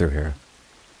we came through here.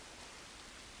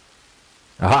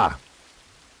 Aha!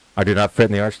 I do not fit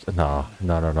in the arch... No.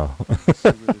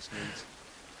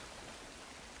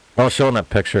 I was showing that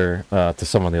picture to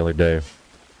someone the other day.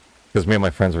 Because me and my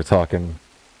friends were talking.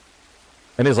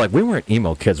 And he's like, we weren't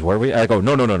emo kids, were we? I go,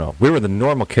 no. We were the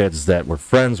normal kids that were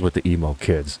friends with the emo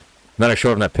kids. And then I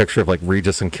showed him that picture of, like,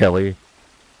 Regis and Kelly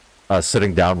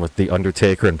sitting down with The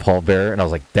Undertaker and Paul Bearer, and I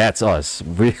was like, that's us.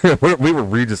 We were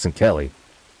Regis and Kelly.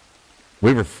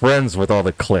 We were friends with all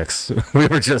the cliques. We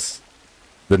were just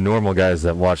the normal guys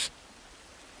that watched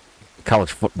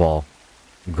college football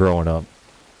growing up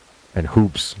and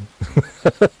hoops.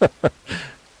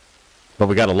 But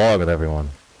we got along with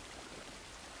everyone.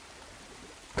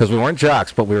 Because we weren't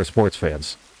jocks, but we were sports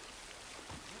fans.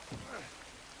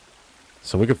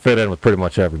 So we could fit in with pretty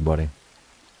much everybody.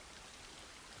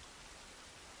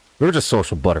 We were just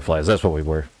social butterflies. That's what we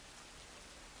were.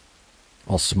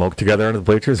 All smoked together under the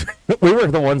bleachers. We were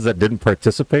the ones that didn't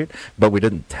participate, but we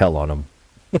didn't tell on them.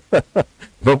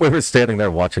 But we were standing there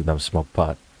watching them smoke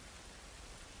pot.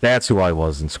 That's who I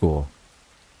was in school.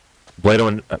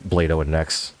 Blado and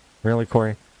Nex. Really,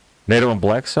 Corey? NATO and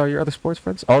Blex are your other sports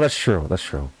friends? Oh, that's true. That's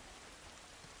true.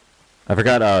 I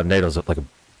forgot NATO's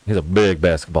he's a big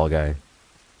basketball guy.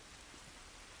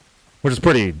 Which is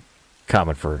pretty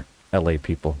common for LA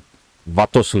people.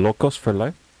 Vatos locos for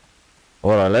life.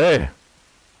 Orale.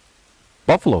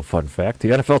 Buffalo, fun fact. The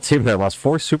NFL team that lost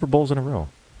 4 Super Bowls in a row.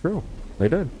 True. They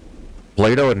did.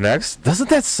 Blado and Nex. Doesn't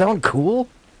that sound cool?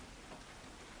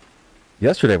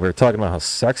 Yesterday we were talking about how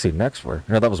sexy Nex were.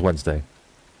 No, that was Wednesday.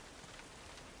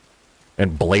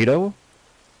 And Blado?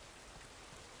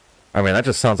 I mean, that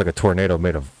just sounds like a tornado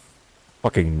made of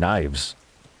fucking knives.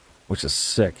 Which is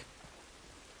sick.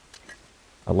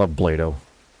 I love Blado.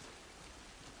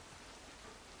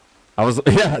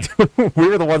 Yeah, we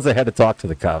were the ones that had to talk to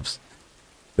the cops.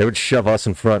 They would shove us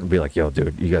in front and be like, yo,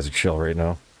 dude, you guys are chill right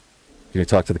now. Can you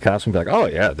talk to the cops? And be like, oh,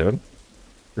 yeah, dude.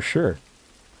 For sure.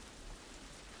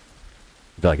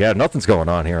 Be like, yeah, nothing's going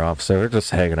on here, officer. We're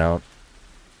just hanging out.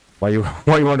 Why you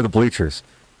under the bleachers?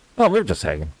 Oh, we were just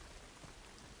hanging.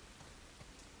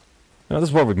 No, this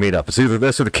is where we meet up. It's either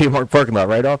this or the Kmart parking lot,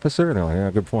 right, officer? And they're like,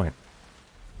 yeah, good point.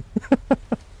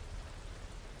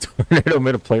 Tornado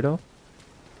made of Play-Doh?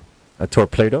 A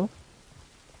torpedo?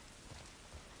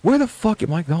 Where the fuck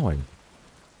am I going?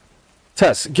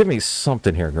 Tess, give me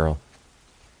something here, girl.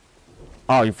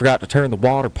 Oh, you forgot to turn the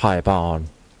water pipe on.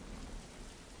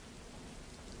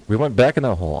 We went back in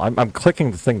that hole. I'm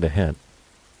clicking the thing to hint.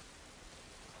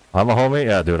 I'm a homie?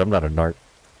 Yeah, dude, I'm not a narc.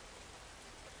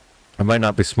 I might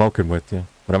not be smoking with you,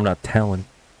 but I'm not telling.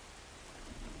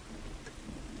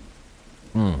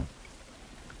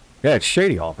 Yeah, it's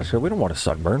shady, officer. We don't want a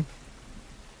sunburn.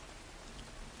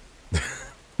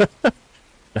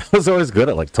 I was always good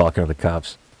at, talking to the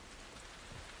cops.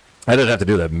 I didn't have to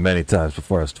do that many times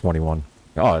before I was 21.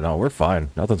 Oh, no, we're fine.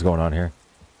 Nothing's going on here.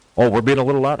 Oh, we're being a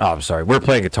little loud? Oh, I'm sorry. We're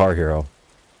playing Guitar Hero.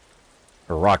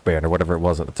 Or Rock Band, or whatever it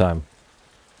was at the time.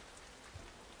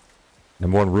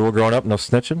 Number one rule growing up, no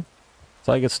snitching. That's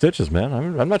how you get stitches, man.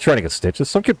 I'm not trying to get stitches.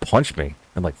 Some kid punched me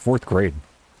in, 4th grade.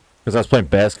 Because I was playing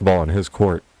basketball on his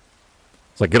court.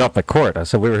 It's like, get off my court. I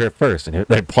said, we were here first. And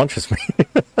he punches me.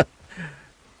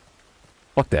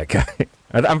 Fuck that guy.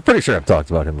 I'm pretty sure I've talked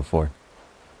about him before.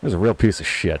 He was a real piece of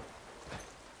shit.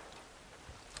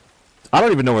 I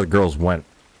don't even know where the girls went.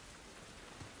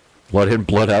 Blood In,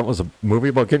 Blood Out was a movie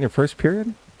about getting your first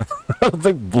period? I don't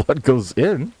think blood goes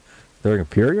in during a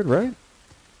period, right?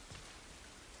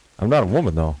 I'm not a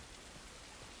woman, though.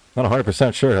 Not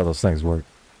 100% sure how those things work.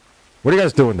 What are you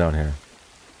guys doing down here?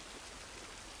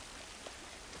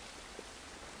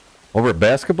 Over at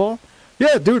basketball?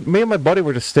 Yeah, dude, me and my buddy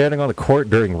were just standing on the court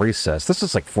during recess. This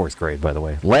is 4th grade, by the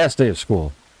way. Last day of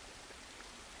school.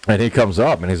 And he comes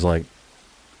up and he's like,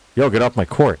 yo, get off my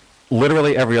court.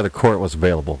 Literally every other court was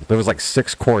available. There was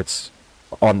 6 courts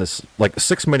on this,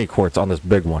 6 mini courts on this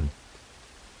big one.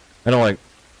 And I'm like,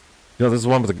 this is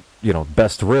one with the,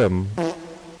 best rim.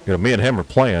 Me and him are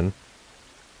playing.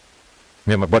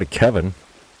 Me and my buddy Kevin.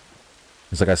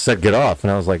 He's like, I said get off. And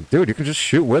I was like, dude, you can just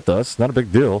shoot with us. Not a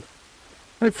big deal.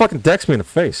 And he fucking decks me in the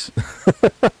face.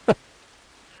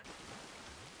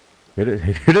 He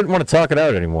didn't want to talk it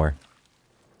out anymore.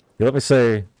 He let me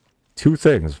say 2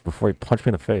 things before he punched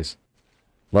me in the face.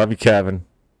 Love you, Kevin.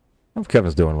 I hope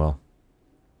Kevin's doing well.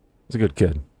 He's a good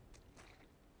kid.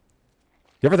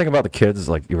 You ever think about the kids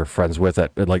you were friends with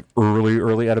at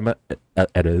early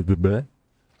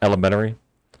elementary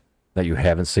that you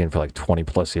haven't seen for 20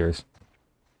 plus years?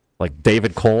 Like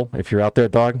David Cole, if you're out there,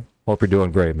 dog. Hope you're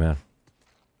doing great, man.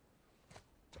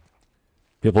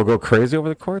 People go crazy over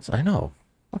the courts? I know.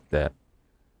 Fuck that.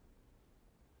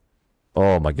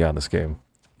 Oh my god, this game.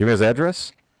 Give me his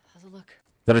address? How's it look?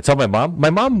 Did I tell my mom? My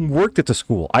mom worked at the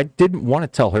school. I didn't want to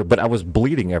tell her, but I was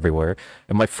bleeding everywhere.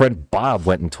 And my friend Bob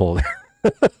went and told her.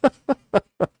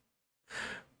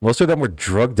 Most of them were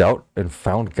drugged out and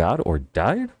found God or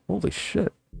died? Holy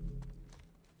shit.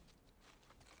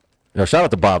 No, shout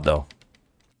out to Bob, though.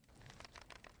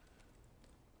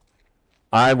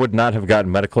 I would not have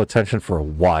gotten medical attention for a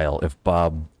while if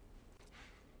Bob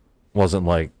wasn't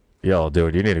like, yo,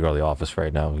 dude, you need to go to the office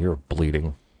right now. You're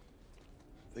bleeding.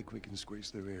 Think we can squeeze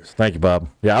through here. Thank you, Bob.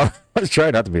 Yeah, I was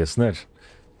trying not to be a snitch.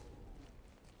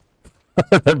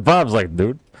 And Bob's like,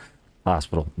 dude,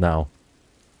 hospital now.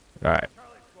 All right.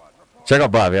 Check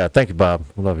out Bob. Yeah, thank you, Bob.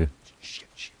 I love you. Shit.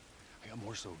 I got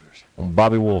more soldiers.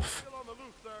 Bobby Wolf.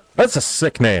 That's a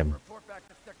sick name.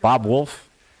 Bob Wolf.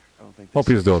 Hope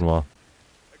he's doing well.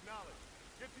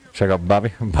 Check out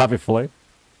Bobby. Bobby Flay.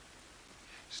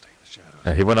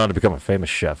 He went on to become a famous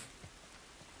chef.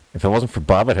 If it wasn't for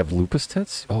Bob, I'd have lupus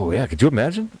tits. Oh, yeah. Could you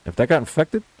imagine if that got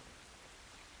infected?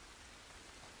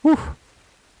 Whew.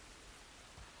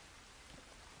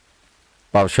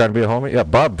 Bob was trying to be a homie? Yeah,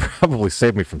 Bob probably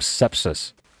saved me from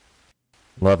sepsis.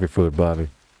 Love your food, Bobby.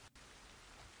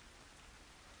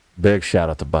 Big shout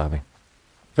out to Bobby.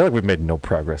 I feel like we've made no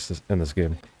progress in this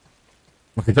game.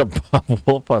 Look at Bob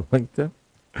Wolf on LinkedIn.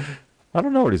 I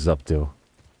don't know what he's up to.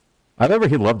 I remember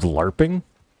he loved LARPing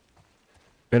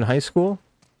in high school.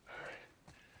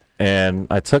 And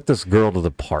I took this girl to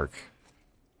the park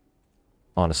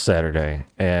on a Saturday.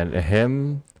 And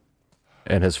him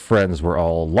and his friends were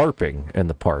all LARPing in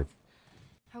the park.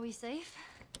 Are we safe?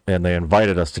 And they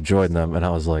invited us to join them. And I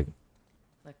was like...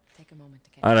 Look, take a moment to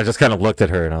get... And I just kind of looked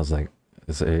at her and I was like...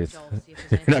 You're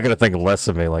not going to think less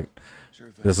of me. Like,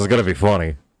 this is going to be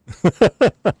funny.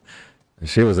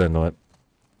 She was into it.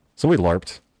 So we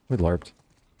LARPed.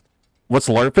 What's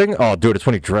LARPing? Oh, dude, it's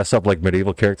when you dress up like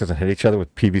medieval characters and hit each other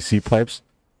with PVC pipes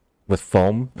with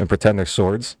foam and pretend they're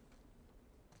swords.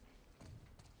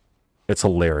 It's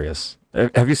hilarious.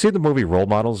 Have you seen the movie Role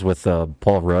Models with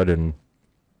Paul Rudd and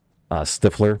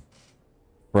Stifler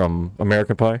from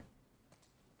American Pie?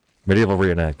 Medieval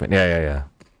reenactment. Yeah.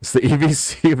 It's the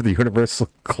EVC of the Universal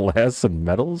Class and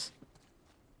Medals?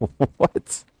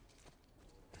 What?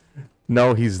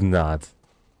 No, he's not.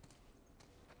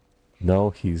 No,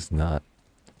 he's not.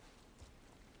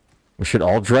 We should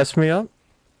all dress me up?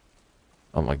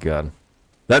 Oh my god.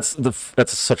 That's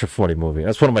such a funny movie.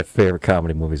 That's one of my favorite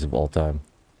comedy movies of all time.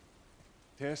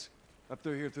 Tess, up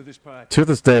through here through this pipe. To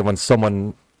this day, when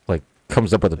someone like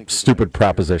comes up with a stupid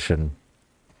proposition,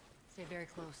 Stay very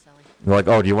close, Sally. they're like,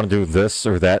 "Oh, do you want to do this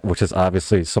or that?" Which is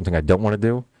obviously something I don't want to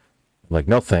do. I'm like,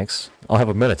 no, thanks. I'll have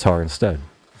a Minotaur instead.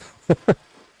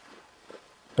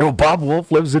 Oh, Bob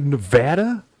Wolf lives in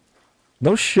Nevada?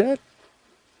 No shit.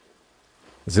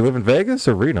 Does he live in Vegas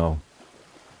or Reno?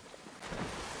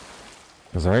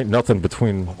 Because there ain't nothing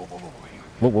between...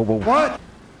 Whoa. What?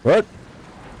 What?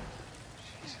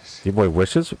 D-Boy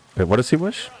wishes? Wait, what does he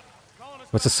wish?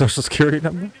 What's his social security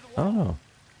number? I don't know.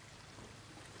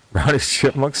 Rowdy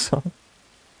Chipmunk song?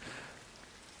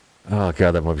 Oh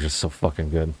god, that movie's just so fucking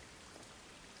good.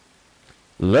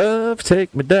 Love,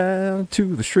 take me down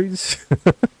to the streets.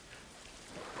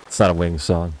 It's not a Wings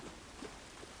song.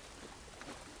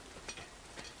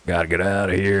 Gotta get out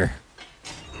of here.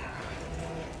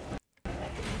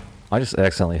 I just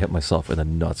accidentally hit myself in the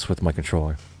nuts with my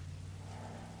controller.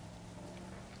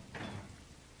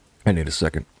 I need a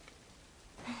second.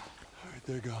 Alright,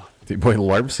 they're gone. D-Boy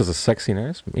LARPs as a sexy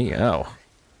nurse? Meow.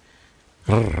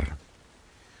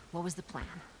 What was the plan?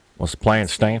 What's the plan,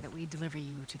 Stan? That we deliver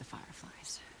you to the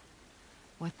Fireflies.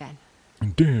 What then?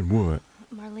 And then what?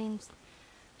 Marlene,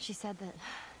 she said that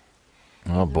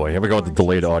Oh boy, here we go with the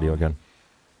delayed audio again.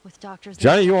 with doctors...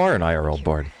 Johnny, you are an IRL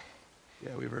bard.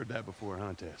 Yeah, we've heard that before,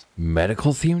 huh, Tess?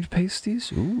 Medical themed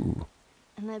pasties? Ooh.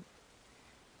 And that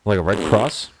Like a Red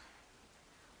Cross?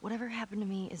 whatever happened to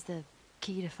me is the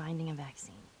key to finding a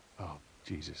vaccine. Oh,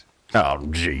 Jesus. Oh,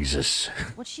 Jesus.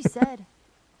 What she said.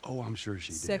 Oh, I'm sure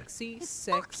she did. Sexy, Hey,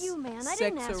 sex, fuck you, man. I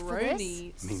didn't ask for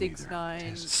sexaroni, this.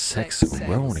 6'9",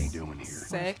 Sexaroni.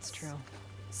 sex, True.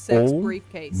 sex Oh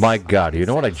briefcase. my god, you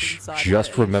know what I Sex inside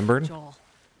just my- remembered? Joel.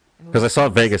 Because I saw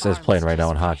Vegas is playing right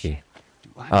now in hockey. Do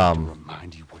I need to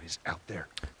remind you what is out there?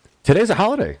 Today's a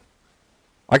holiday.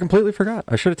 I completely forgot.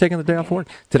 I should have taken the day off work.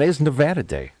 Today's Nevada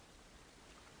Day.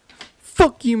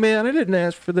 Fuck you, man. I didn't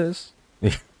ask for this.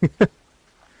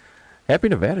 Happy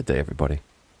Nevada Day, everybody.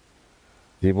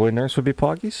 D-Boy Nurse would be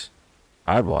Poggies?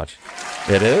 I'd watch.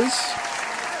 It is?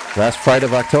 Last Friday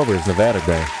of October is Nevada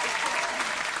Day.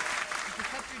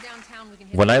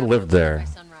 When I lived there,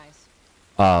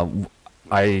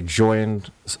 I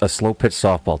joined a slow pitch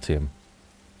softball team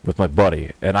with my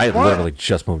buddy, and I had literally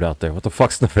just moved out there. What the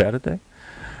fuck's Nevada Day?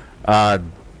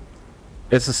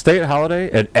 It's a state holiday,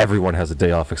 and everyone has a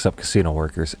day off except casino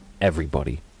workers.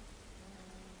 Everybody.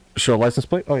 Show a license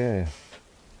plate? Oh, yeah.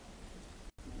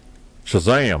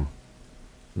 Shazam!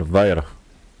 Nevada.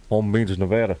 Home means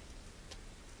Nevada.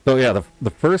 So, yeah, the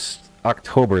first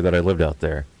October that I lived out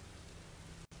there,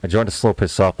 I joined a slow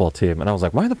pitch softball team, and I was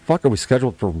like, why the fuck are we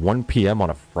scheduled for 1 p.m. on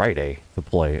a Friday to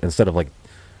play instead of like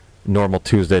normal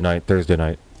Tuesday night, Thursday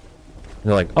night? And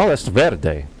they're like, oh, that's Nevada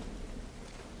Day.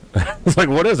 I was like,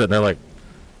 what is it? And they're like,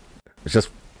 it's just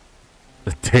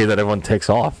the day that everyone takes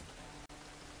off.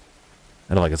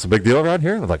 And I'm like, it's a big deal around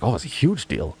here? And they're like, oh, it's a huge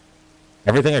deal.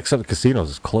 Everything except the casinos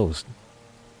is closed.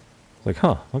 Like,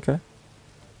 huh, okay.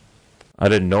 I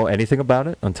didn't know anything about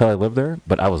it until I lived there,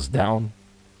 but I was down.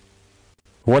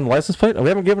 Who won the license plate? Oh, we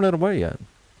haven't given it away yet.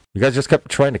 You guys just kept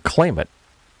trying to claim it.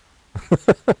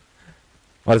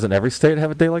 Why doesn't every state have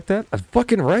a day like that? I'm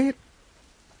fucking right.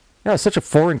 Yeah, it's such a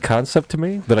foreign concept to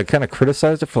me that I kind of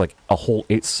criticized it for like a whole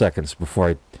 8 seconds before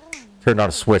I turned on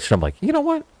a switch. And I'm like, you know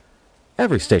what?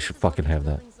 Every state should fucking have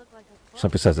that.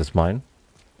 Somebody says it's mine.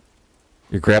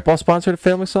 Your grandpa sponsored a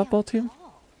family softball team?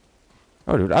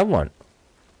 Oh, dude, I want.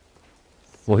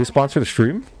 Will he sponsor the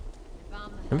stream?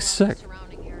 That'd be sick.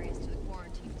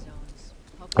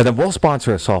 And then we'll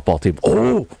sponsor a softball team.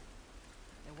 Oh!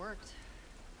 It worked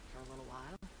for a little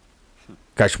while.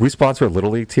 Guys, should we sponsor a Little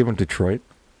League team in Detroit?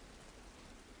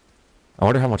 I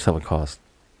wonder how much that would cost.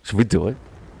 Should we do it?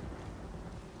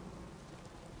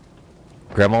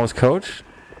 Grandma was coach?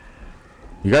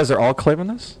 You guys are all claiming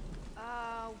this?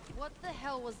 What the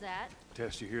hell was that?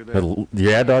 Tess, you hear that? The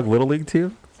Yeah Dog Little League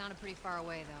team? Sounded pretty far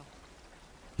away,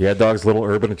 though. Yeah Dog's Little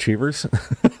Urban Achievers?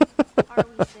 Are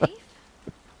we safe?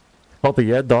 All the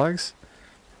Yeah Dogs?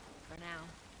 For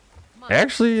now.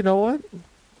 Actually, you know what?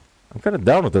 I'm kind of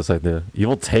down with this idea. You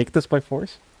will take this by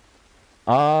force?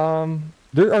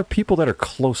 There are people that are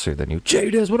closer than you.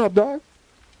 Jada's, what up, dog?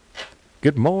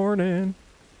 Good morning.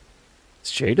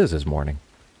 It's Jada's morning.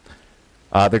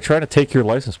 They're trying to take your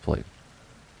license plate.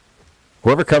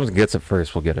 Whoever comes and gets it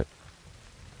first will get it.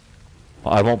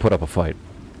 I won't put up a fight.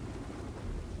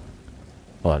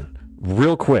 Hold on.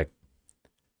 Real quick.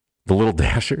 The Little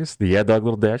Dashers? The Yeah Dog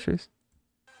Little Dashers?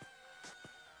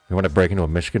 You want to break into a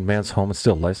Michigan man's home and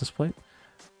steal a license plate?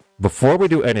 Before we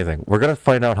do anything, we're going to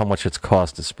find out how much it's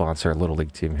cost to sponsor a Little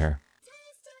League team here.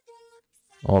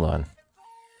 Hold on.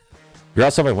 You're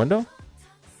outside my window?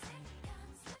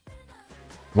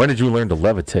 When did you learn to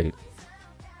levitate?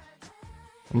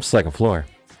 I'm second floor.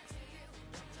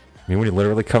 I mean, when you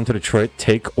literally come to Detroit,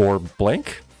 take or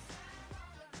blank?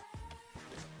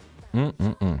 The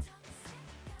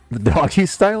Doggy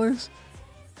Stylers?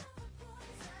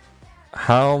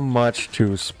 How much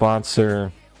to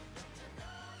sponsor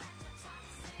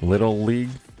Little League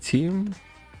team?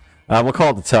 We'll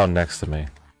call it the town next to me.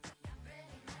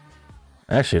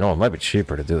 Actually, no, it might be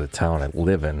cheaper to do the town I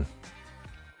live in.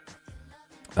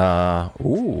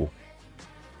 Ooh.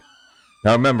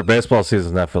 Now remember, baseball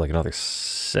season's not for like another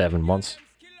 7 months.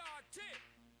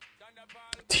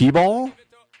 T-ball?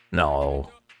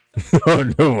 No.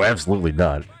 No, absolutely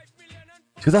not.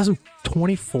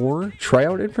 2024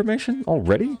 tryout information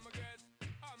already?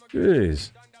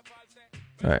 Jeez.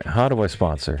 Alright, how do I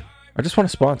sponsor? I just want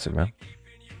to sponsor, man.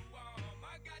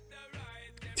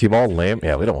 T-ball lame?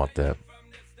 Yeah, we don't want that.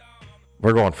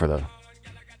 We're going for the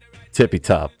tippy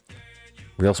top.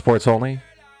 Real sports only?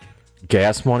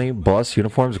 Gas money, bus,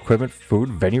 uniforms, equipment, food,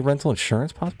 venue rental,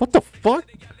 insurance policy? What the fuck?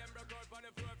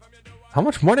 How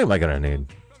much money am I going to need?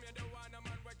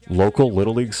 Local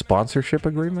Little League sponsorship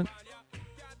agreement?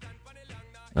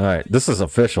 Alright, this is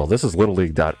official. This is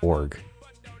littleleague.org.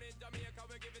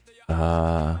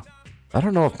 I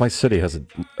don't know if my city has an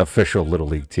official Little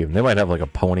League team. They might have like a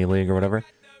pony league or whatever.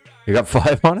 You got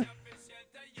 5 on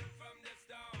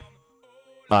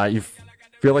it? You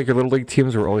feel like your Little League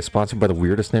teams were always sponsored by the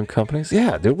weirdest named companies?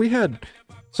 Yeah, dude, we had...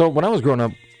 So when I was growing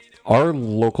up, our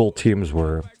local teams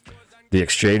were the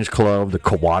Exchange Club, the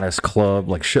Kiwanis Club,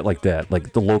 like shit like that.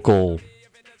 Like the local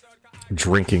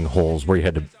drinking holes where you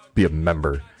had to be a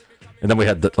member. And then we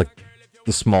had the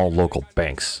small local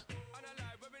banks.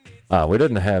 We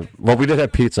didn't have... Well, we did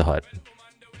have Pizza Hut.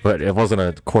 But it wasn't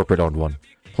a corporate-owned one.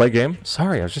 Play game?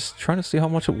 Sorry, I was just trying to see how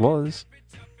much it was.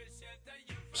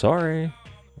 Sorry.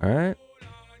 Alright.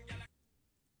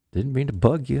 Didn't mean to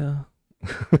bug you.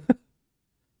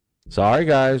 Sorry,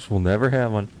 guys. We'll never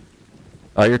have one.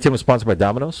 Your team was sponsored by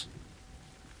Domino's?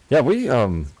 Yeah, we,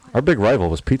 our big rival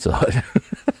was Pizza Hut.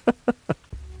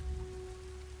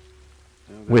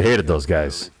 We hated those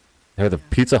guys. They're the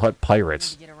Pizza Hut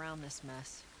pirates. Get around this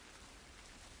mess.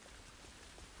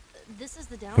 This is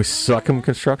the We suck in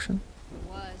construction?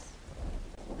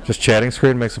 Just chatting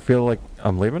screen makes it feel like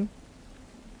I'm leaving?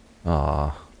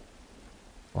 Aw.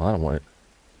 Well, I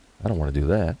don't want to do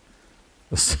that.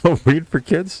 So weed for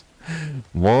kids?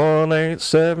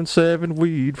 1877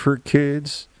 weed for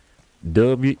kids.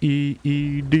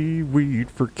 W-E-E-D,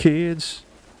 weed for kids.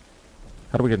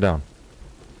 How do we get down?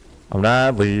 I'm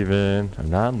not leaving. I'm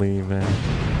not leaving.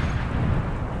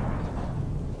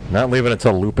 Not leaving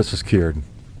until lupus is cured.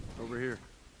 Over here.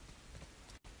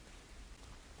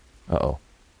 Uh-oh.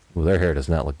 Well, their hair does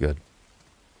not look good.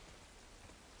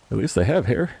 At least they have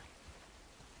hair.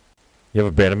 You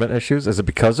have abandonment issues? Is it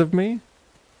because of me?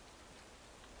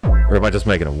 Or am I just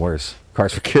making it worse?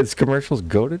 Cars for Kids commercials?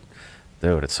 Goated?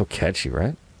 Dude, it's so catchy,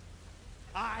 right?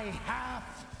 I have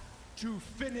to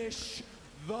finish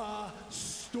the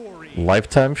story.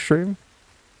 Lifetime stream?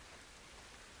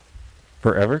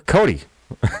 Forever? Cody!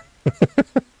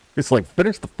 It's like,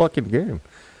 finish the fucking game.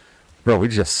 Bro, we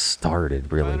just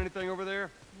started, really. Find anything over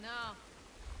there? No.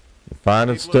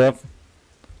 Finding stuff?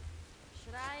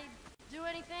 Should I do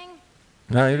anything?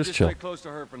 No, you just chill. Stay close to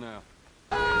her for now.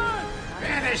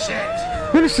 Finish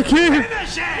it! Finish the game!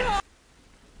 Finish it!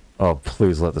 Oh,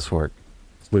 please let this work.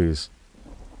 Please.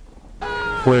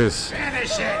 Please.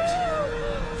 Finish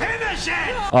it! Finish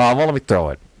it! Oh, well, let me throw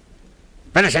it.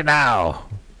 Finish it now!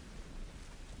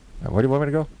 Where do you want me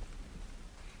to go?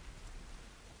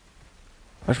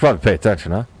 I should probably pay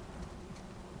attention, huh?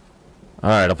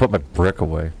 Alright, I'll put my brick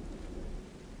away.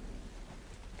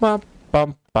 Bum,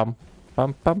 bum, bum,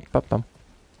 bum, bum, bum, bum.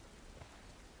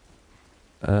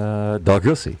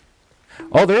 Doggussy.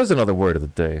 Oh, there is another word of the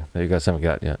day that you guys haven't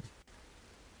got yet.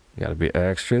 You gotta be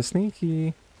extra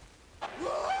sneaky.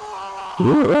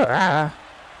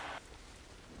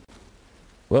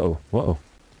 Whoa, whoa.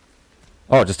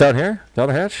 Oh, just down here? Down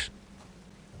the hatch?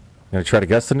 You gonna try to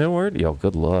guess the new word? Yo,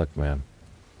 good luck, man.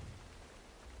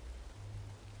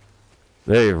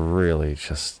 They really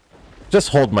just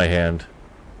hold my hand.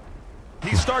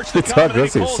 He starts the comment and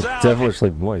he pulls out. Devilishly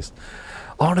moist.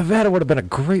 Oh, Nevada would have been a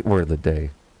great word of the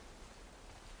day.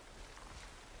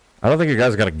 I don't think you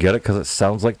guys are gonna get it because it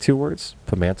sounds like two words.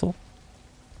 Pamantle.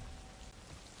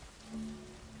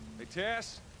 Hey,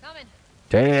 Tess. Coming.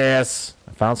 Tess,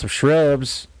 I found some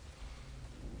shrubs.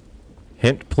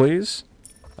 Hint, please.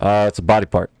 It's a body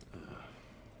part.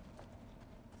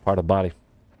 Part of the body.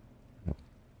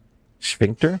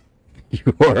 Sphincter?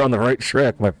 You are on the right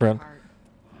track, my friend.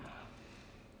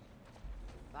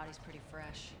 Body's pretty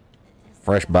fresh.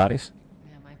 Fresh bodies?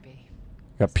 Yeah, it might be.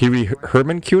 Got Pee Wee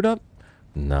Herman queued up?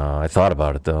 No, I thought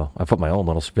about it, though. I put my own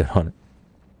little spin on it.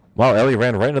 Wow, Ellie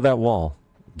ran right into that wall.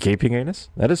 Gaping anus?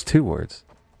 That is two words.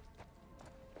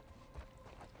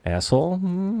 Asshole?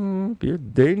 You're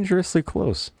dangerously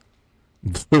close.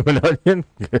 Bloomin' onion?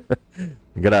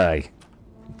 Good eye.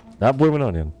 Not bloomin'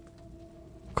 onion.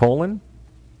 Colon?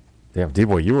 Damn,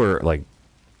 D-boy, you were, like,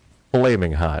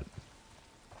 flaming hot.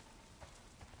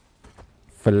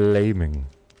 Flaming.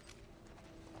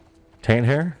 Tan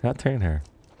hair? Not tan hair.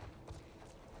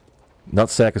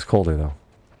 Nutsack is colder, though.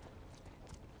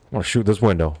 I want to shoot this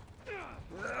window.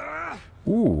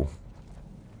 Ooh.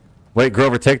 Wait,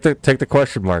 Grover, take the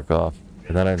question mark off.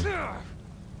 And then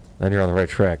you're on the right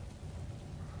track.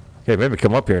 Okay, maybe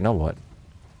come up here. Now what?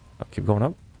 I'll keep going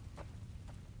up.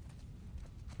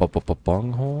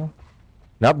 Bunghole?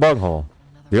 Not bunghole.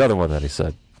 The other one that he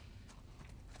said.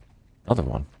 Other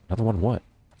one. Another one what?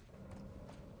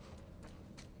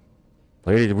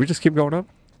 Lady, did we just keep going up?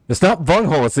 It's not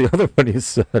bunghole, it's the other one he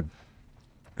said.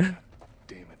 Damn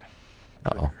it.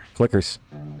 Uh-oh. Clickers.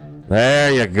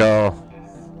 There you go.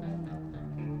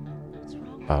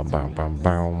 Bow, bow, bow,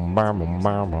 bow, bow,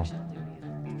 bow, bow.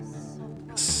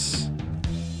 Yes.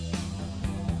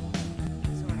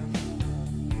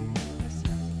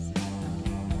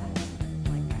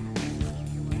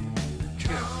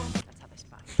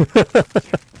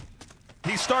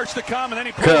 He starts to come and then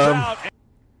he pulls out.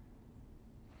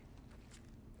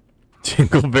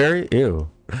 Jingleberry? Ew.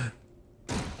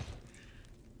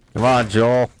 Come on,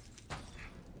 Joel.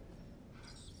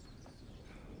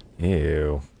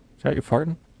 Ew. Is that you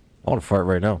farting? I want to fart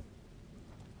right now.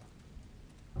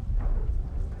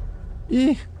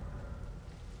 The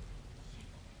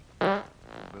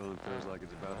building feels like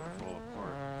it's about to fall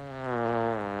apart.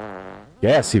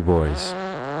 Gassy boys.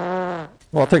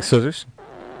 Well, I'll take scissors.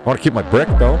 I want to keep my brick,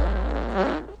 though.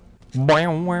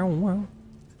 Wow, wow, wow.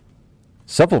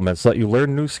 Supplements let you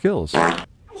learn new skills. I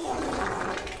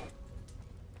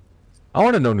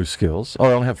want to know new skills. Oh,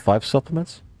 I only have 5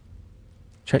 supplements?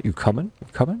 Chat, you coming? You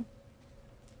coming?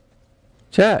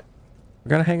 Chat, we're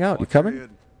gonna hang out. You coming?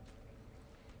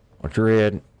 Want your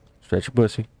head. Stretch your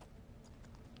pussy.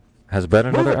 Has it been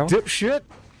another hour? Dipshit.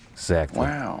 Exactly.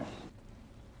 Wow.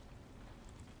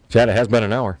 Chat, it has been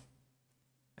an hour.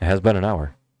 It has been an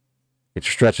hour. Get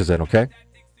your stretches in, okay?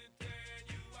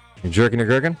 You jerking your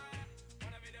gherkin?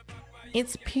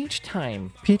 It's peach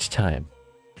time. Peach time.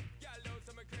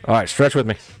 All right, stretch with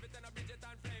me.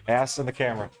 Ass in the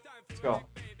camera. Let's go.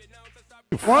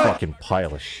 You fucking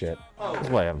pile of shit. That's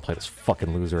why I haven't played this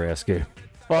fucking loser ass game.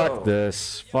 Fuck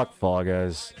this. Fuck Fall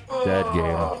Guys. Dead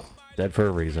game. Dead for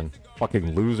a reason.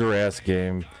 Fucking loser ass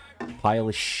game. Pile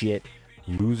of shit.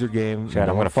 Loser game. Chad,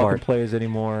 I'm gonna fucking fart. plays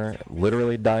anymore.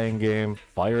 Literally dying game.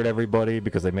 Fired everybody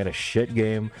because they made a shit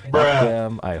game. Bruh. Fuck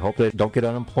them. I hope they don't get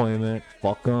unemployment.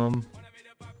 Fuck them.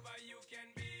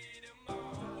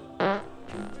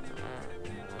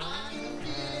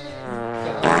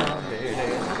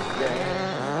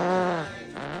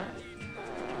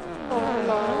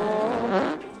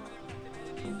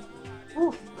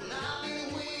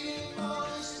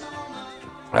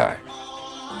 Alright.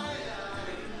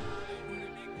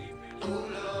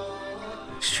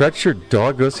 Stretch your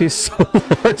dog, go see so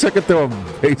large I could throw a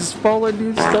baseball into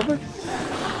your stomach?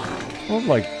 Oh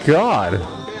my god.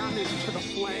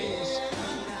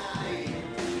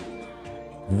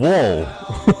 Whoa.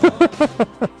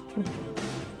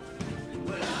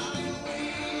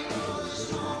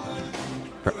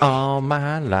 For all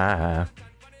my life.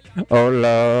 Oh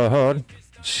Lord.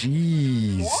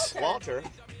 Jeez. Walter.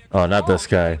 Oh, not this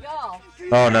guy.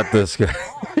 Oh, not this guy.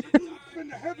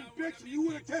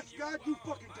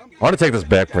 I want to take this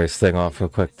back brace thing off real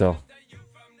quick, though.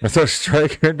 I throw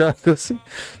striker down this.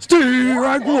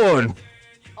 Strike one!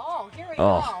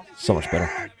 Oh, so much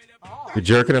better. You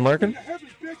jerking and lurking?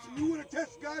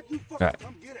 Alright.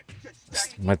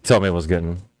 My tummy was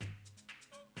getting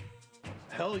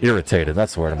irritated.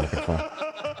 That's the word I'm looking for.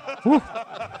 Whew.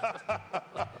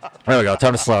 There we go.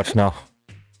 Time to slouch now.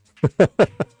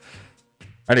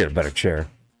 I need a better chair.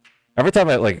 Every time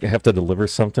I like have to deliver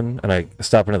something and I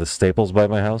stop into the Staples by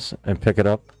my house and pick it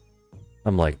up,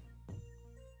 I'm like,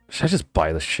 should I just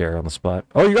buy this chair on the spot?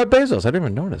 Oh, you got Bezos. I didn't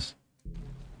even notice.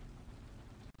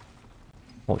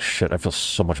 Holy shit, I feel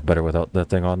so much better without that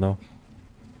thing on though.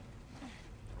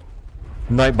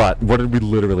 Nightbot, what did we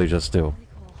literally just do?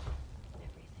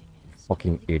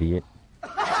 Fucking idiot.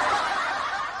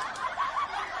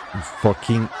 You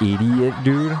fucking idiot,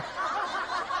 dude.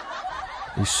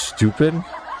 You stupid?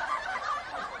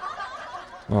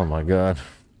 Oh my god.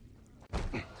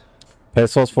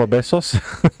 Pesos for besos?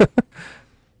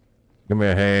 Give me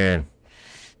a hand.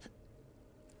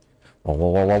 Whoa, whoa,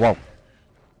 whoa, whoa, whoa.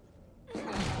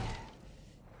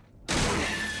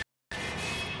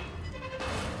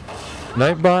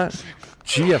 Nightbot?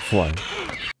 GF1.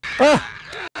 Ah!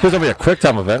 There's gonna be a quick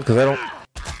time event because I don't.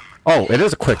 Oh, it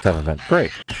is a quick time event.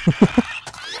 Great.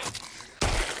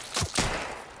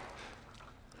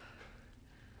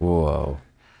 Whoa.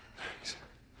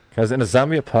 Guys, in a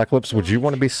zombie apocalypse, would you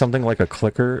want to be something like a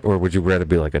clicker, or would you rather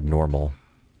be like a normal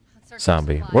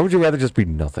zombie? Or would you rather just be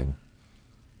nothing?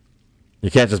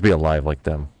 You can't just be alive like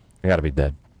them. You gotta be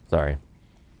dead. Sorry.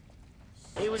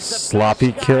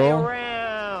 Sloppy kill?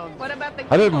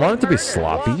 I didn't want it to be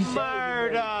sloppy.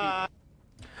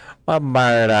 A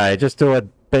murder. Just threw a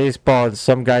baseball and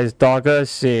some guy's dog.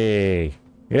 See.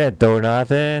 You didn't do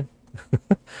nothing.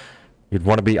 You'd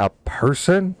want to be a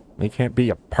person? You can't be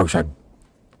a person.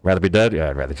 Rather be dead? Yeah,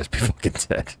 I'd rather just be fucking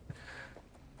dead.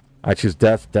 I choose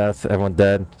death, death, everyone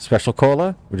dead. Special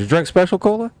cola? Would you drink special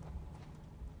cola?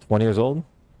 20 years old?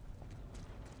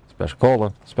 Special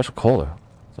cola. Special cola.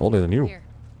 It's older than you. Here,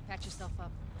 patch yourself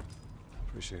up.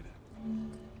 Appreciate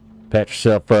it. Patch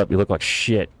yourself up. You look like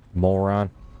shit,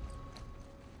 moron.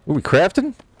 Ooh, we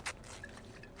crafting?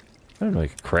 I didn't know you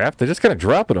could craft. They just kind of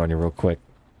drop it on you real quick.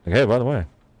 Like, hey, by the way,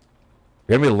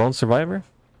 you're gonna be a lone survivor?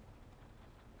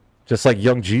 Just like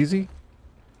Young Jeezy?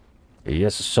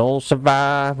 Yes, a soul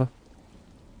survivor.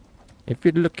 If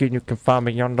you're looking, you can find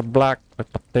me on the block with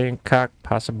my thing cocked,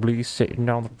 possibly sitting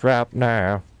on the drop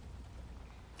now.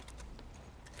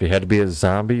 If you had to be a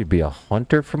zombie, you'd be a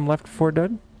hunter from Left 4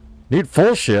 Dead? Need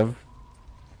full shiv.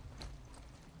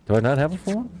 Do I not have a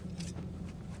full one?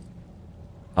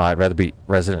 I'd rather be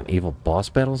Resident Evil boss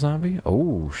battle zombie.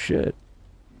 Oh, shit.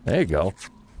 There you go.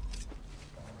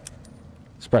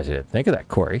 Surprised you didn't think of that,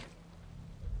 Corey.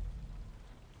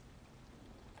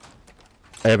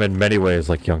 I am in many ways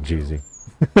like Young Jeezy.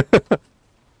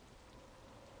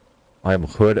 I am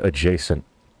hood adjacent.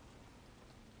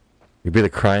 You'd be the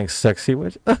crying sexy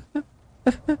witch. I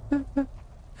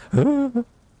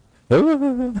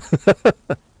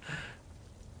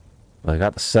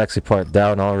got the sexy part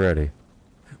down already.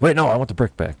 Wait, no, I want the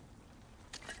brick back.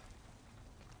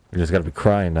 You just gotta be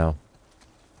crying now.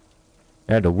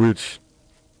 And a witch.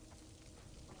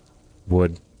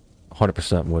 Wood.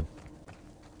 100% wood.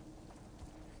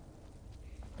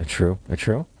 It's true. It's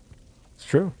true. It's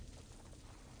true.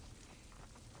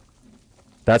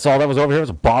 That's all that was over here was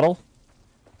a bottle?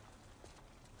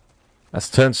 That's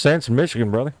 10 cents in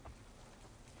Michigan, brother.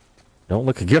 Don't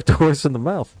look a gift horse in the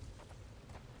mouth.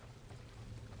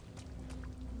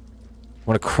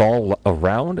 Want to crawl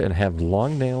around and have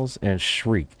long nails and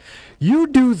shriek. You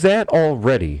do that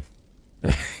already.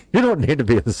 You don't need to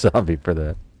be a zombie for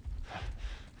that.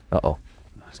 Uh-oh.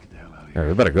 Alright,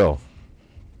 we better go.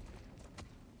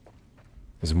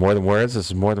 This is more than words. This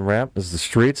is more than rap. This is the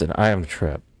streets, and I am the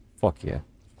trap. Fuck yeah.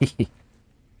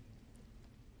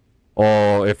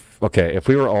 Oh, if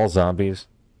we were all zombies,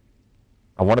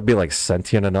 I want to be like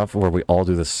sentient enough where we all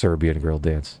do the Serbian girl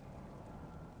dance.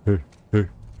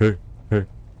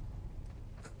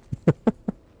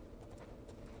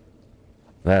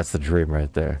 That's the dream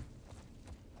right there.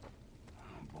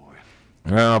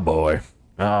 Oh boy.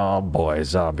 Oh boy,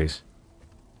 zombies.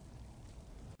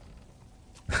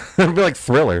 It'd be like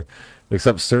Thriller,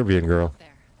 except Serbian girl.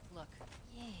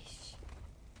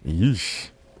 Yeesh.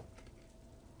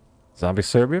 Zombie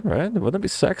Serbian, right? Wouldn't that be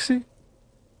sexy?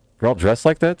 You're all dressed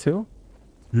like that too?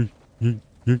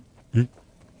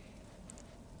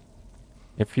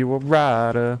 If you were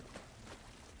rider.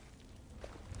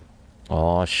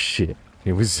 Oh shit.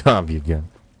 He was zombie again.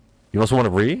 You also want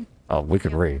to re? Oh, we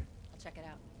could re. Check it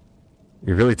out.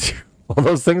 You really do all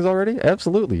those things already?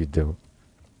 Absolutely you do.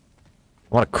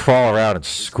 I want to crawl around and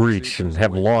screech and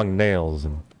have long nails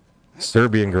and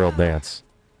Serbian girl dance.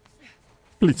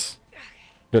 Please.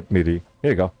 Let me re.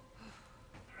 Here you go.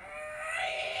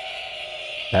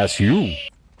 That's you.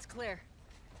 It's clear.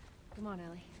 Come on,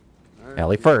 Ellie.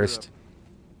 Ellie first.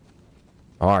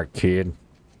 Alright, kid.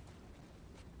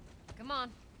 Come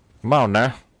on. Come on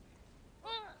now.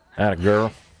 Atta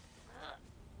girl.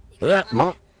 That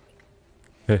mom.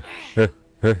 Come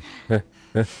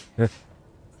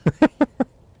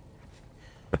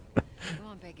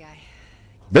on, big guy.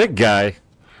 Big guy?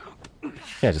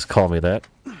 Yeah, just call me that.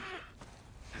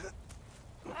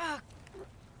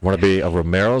 Want to be a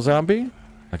Romero zombie?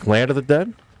 Like Land of the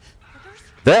Dead?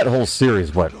 That whole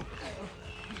series, what?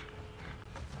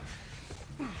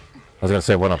 I was gonna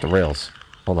say went off the rails.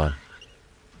 Hold on.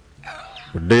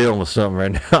 We're dealing with something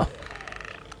right now.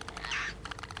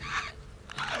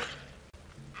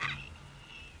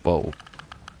 Whoa.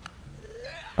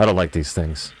 I don't like these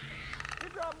things.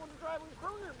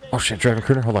 Oh shit, driving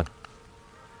crooner? Hold on.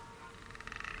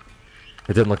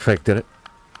 It didn't look fake, did it?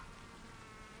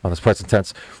 Oh, this part's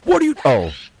intense. What are you...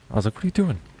 Oh. I was like, what are you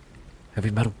doing? Heavy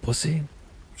metal pussy?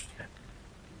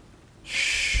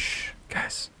 Shh.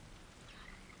 Guys.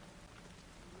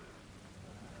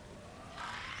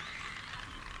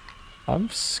 I'm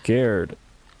scared.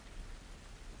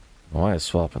 Why is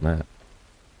swapping that?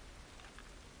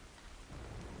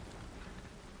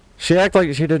 She acted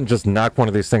like she didn't just knock one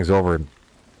of these things over and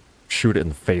shoot it in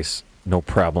the face. No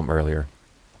problem earlier.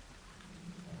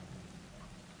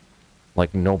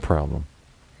 Like, no problem.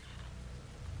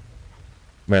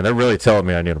 Man, they're really telling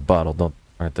me I need a bottle,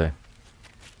 aren't they?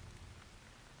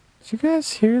 Did you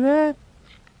guys hear that?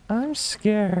 I'm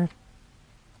scared.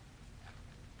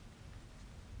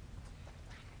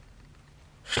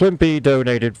 Schlimpy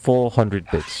donated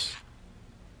 400 bits.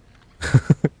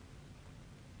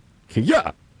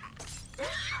 Yeah.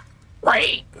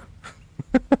 Right.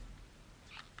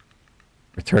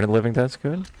 Return to living, that's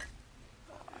good.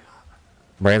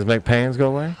 Brains make pains go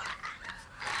away.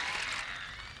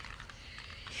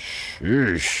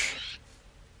 Sheesh.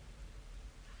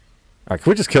 Alright,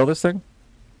 can we just kill this thing?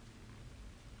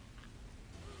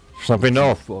 Something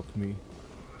no. Fuck me.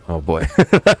 Oh boy. I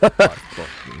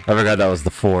forgot that was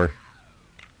the 4.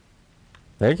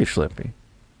 Thank you, Schlippy.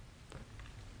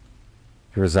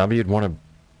 If you're a zombie, you'd want to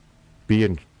be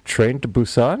in Train to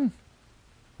Busan?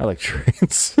 I like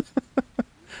trains.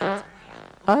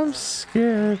 I'm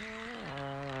scared.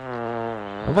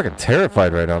 I'm fucking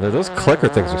terrified right now. Those clicker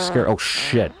things are scary. Oh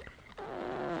shit.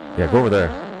 Yeah, go over there.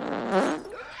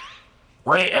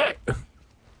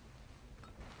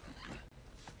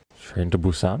 Train to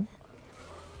Busan?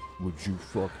 Would you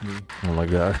fuck me? Oh my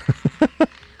god.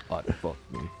 I'd fuck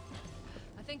me.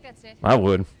 I think that's it. I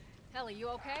would. Ellie, you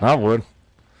okay? I would.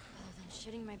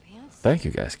 Shitting my pants? Thank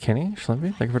you guys. Kenny,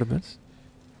 Schlimpy, thank you for the bits.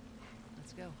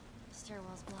 Let's go.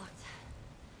 Stairwell's blocked.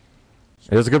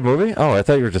 It was a good movie? Oh, I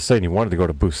thought you were just saying you wanted to go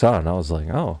to Busan. I was like,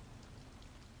 oh.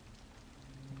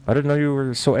 I didn't know you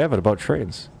were so avid about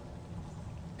trains.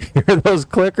 Hear those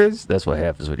clickers? That's what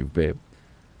happens when you babe.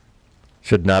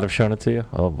 Should not have shown it to you?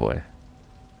 Oh boy.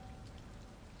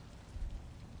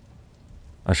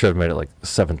 I should have made it like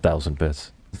 7,000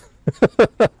 bits.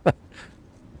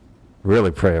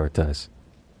 Really prioritize.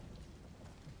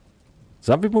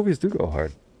 Zombie movies do go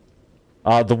hard.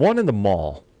 The one in the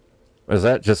mall. Is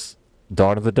that just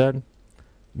Dawn of the Dead?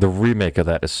 The remake of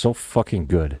that is so fucking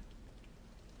good.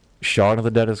 Shaun of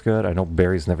the Dead is good. I know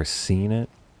Barry's never seen it.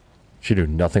 She knew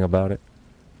nothing about it.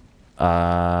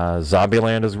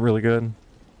 Zombieland is really good.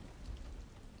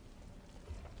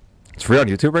 It's free on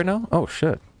YouTube right now? Oh,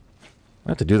 shit. I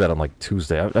have to do that on, like,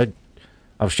 Tuesday.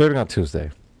 I'm streaming on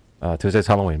Tuesday. Tuesday's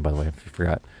Halloween, by the way, if you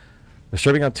forgot. I'm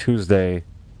streaming on Tuesday.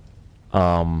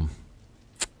 But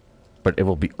it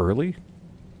will be early.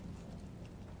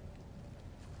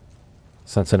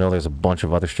 Since I know there's a bunch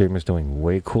of other streamers doing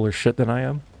way cooler shit than I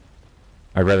am.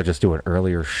 I'd rather just do an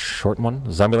earlier, short one.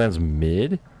 Zombieland's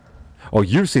mid? Oh,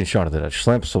 you've seen Shaun of the Dead.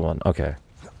 Schlamp's the one. Okay.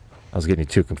 I was getting you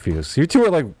too confused. You two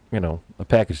are like, you know, a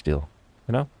package deal.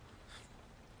 You know?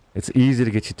 It's easy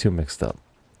to get you two mixed up.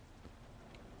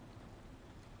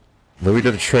 Louis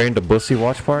did a Train to Bussy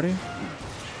watch party?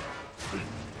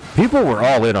 People were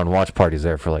all in on watch parties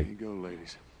there for like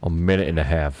a minute and a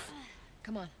half.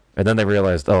 Come on. And then they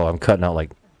realized, oh, I'm cutting out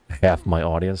like half my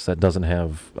audience that doesn't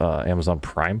have Amazon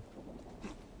Prime.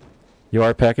 You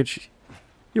are a package?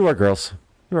 You are, girls.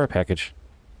 You are a package.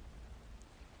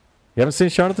 You haven't seen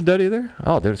Shaun of the Dead either?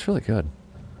 Oh, dude, it's really good.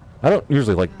 I don't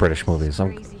usually like British movies.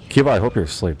 Kiva, I hope you're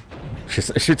asleep.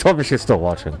 She told me she's still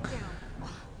watching.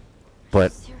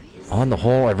 But on the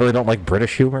whole, I really don't like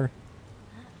British humor.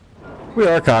 We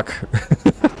are cock.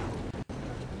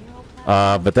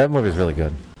 But that movie's really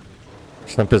good.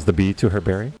 Schlimp is the bee to her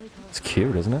berry. It's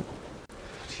cute, isn't it?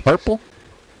 Purple?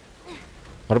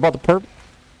 What about the purple?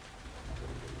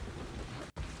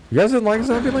 You guys didn't like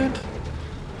Zombieland?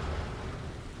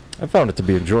 I found it to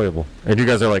be enjoyable. And you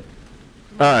guys are like,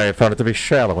 I found it to be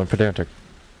shallow and pedantic.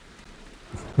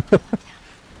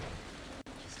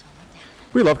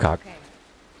 We love cock.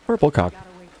 Purple cock.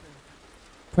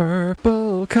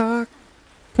 Purple cock.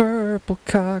 Purple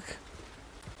cock.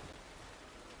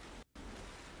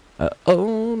 I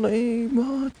only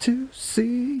want to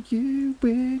see you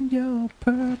in your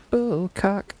purple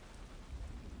cock.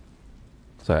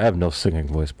 Sorry, I have no singing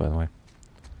voice, by the way.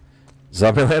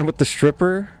 Zombieland with the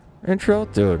stripper intro?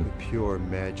 Dude. Pure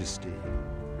majesty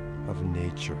of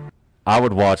nature. I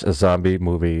would watch a zombie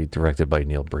movie directed by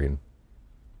Neil Breen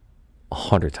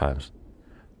 100 times.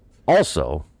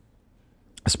 Also,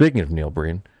 speaking of Neil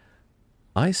Breen,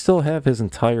 I still have his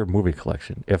entire movie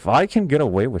collection. If I can get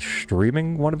away with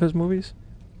streaming one of his movies,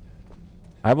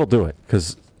 I will do it.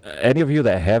 Because any of you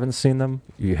that haven't seen them,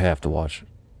 you have to watch.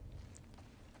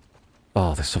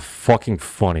 Oh, they're so fucking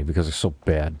funny because they're so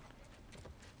bad.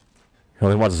 You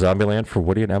only watch Zombieland for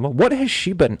Woody and Emma? What has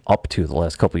she been up to the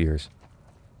last couple years?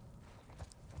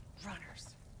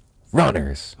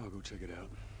 Runners. I'll go check it out.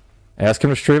 Ask him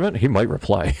to stream it. He might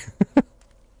reply.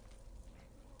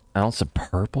 Ounce of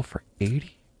purple for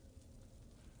 80?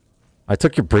 I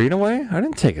took your brain away? I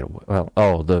didn't take it away. Well,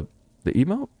 oh, the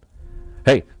emote?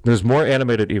 Hey, there's more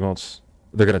animated emotes.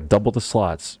 They're going to double the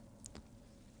slots.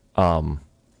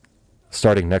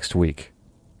 Starting next week.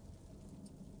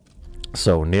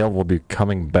 So Neil will be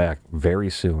coming back very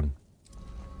soon.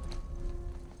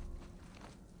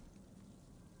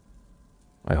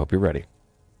 I hope you're ready.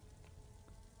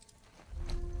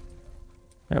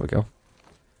 There we go.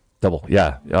 Double,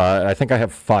 yeah. I think I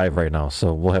have 5 right now,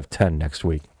 so we'll have 10 next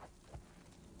week.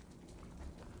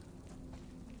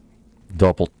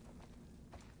 Double.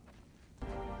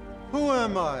 Who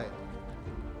am I?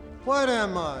 What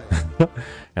am I?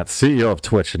 Now, the CEO of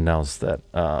Twitch announced that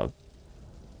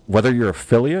whether you're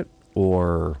affiliate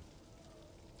or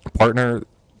partner,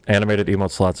 animated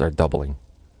emote slots are doubling.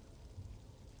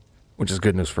 Which is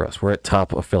good news for us. We're at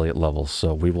top affiliate levels,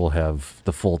 so we will have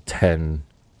the full 10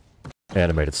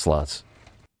 animated slots.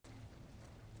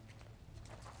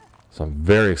 So I'm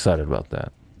very excited about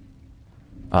that.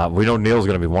 We know Neil's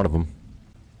going to be one of them.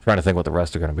 Trying to think what the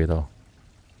rest are going to be, though.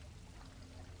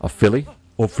 Affiliate?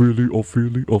 Affiliate.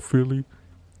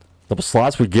 Double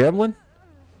slots with gambling?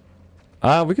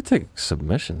 We could take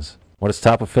submissions. What does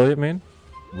top affiliate mean?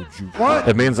 What?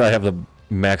 It means I have the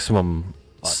maximum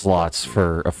slots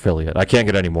for affiliate. I can't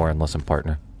get any more unless I'm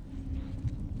partner.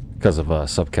 Because of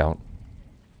sub count.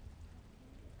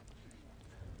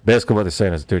 Basically what they're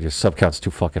saying is, dude, your sub count's too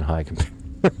fucking high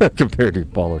compared to your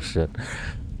follow shit.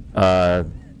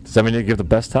 Does that mean you give the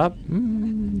best top?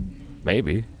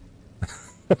 Maybe.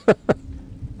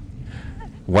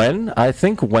 When? I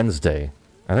think Wednesday.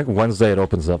 I think Wednesday it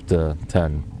opens up to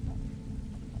 10.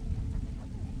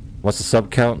 What's the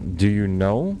sub count? Do you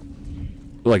know?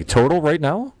 Like total right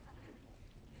now?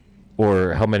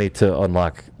 Or how many to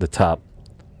unlock the top?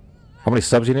 How many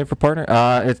subs you need for partner?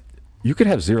 You could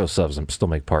have 0 subs and still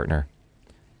make partner.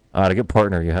 To get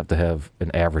partner, you have to have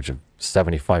an average of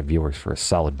 75 viewers for a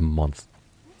solid month.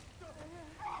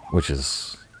 Which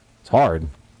is... it's hard.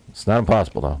 It's not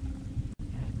impossible, though.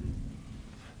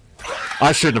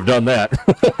 I shouldn't have done that.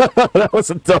 That was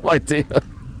a dumb idea.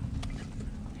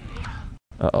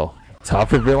 Uh-oh.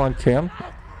 Top reveal on cam?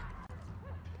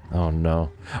 Oh,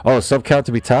 no. Oh, sub count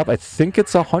to be top? I think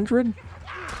it's 100?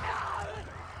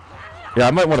 Yeah,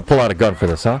 I might want to pull out a gun for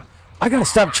this, huh? I gotta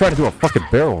stop trying to do a fucking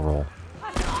barrel roll.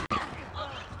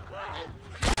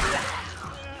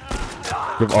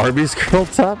 Give Arby's girl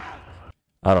top?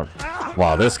 I don't...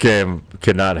 Wow, this game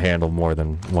cannot handle more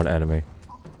than one enemy.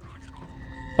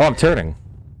 Oh, I'm turning.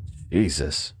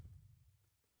 Jesus.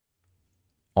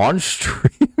 On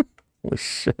stream? Holy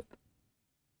shit.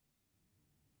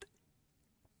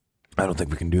 I don't think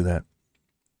we can do that.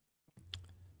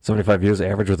 75 views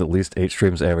average with at least 8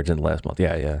 streams average in the last month.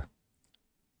 Yeah, yeah.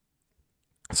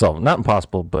 So, not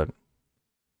impossible, but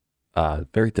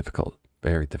very difficult.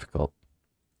 Very difficult.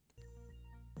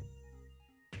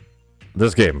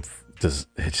 This game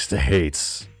just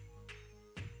hates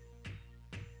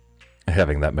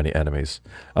having that many enemies.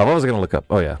 What was I going to look up?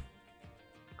 Oh, yeah.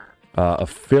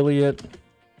 Affiliate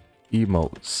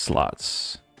emote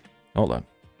slots. Hold on.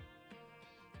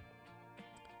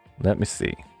 Let me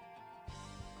see.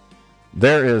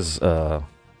 There is a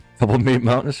couple of Meat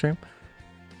Mountain stream.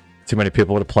 Too many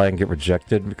people would apply and get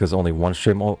rejected because only one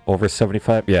stream over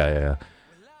 75. Yeah.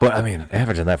 But I mean,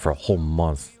 averaging that for a whole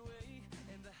month.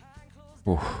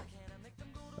 Oof.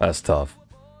 That's tough.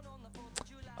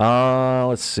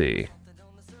 Let's see.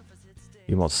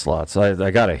 Emote slots.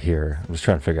 I got it here. I'm just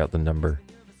trying to figure out the number.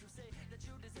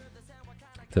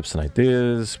 Tips and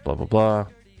ideas. Blah blah blah.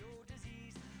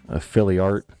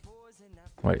 Affiliate.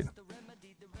 Wait.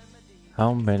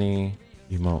 How many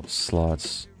emote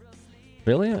slots?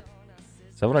 Affiliate?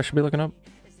 Is that what I should be looking up?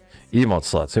 Emote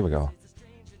slots. Here we go.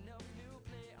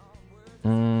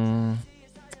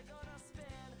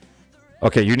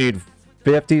 Okay, you need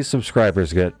 50 subscribers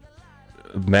to get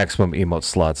maximum emote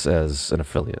slots as an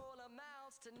affiliate.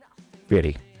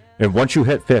 50. And once you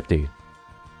hit 50,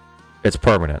 it's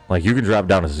permanent. Like, you can drop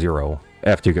down to 0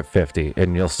 after you get 50,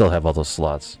 and you'll still have all those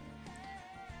slots.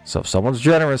 So if someone's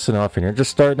generous enough, and you're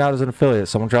just starting out as an affiliate,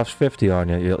 someone drops 50 on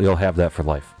you, you'll have that for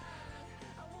life.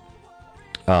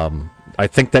 I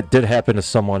think that did happen to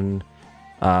someone.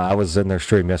 I was in their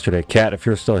stream yesterday. Kat, if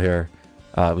you're still here,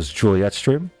 it was Juliet's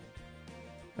stream.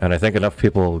 And I think enough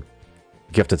people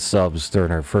gifted subs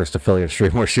during her first affiliate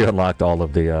stream where she unlocked all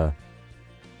of the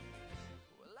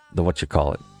what you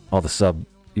call it, all the sub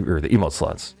or the emote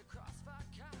slots.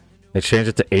 They changed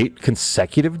it to 8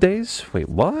 consecutive days. Wait,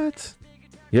 what?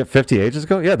 You have 50 ages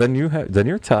ago? Yeah, then you're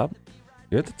top.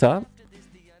 You're at the top.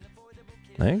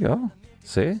 There you go.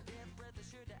 See?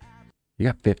 You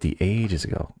got 50 ages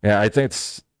ago. Yeah, I think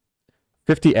it's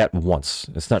 50 at once.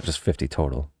 It's not just 50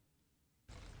 total.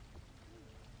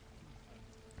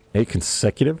 8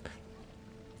 consecutive?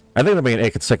 I think they mean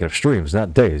 8 consecutive streams,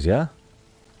 not days, yeah?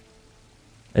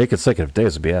 8 consecutive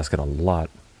days would be asking a lot.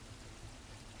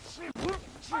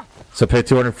 So pay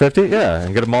 250? Yeah,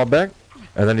 and get them all back.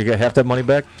 And then you get half that money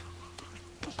back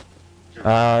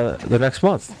the next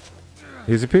month.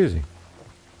 Easy peasy.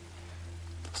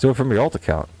 Let's do it from your alt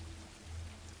account.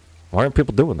 Why aren't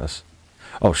people doing this?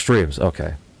 Oh, streams.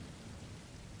 Okay.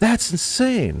 That's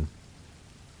insane.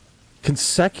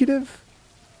 Consecutive?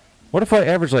 What if I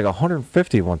average like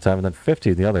 150 one time and then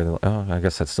 50 the other? Oh, I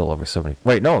guess that's still over 70.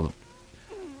 Wait, no.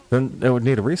 Then it would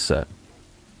need a reset.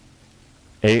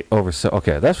 8 over 7.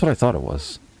 Okay, that's what I thought it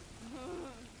was.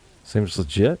 Seems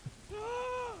legit.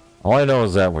 All I know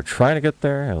is that we're trying to get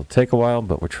there. It'll take a while,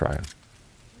 but we're trying.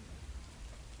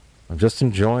 I'm just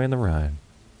enjoying the ride.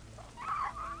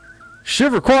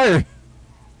 Shiv required!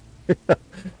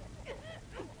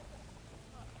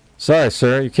 Sorry,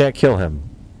 sir. You can't kill him.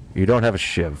 You don't have a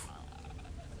shiv.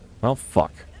 Well,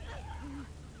 fuck.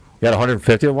 You had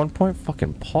 150 at one point?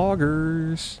 Fucking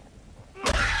poggers.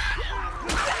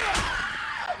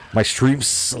 My streams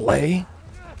slay?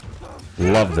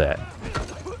 Love that.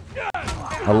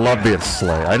 I love being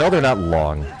slay. I know they're not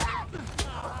long.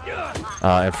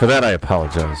 And for that I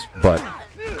apologize, but...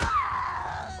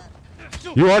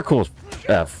 You are cool as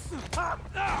F.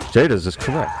 Jada's is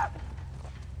correct.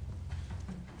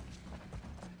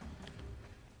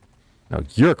 No,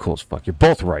 you're cool as fuck. You're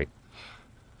both right.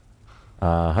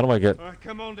 How do I get...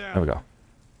 come on down. There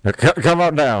we go. Come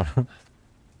on down.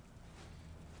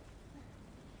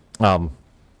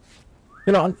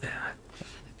 You know...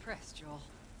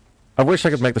 I wish I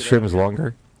could make the streams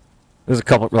longer. There's a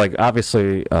couple... Like,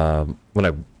 obviously, when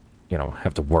I, you know,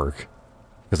 have to work.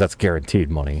 Because that's guaranteed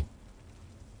money.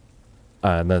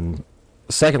 And then...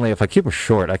 Secondly, if I keep them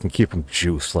short, I can keep them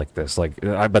juiced like this. Like,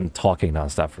 I've been talking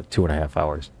nonstop for 2.5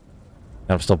 hours.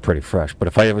 I'm still pretty fresh. But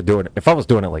if I was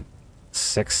doing it like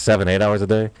 6, 7, 8 hours a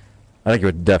day, I think you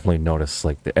would definitely notice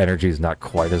like the energy is not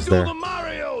quite as there.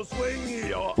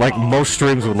 Like most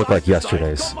streams would look like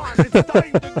yesterday's.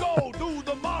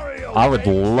 I would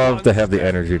love to have the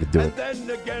energy to do it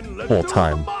full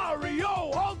time.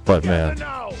 But man,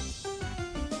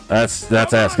 that's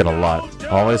asking a lot.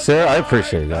 Always here. I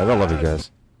appreciate you guys. I love you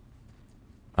guys.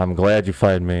 I'm glad you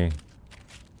find me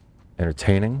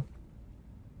entertaining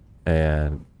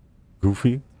and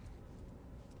goofy,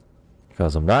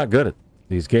 because I'm not good at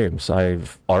these games.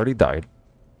 I've already died,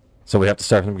 so we have to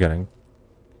start from the beginning.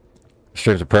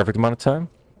 Streams a perfect amount of time.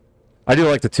 I do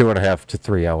like the 2.5 to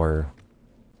 3 hour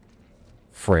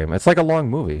frame. It's like a long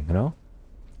movie, you know?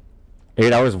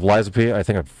 8 hours of Lies of P. I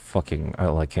think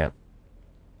I can't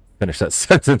finish that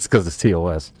sentence because it's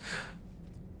TOS.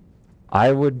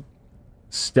 I would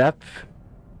step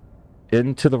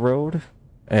into the road,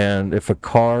 and if a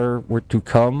car were to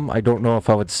come, I don't know if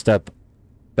I would step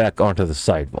back onto the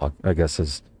sidewalk, I guess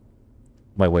is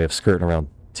my way of skirting around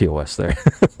TOS there.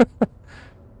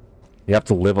 You have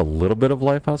to live a little bit of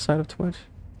life outside of Twitch?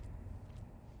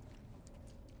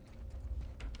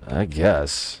 I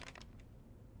guess.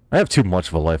 I have too much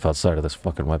of a life outside of this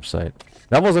fucking website.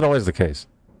 That wasn't always the case.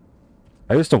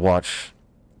 I used to watch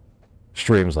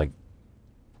streams like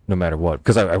no matter what,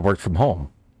 because I worked from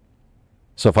home.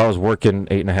 So if I was working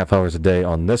 8.5 hours a day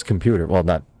on this computer, well,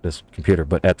 not this computer,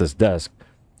 but at this desk,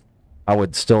 I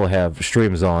would still have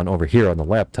streams on over here on the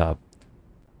laptop.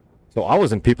 So I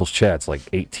was in people's chats like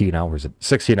 16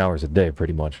 hours a day,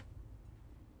 pretty much.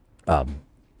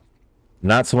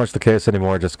 Not so much the case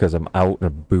anymore, just because I'm out and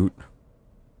about.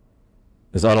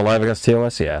 Is Unalive against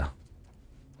TOS? Yeah.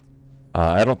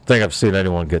 I don't think I've seen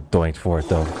anyone get doinked for it,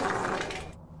 though.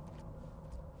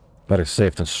 Better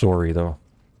safe than sorry, though.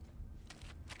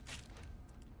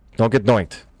 Don't get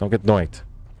doinked. Don't get doinked.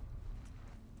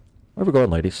 Where are we going,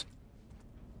 ladies?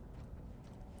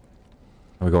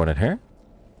 Are we going in here?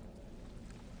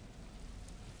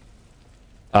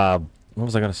 What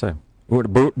was I gonna say?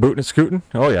 Booting and scooting?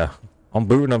 Oh yeah. I'm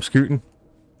booting, I'm scooting.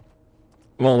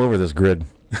 I'm all over this grid.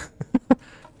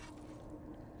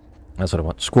 That's what I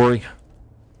want. Squirry.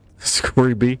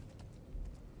 Squirry B.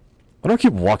 Why do I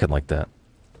keep walking like that?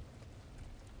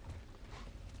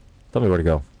 Tell me where to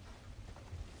go.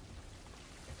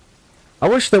 I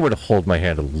wish they would hold my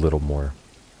hand a little more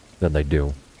than they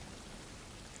do.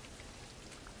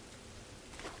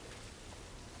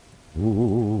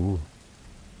 Ooh.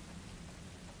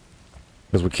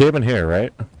 Because we came in here,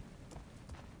 right?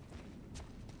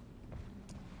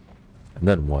 And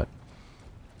then what?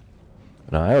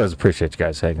 No, I always appreciate you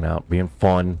guys hanging out, being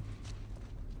fun.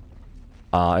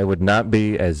 It would not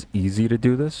be as easy to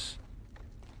do this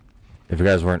if you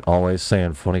guys weren't always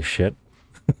saying funny shit.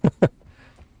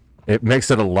 It makes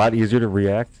it a lot easier to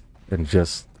react and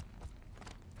just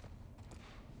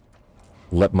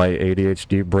let my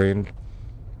ADHD brain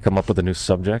come up with a new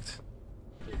subject.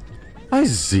 Hi,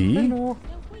 Z. Hello.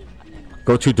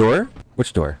 Go to door?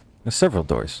 Which door? There's several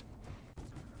doors.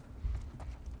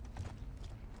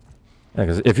 Yeah,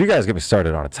 because if you guys get me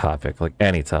started on a topic, like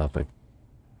any topic,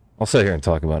 I'll sit here and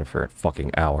talk about it for a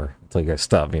fucking hour until you guys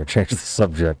stop me or change the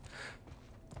subject.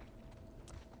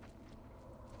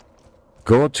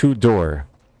 Go to door.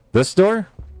 This door?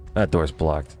 That door's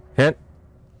blocked. Hint.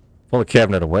 Pull the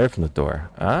cabinet away from the door.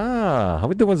 Ah, how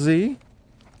we doing, Z?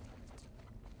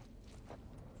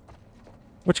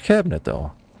 Which cabinet,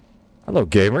 though? Hello,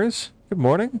 gamers. Good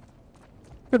morning.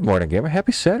 Good morning, gamer.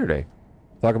 Happy Saturday.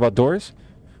 Talk about doors?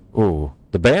 Ooh,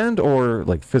 the band or,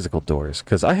 like, physical doors?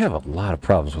 Because I have a lot of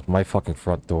problems with my fucking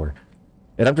front door.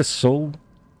 And I'm just so,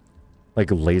 like,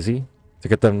 lazy to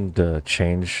get them to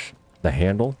change the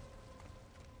handle.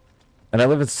 And I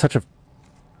live in such a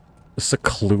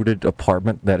secluded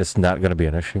apartment that it's not going to be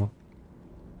an issue.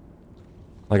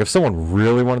 Like, if someone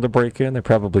really wanted to break in, they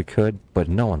probably could, but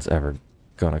no one's ever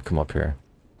gonna come up here.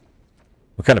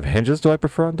 What kind of hinges do I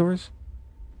prefer on doors?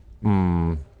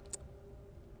 I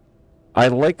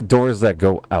like doors that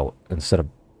go out instead of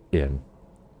in.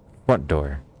 Front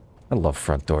door. I love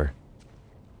front door.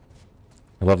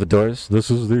 I love the doors. This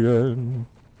is the end.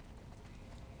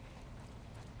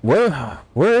 Where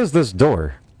is this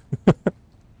door?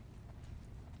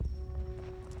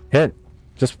 Hint.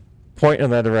 Just point in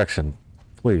that direction.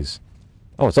 Please.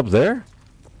 Oh, it's up there?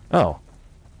 Oh.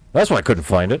 That's why I couldn't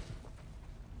find it.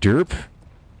 Derp.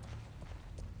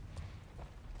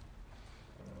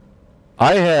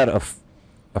 I had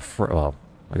well,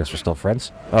 I guess we're still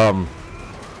friends. He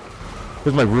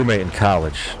was my roommate in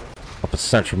college up in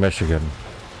Central Michigan.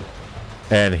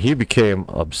 And he became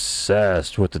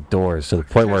obsessed with the doors to the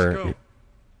point where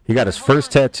He got his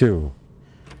first tattoo.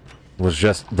 Was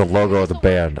just the logo of the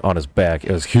band on his back.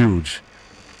 It was huge.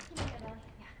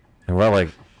 And we're like,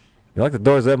 you like the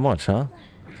Doors that much, huh?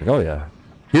 Like, oh yeah.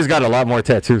 He's got a lot more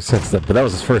tattoos since then, but that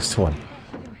was his first one.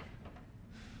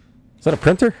 Is that a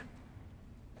printer?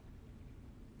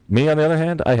 Me, on the other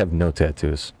hand, I have no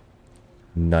tattoos.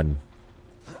 None.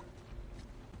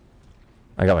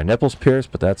 I got my nipples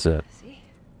pierced, but that's it. See?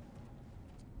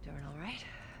 Doing all right?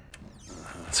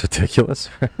 It's ridiculous.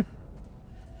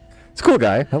 It's a cool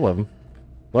guy. I love him.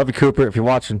 Love you, Cooper, if you're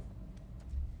watching.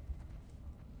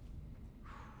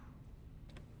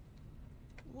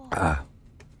 Ah.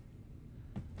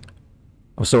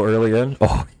 I'm so early in.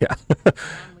 Oh, yeah.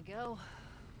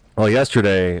 Well,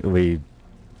 yesterday we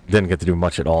didn't get to do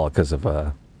much at all because of,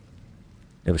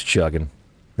 it was chugging.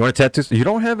 You want tattoos? You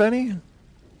don't have any?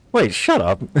 Wait, shut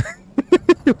up.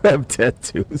 You have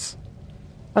tattoos.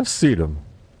 I've seen them.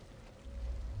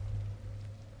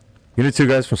 You know, two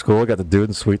guys from school got the Dude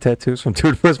and Sweet tattoos from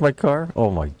Dude Where's My Car? Oh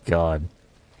my god.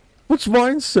 What's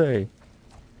mine say?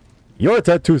 Your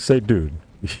tattoos say Dude.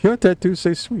 Your tattoos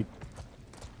say Sweet.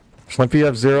 Slimpy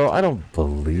F-Zero, I don't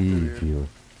believe you.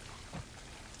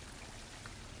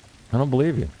 I don't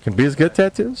believe you. Can bees get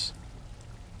tattoos?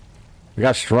 We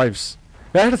got stripes.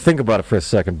 I had to think about it for a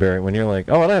second, Barry, when you're like,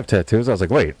 oh, I don't have tattoos. I was like,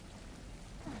 wait.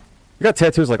 You got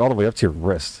tattoos like all the way up to your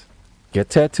wrist. Get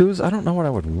tattoos? I don't know what I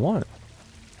would want.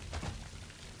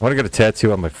 I want to get a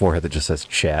tattoo on my forehead that just says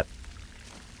chat.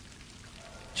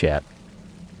 Chat.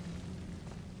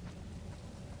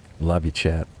 Love you,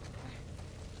 chat.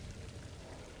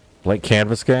 Blank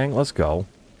canvas gang? Let's go.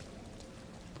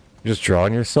 You're just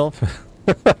drawing yourself?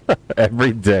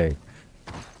 Every day.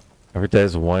 Every day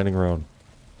is a winding road.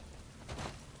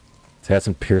 Tats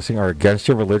and piercing are against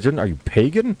your religion? Are you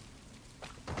pagan?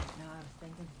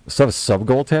 Is that a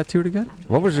sub-goal tattoo to get?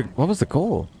 What was the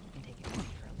goal?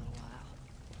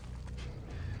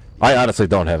 I honestly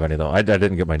don't have any, though. I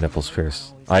didn't get my nipples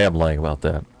pierced. I am lying about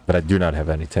that. But I do not have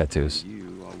any tattoos.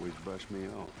 You always brush me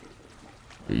off.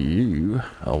 You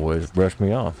always brush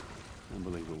me off.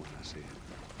 Unbelievable when I see it.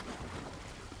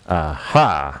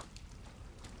 Aha!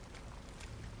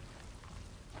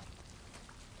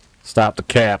 Stop the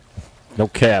cap. No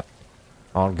cap.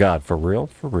 On God, for real?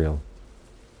 For real.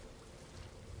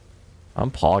 I'm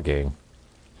pogging.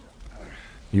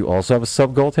 You also have a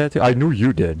sub-goal tattoo? I knew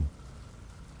you did.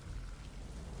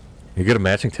 You get a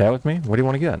matching tat with me? What do you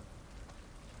want to get?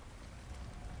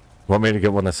 Want me to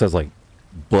get one that says, like,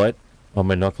 butt on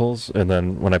my knuckles, and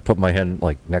then when I put my hand,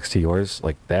 like, next to yours,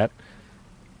 like that,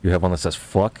 you have one that says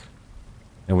fuck,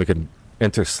 and we can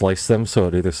interslice them so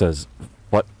it either says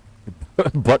butt,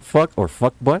 butt fuck or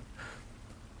fuck butt?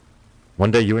 One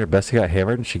day you and your bestie got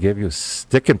hammered and she gave you a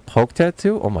stick and poke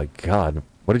tattoo? Oh my god.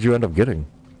 What did you end up getting?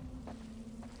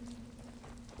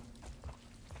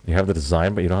 You have the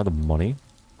design, but you don't have the money?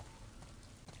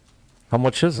 How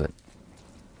much is it?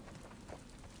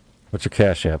 What's your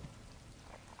Cash App?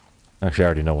 Actually, I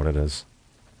already know what it is.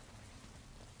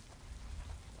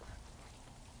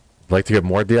 Like to get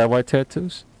more DIY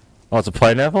tattoos? Oh, it's a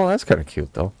pineapple? That's kind of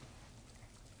cute, though.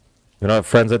 You don't have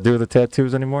friends that do the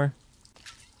tattoos anymore?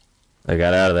 They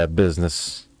got out of that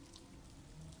business.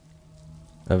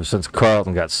 Ever since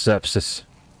Carlton got sepsis.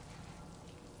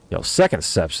 Yo, second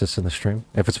sepsis in the stream.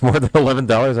 If it's more than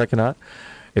 $11, I cannot.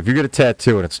 If you get a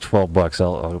tattoo and it's $12,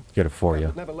 I'll get it for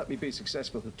you. Never let me be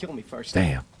successful. He'll kill me first.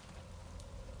 Damn.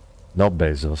 No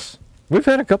Bezos. We've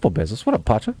had a couple Bezos. What up,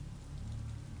 Pacha?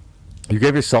 You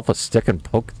gave yourself a stick and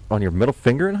poke on your middle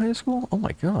finger in high school? Oh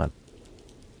my god.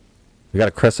 You got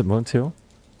a crescent moon too?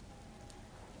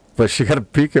 But she got a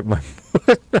peek at my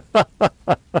foot.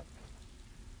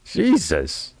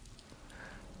 Jesus.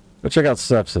 Go check out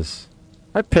sepsis.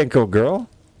 Hi, Pinko girl.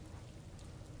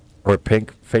 Or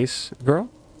pink face girl.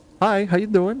 Hi, how you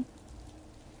doing?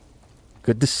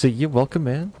 Good to see you. Welcome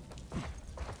in.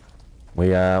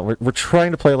 We're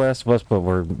trying to play Last of Us, but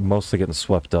we're mostly getting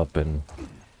swept up in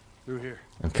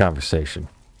conversation.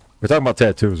 We're talking about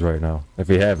tattoos right now. If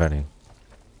you have any,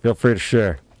 feel free to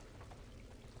share.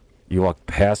 You walk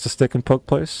past a stick and poke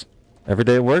place every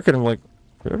day at work, and I'm like,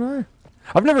 where do I?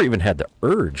 I've never even had the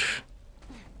urge.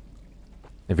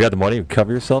 If you had the money, you'd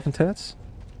cover yourself in tats?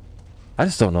 I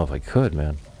just don't know if I could,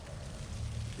 man.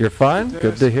 You're fine?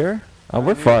 Good to hear.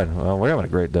 We're fine. Well, we're having a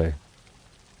great day.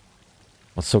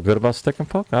 What's so good about stick and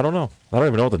poke? I don't know. I don't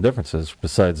even know what the difference is,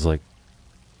 besides, like...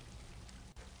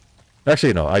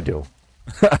 Actually, no, I do.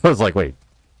 I was like, wait.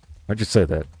 Why'd you say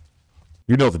that?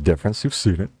 You know the difference. You've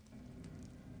seen it.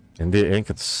 India ink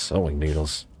and sewing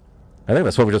needles. I think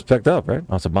that's what we just picked up, right?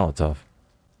 Oh, it's a Molotov.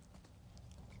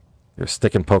 You're a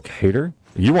stick and poke hater?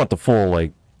 You want the full,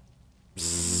 like...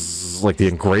 is like the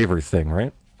engraver thing,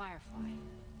 right?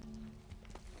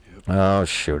 Oh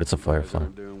shoot, it's a firefly.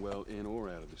 Doing well in or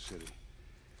out of the city.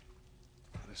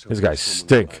 These guys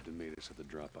stink. It's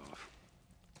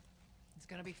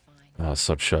gonna be fine. Oh,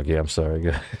 so chuggy. I'm sorry,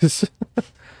 guys.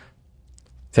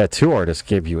 Tattoo artist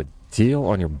gave you a deal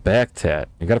on your back tat.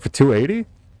 You got it for $280?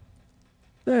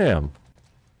 Damn.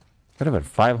 Could have been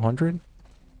 $500.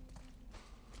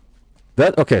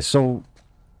 That okay? So,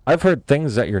 I've heard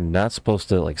things that you're not supposed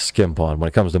to like skimp on when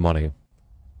it comes to money.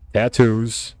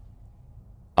 Tattoos,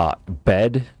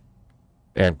 bed,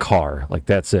 and car. Like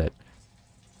that's it.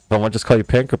 Someone just call you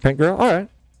Pink or Pink Girl? All right.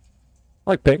 I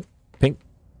like Pink. Pink.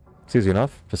 It's easy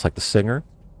enough. Just like the singer.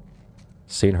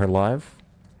 Seen her live.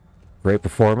 Great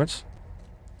performance.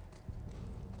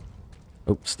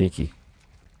 Oh, sneaky.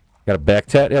 Got a back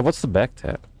tat? Yeah, what's the back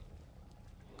tat?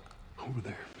 Over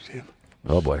there. See him?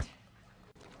 Oh boy.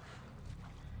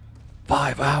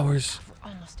 5 hours. We're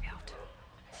almost out.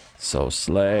 So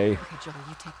slay. Okay, Joel,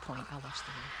 you take point. I'll watch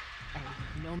the room. And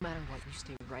no matter what, you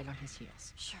stay right on his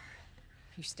heels. Sure.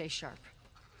 You stay sharp.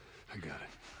 I got it.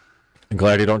 I'm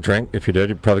glad you don't drink. If you did,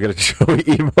 you'd probably get a Joey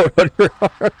emote on your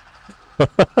arm.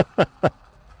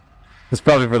 It's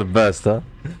probably for the best, huh?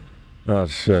 Oh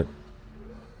shit.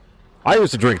 I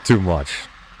used to drink too much,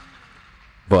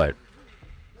 but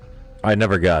I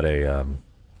never got a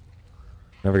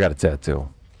tattoo.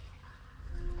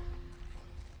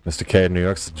 Mr. K in New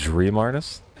York's the dream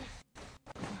artist.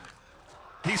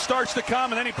 He starts to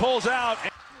come and then he pulls out.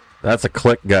 That's a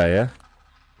click guy, yeah?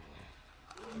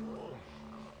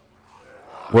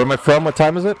 Where am I from? What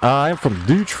time is it? I'm from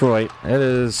Detroit. It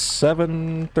is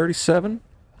 7:37.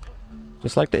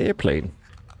 Just like the airplane.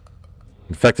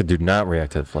 Infected do not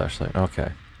react to the flashlight.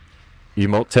 Okay.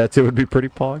 Emote tattoo would be pretty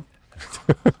pog.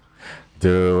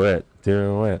 Do it.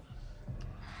 Do it.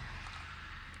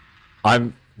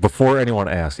 Before anyone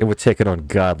asks, it would take an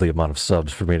ungodly amount of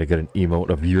subs for me to get an emote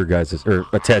of your guys' or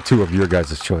a tattoo of your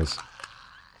guys' choice.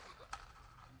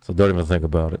 So don't even think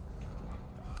about it.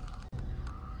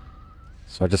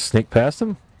 So I just sneak past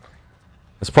him?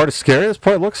 This part is scary? This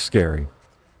part looks scary.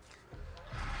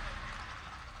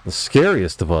 The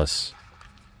scariest of us.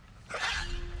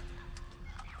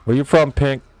 Where you from,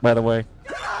 Pink, by the way?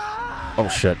 Oh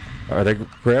shit. Are they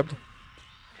grabbed?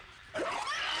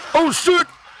 Oh shit!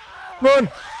 Run!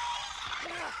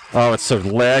 Oh, it's so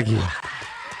laggy.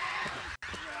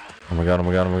 Oh my god, oh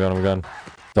my god, oh my god, oh my god.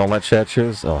 Don't let chat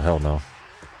choose? Oh, hell no.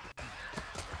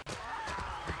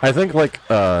 I think like,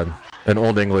 an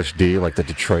Old English D, like the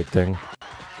Detroit thing.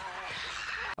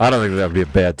 I don't think that would be a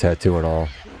bad tattoo at all.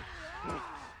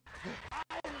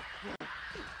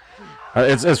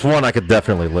 It's one I could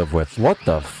definitely live with. What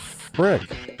the frick?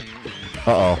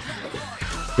 Uh-oh.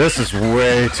 This is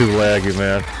way too laggy,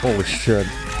 man. Holy shit.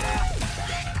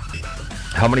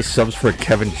 How many subs for a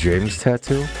Kevin James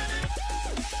tattoo?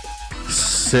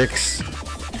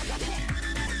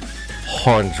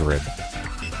 600.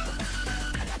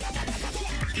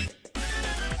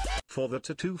 For the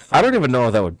tattoo. I don't even know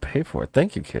if that would pay for it.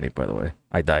 Thank you, Kitty, by the way.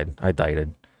 I died.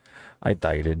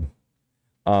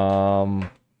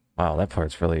 Wow, that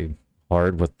part's really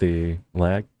hard with the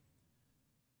lag.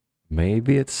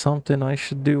 Maybe it's something I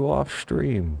should do off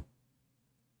stream.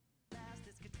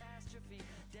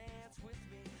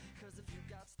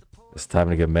 It's time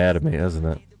to get mad at me, isn't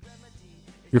it?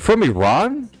 You're from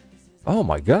Iran? Oh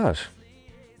my gosh.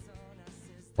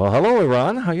 Well, hello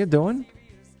Iran. How you doing?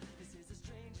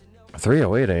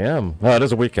 3:08 a.m. Oh, it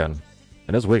is a weekend.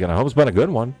 It is a weekend. I hope it's been a good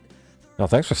one. No,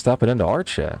 thanks for stopping into our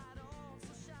chat.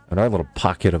 In our little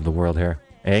pocket of the world here.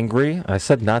 Angry? I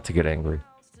said not to get angry.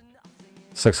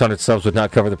 600 subs would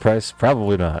not cover the price?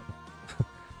 Probably not.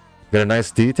 Get a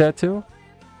nice D tattoo?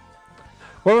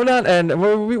 Well, we're not, and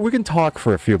we can talk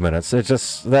for a few minutes. It's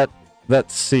just that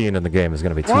scene in the game is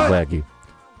going to be too laggy.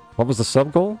 What was the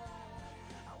sub goal?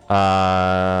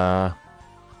 To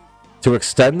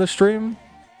extend the stream?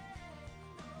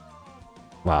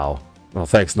 Wow. Well,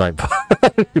 thanks,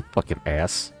 Nightbot. You fucking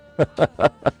ass.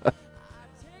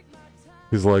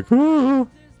 He's like, ooh.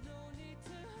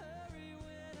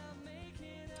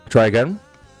 Try again?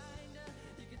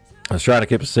 I was trying to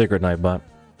keep a secret, Nightbot.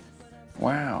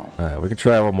 Wow. Alright, we can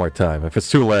try one more time. If it's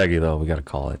too laggy, though, we gotta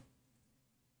call it.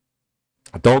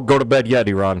 Don't go to bed yet,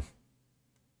 Iran.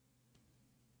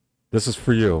 This is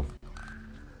for you.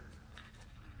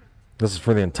 This is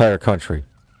for the entire country.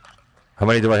 How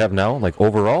many do I have now? Like,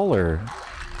 overall, or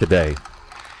today?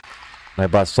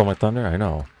 Nightbot stole my thunder? I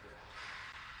know.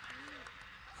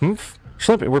 Humph?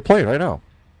 Slippy, we're playing right now.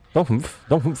 Don't humph.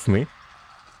 Don't humph me.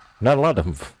 I'm not allowed to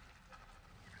humph.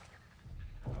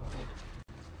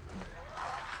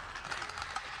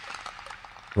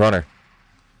 Runner.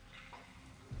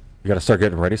 gotta start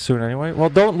getting ready soon anyway. Well,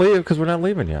 don't leave because we're not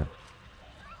leaving yet.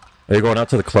 Are you going out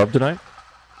to the club tonight?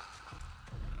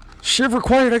 Shiv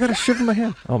required. I got a shiv in my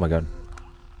hand. Oh my god.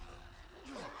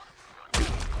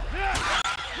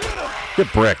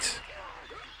 Get bricked.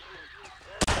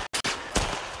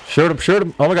 Shoot him, shoot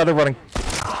him. Oh my god, they're running.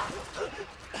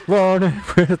 Running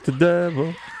with the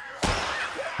devil.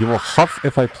 You will huff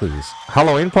if I please.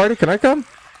 Halloween party? Can I come?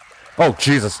 Oh,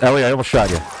 Jesus. Ellie, I almost shot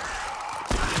you.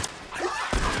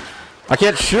 I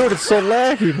can't shoot. It's so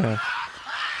laggy, man.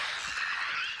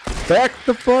 Back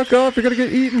the fuck up. You're gonna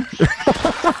get eaten.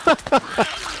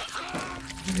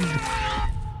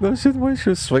 No shit, why she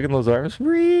was swinging those arms.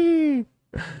 Whee!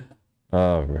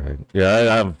 Alright.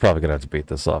 Yeah, I'm probably gonna have to beat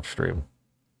this off stream.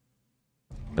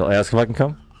 They'll ask if I can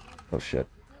come? Oh shit.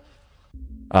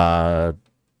 Yeah,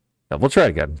 we'll try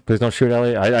again. Please don't shoot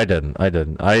Ellie. I didn't.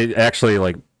 I actually,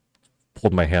 like,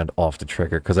 pulled my hand off the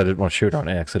trigger because I didn't want to shoot her on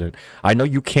accident. I know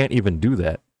you can't even do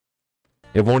that.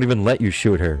 It won't even let you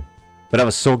shoot her. But I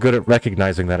was so good at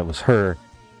recognizing that it was her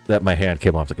that my hand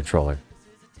came off the controller.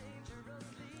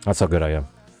 That's how good I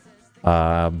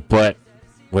am. But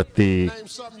with the...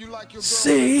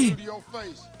 See? I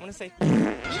want to say...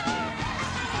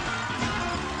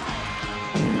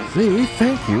 See,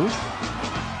 thank you.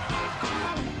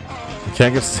 You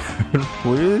can't get started,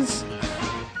 please?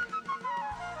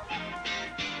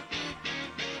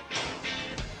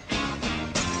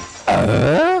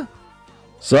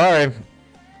 Sorry.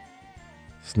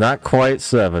 It's not quite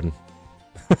 7.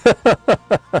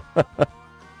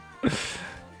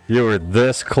 You were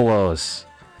this close.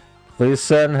 Please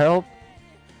send help.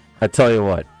 I tell you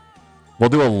what. We'll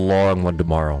do a long one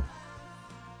tomorrow.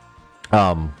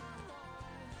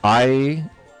 I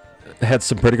had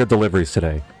some pretty good deliveries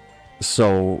today.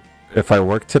 So if I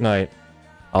work tonight,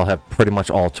 I'll have pretty much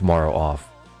all tomorrow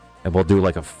off. And we'll do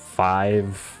like a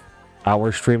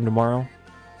 5-hour stream tomorrow.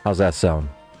 How's that sound?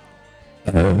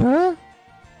 I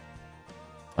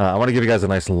want to give you guys a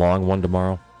nice long one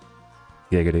tomorrow.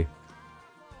 Giggity.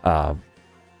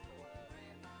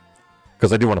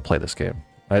 Because I do want to play this game.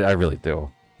 I really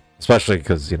do. Especially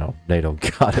because, you know, NATO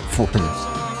got it for me.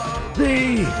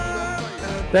 Z!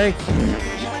 Thank you.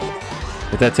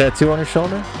 With that tattoo on your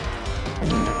shoulder?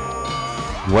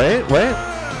 Wait.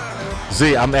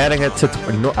 Z, I'm adding it to...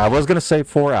 No, I was going to say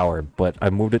 4-hour, but I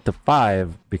moved it to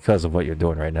 5 because of what you're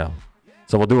doing right now.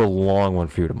 So we'll do a long one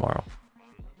for you tomorrow.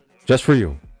 Just for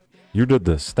you. You did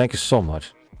this. Thank you so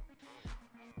much.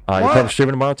 You come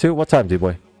streaming tomorrow too? What time,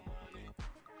 D-Boy?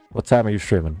 What time are you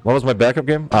streaming? What was my backup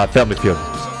game? Family Feud.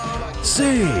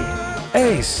 C!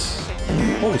 Ace!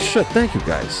 Holy shit, thank you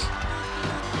guys.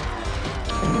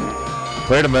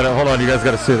 Wait a minute, hold on, you guys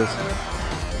gotta see this.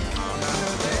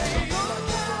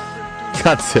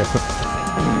 God damn it.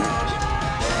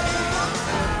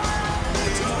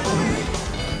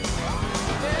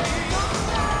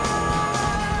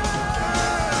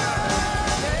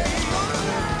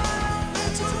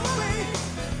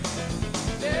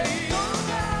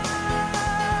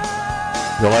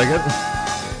 You like it?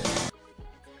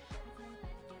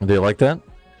 Do you like that?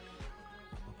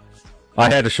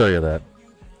 I had to show you that.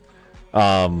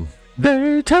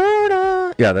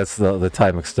 Daytona! Yeah, that's the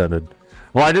time extended.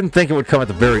 Well, I didn't think it would come at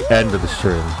the very end of the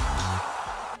stream.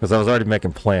 Because I was already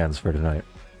making plans for tonight.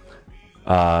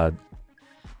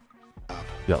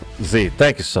 Yo, Z,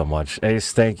 thank you so much.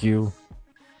 Ace, thank you.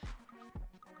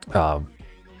 I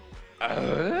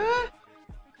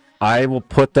will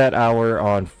put that hour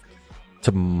on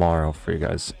tomorrow for you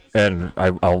guys. And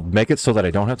I'll make it so that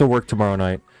I don't have to work tomorrow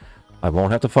night. I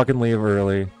won't have to fucking leave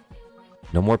early.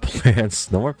 No more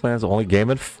plans. No more plans. Only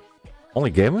gaming. Only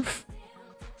gaming?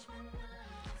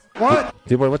 What?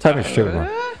 D-Boy, what time are you streaming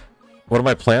tomorrow? What are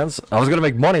my plans? I was going to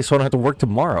make money so I don't have to work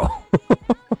tomorrow.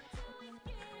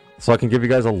 So I can give you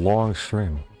guys a long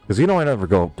stream. Because you know I never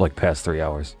go like past 3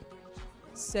 hours.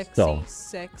 Sexy,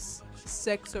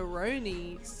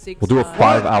 sexaroni. We'll do a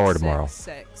 5-hour tomorrow. A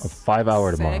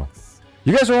 5-hour tomorrow.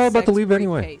 You guys are all about to leave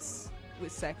anyway.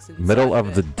 Middle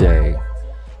of the day.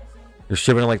 You're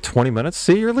streaming in like 20 minutes?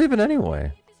 See, you're leaving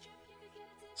anyway.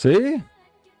 See?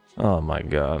 Oh my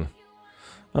god.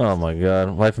 Oh my god.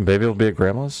 Wife and baby will be at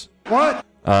grandma's? What?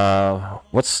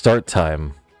 What's start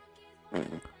time?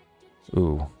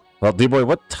 Ooh. Well, D-Boy,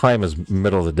 what time is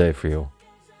middle of the day for you?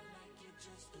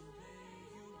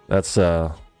 That's,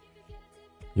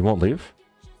 You won't leave?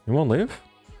 You won't leave?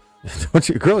 Don't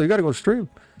you, girl, you gotta go stream.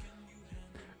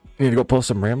 You need to go post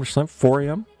some random stuff. 4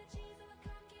 a.m.?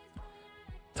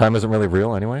 Time isn't really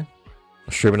real anyway.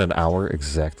 Stream in an hour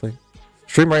exactly.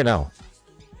 Stream right now.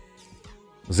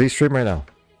 Z, stream right now.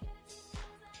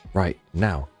 Right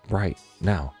now. Right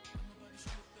now.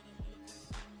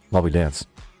 while we dance.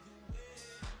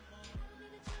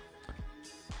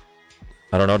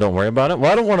 I don't know, don't worry about it. Well,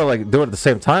 I don't want to like do it at the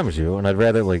same time as you, and I'd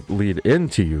rather like lead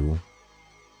into you.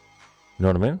 You know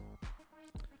what I mean?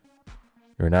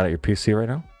 You're not at your PC right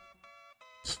now?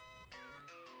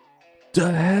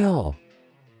 The hell?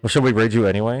 Well, should we raid you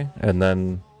anyway? And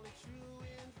then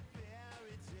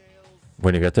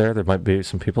when you get there might be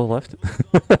some people left.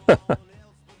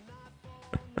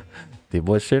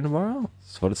 D-Boy stream tomorrow?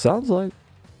 That's what it sounds like.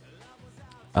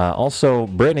 Also,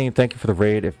 Brittany, thank you for the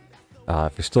raid. If you're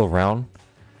still around,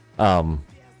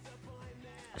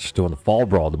 just doing the Fall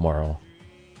Brawl tomorrow,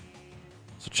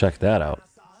 so check that out.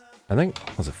 I think,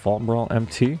 was it Fall Brawl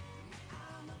MT?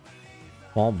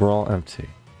 Fall Brawl MT.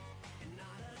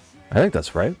 I think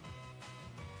that's right.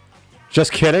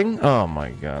 Just kidding. Oh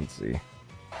my God, Z.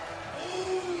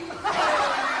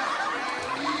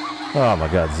 Oh my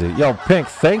God, Z. Yo, Pink,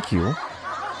 thank you.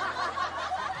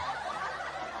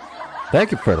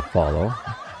 Thank you for the follow.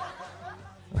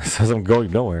 It says I'm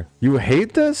going nowhere. You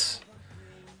hate this?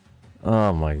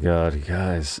 Oh my God, you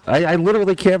guys. I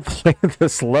literally can't play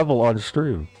this level on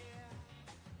stream.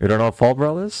 You don't know what Fall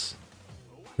Brawl is?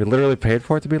 We literally paid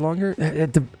for it to be longer?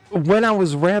 When I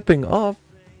was wrapping up,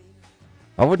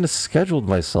 I wouldn't have scheduled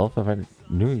myself if I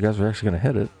knew you guys were actually going to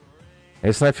hit it.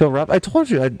 Ace and I feel robbed. I told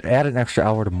you I'd add an extra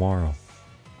hour tomorrow.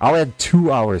 I'll add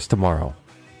 2 hours tomorrow.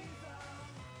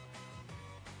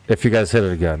 If you guys hit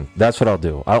it again. That's what I'll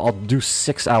do. I'll do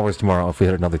 6 hours tomorrow if we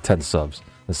hit another 10 subs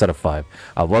instead of 5.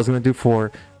 I was going to do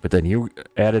 4, but then you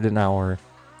added an hour.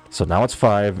 So now it's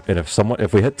 5. And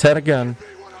if we hit 10 again,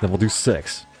 then we'll do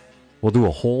 6. We'll do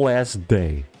a whole ass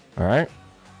day. Alright?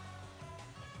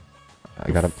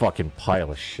 I got a fucking pile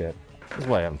of shit. This is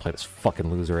why I haven't played this fucking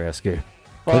loser ass game.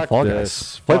 Play Fall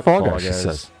Guys. Play Fall Guys, she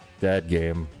says. Dead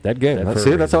game. Dead game.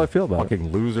 That's how I feel about it.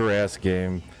 Fucking loser ass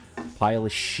game. Pile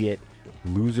of shit.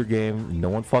 Loser game. No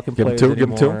one fucking plays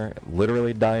anymore.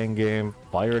 Literally dying game.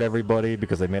 Fired everybody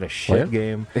because they made a shit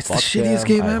game. It's the shittiest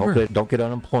game ever. I hope they don't get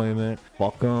unemployment.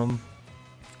 Fuck them.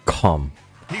 Come.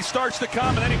 He starts to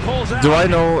come and then he pulls out. Do I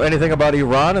know anything about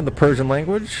Iran and the Persian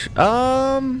language?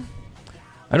 I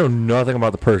know nothing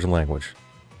about the Persian language.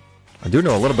 I do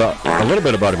know a little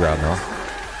bit about Iran though.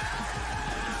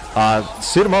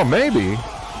 See you tomorrow, maybe.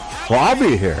 Well, I'll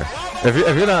be here. If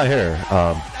you're not here,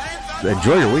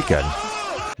 enjoy your weekend.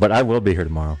 But I will be here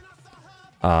tomorrow.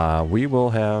 We will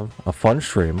have a fun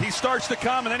stream. He starts to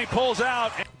come and then he pulls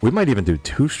out. We might even do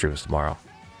 2 streams tomorrow.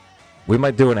 We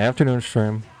might do an afternoon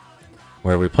stream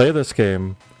where we play this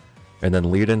game and then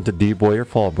lead into D-Boy or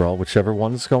Fall Brawl, whichever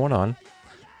one's going on.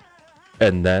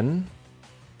 And then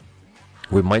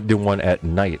we might do one at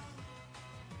night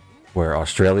where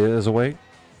Australia is awake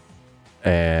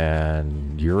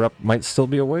and Europe might still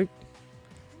be awake.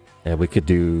 And we could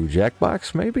do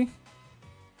Jackbox, maybe?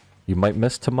 You might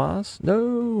miss Tamaz?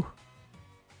 No.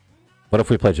 What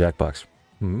if we play Jackbox?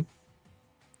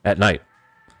 At night.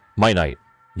 My night.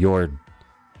 Your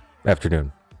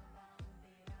afternoon.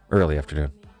 Early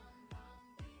afternoon.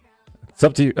 It's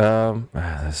up to you.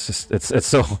 It's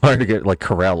so hard to get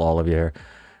corral all of you here.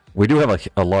 We do have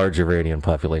a large Iranian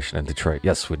population in Detroit.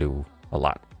 Yes, we do. A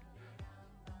lot.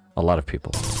 A lot of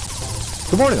people.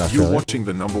 Good morning, Australia. You're watching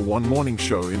the #1 morning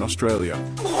show in Australia.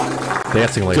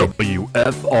 Dancing Lady.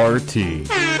 WFRT.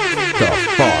 The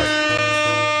fart.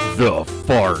 The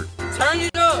fart. Turn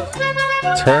it up.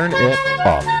 Turn it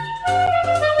up.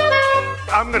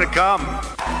 I'm gonna come.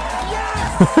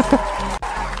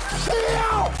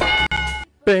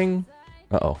 Bing.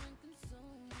 Uh-oh.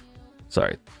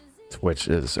 Sorry. Twitch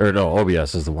is... Or no,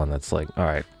 OBS is the one that's like,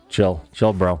 alright, chill.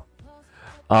 Chill, bro.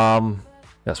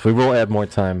 Yes, we will add more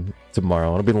time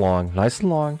tomorrow. It'll be long. Nice and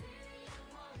long.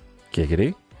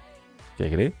 Giggity.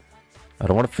 Giggity. I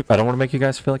don't want to make you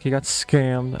guys feel like you got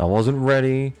scammed. I wasn't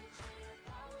ready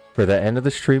for the end of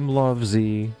the stream. Love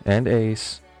Z and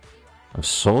Ace. I'm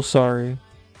so sorry.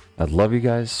 I love you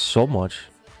guys so much.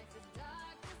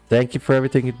 Thank you for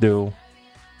everything you do.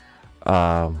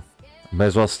 May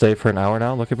as well stay for an hour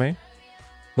now. Look at me.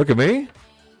 Look at me?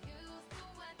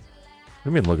 What do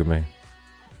you mean, look at me?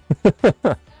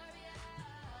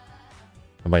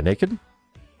 Am I naked?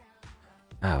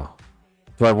 Ow.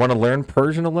 Do I want to learn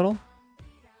Persian a little?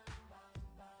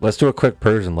 Let's do a quick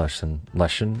Persian lesson.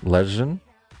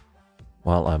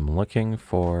 While I'm looking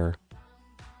for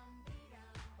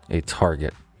a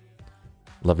target.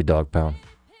 Lovey dog pound.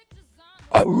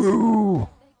 Oh,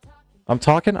 I'm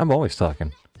talking? I'm always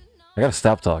talking. I gotta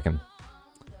stop talking.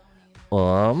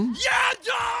 Yeah,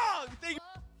 dog!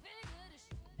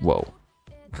 Whoa.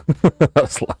 That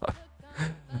was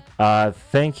loud.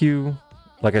 Thank you,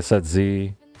 like I said,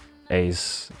 Z,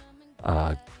 Ace,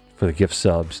 for the gift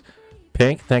subs.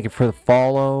 Pink, thank you for the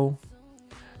follow.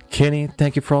 Kenny,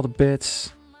 thank you for all the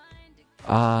bits.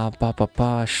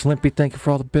 Schlimpy, thank you for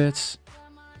all the bits.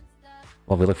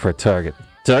 While we look for a target.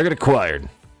 Target acquired.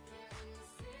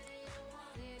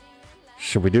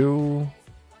 Should we do...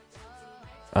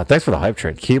 thanks for the hype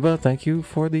train. Kiba, thank you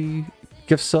for the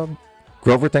gift sub.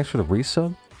 Grover, thanks for the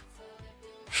resub.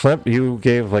 Schlimp, you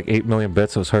gave like 8 million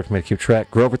bits, so it was hard for me to keep track.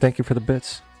 Grover, thank you for the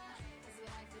bits.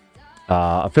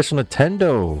 Official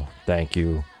Nintendo, thank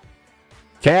you.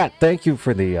 Cat, thank you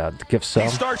for the gift sub. He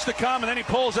starts to come and then he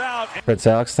pulls out. Prince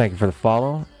Alex, thank you for the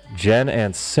follow. Jen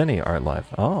and Cindy aren't live.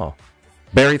 Oh.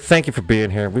 Barry, thank you for being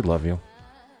here. We love you.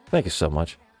 Thank you so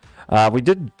much. We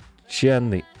did Jen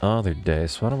the other day,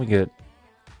 so why don't we get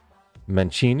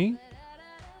Mancini?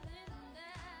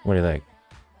 What do you think?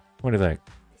 What do you think?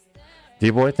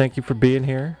 D-Boy, thank you for being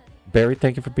here. Barry,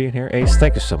 thank you for being here. Ace,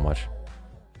 thank you so much.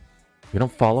 You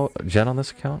don't follow Jen on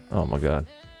this account? Oh my god.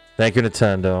 Thank you,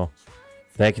 Nintendo.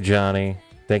 Thank you, Johnny.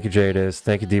 Thank you, Jadis.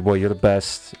 Thank you, D-Boy. You're the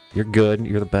best. You're good.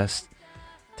 You're the best.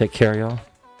 Take care, y'all.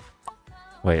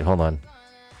 Wait, hold on.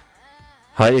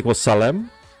 Hi equals Salem.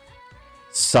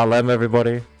 Salem,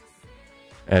 everybody.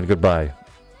 And goodbye.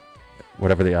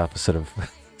 Whatever the opposite of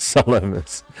Salem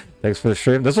is. Thanks for the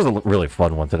stream. This was a really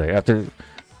fun one today. After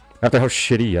how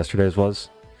shitty yesterday's was.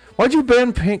 Why'd you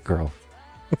ban Pink Girl?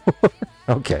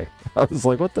 Okay. I was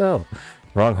like, what the hell?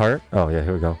 Wrong heart? Oh, yeah,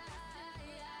 here we go.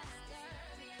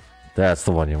 That's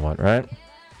the one you want, right?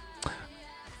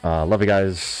 Love you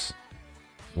guys.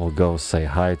 We'll go say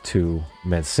hi to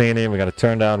Mancini. We gotta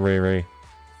turn down Riri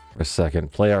for a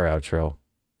second. Play our outro.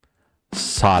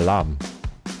 Salam.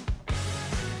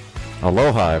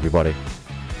 Aloha, everybody.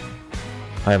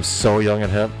 I am so young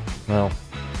and hip. Well,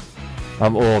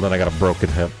 I'm old and I got a broken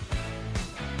hip.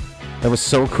 That was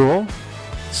so cool.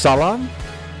 Salam.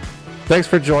 Thanks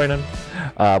for joining.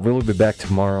 We will be back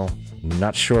tomorrow.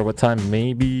 Not sure what time.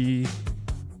 Maybe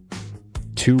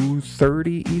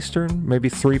 2:30 Eastern. Maybe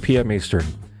 3 p.m. Eastern.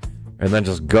 And then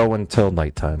just go until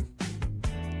nighttime.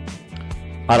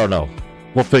 I don't know.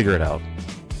 We'll figure it out.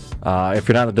 If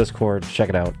you're not in the Discord, check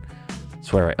it out.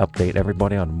 That's where I update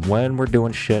everybody on when we're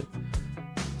doing shit.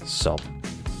 So,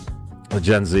 the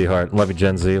Gen Z heart. Love you,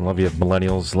 Gen Z. Love you,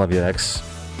 Millennials. Love you, X.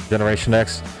 Generation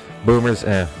X. Boomers.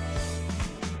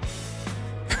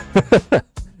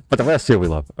 But the rest here we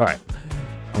love. Alright.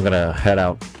 I'm gonna head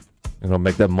out. I'm gonna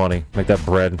make that money. Make that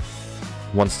bread.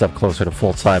 One step closer to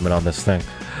full time and on this thing.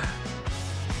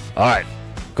 Alright.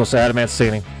 Go say hi to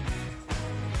Mancini.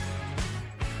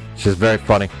 She's very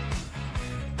funny.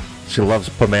 She loves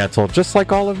Pamantle, just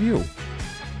like all of you.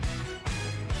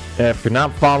 If you're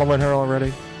not following her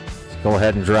already, just go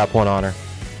ahead and drop one on her.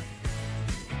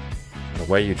 The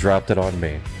way you dropped it on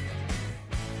me.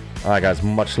 Alright guys,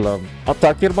 much love. I'll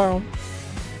talk to you tomorrow.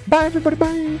 Bye everybody,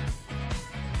 bye.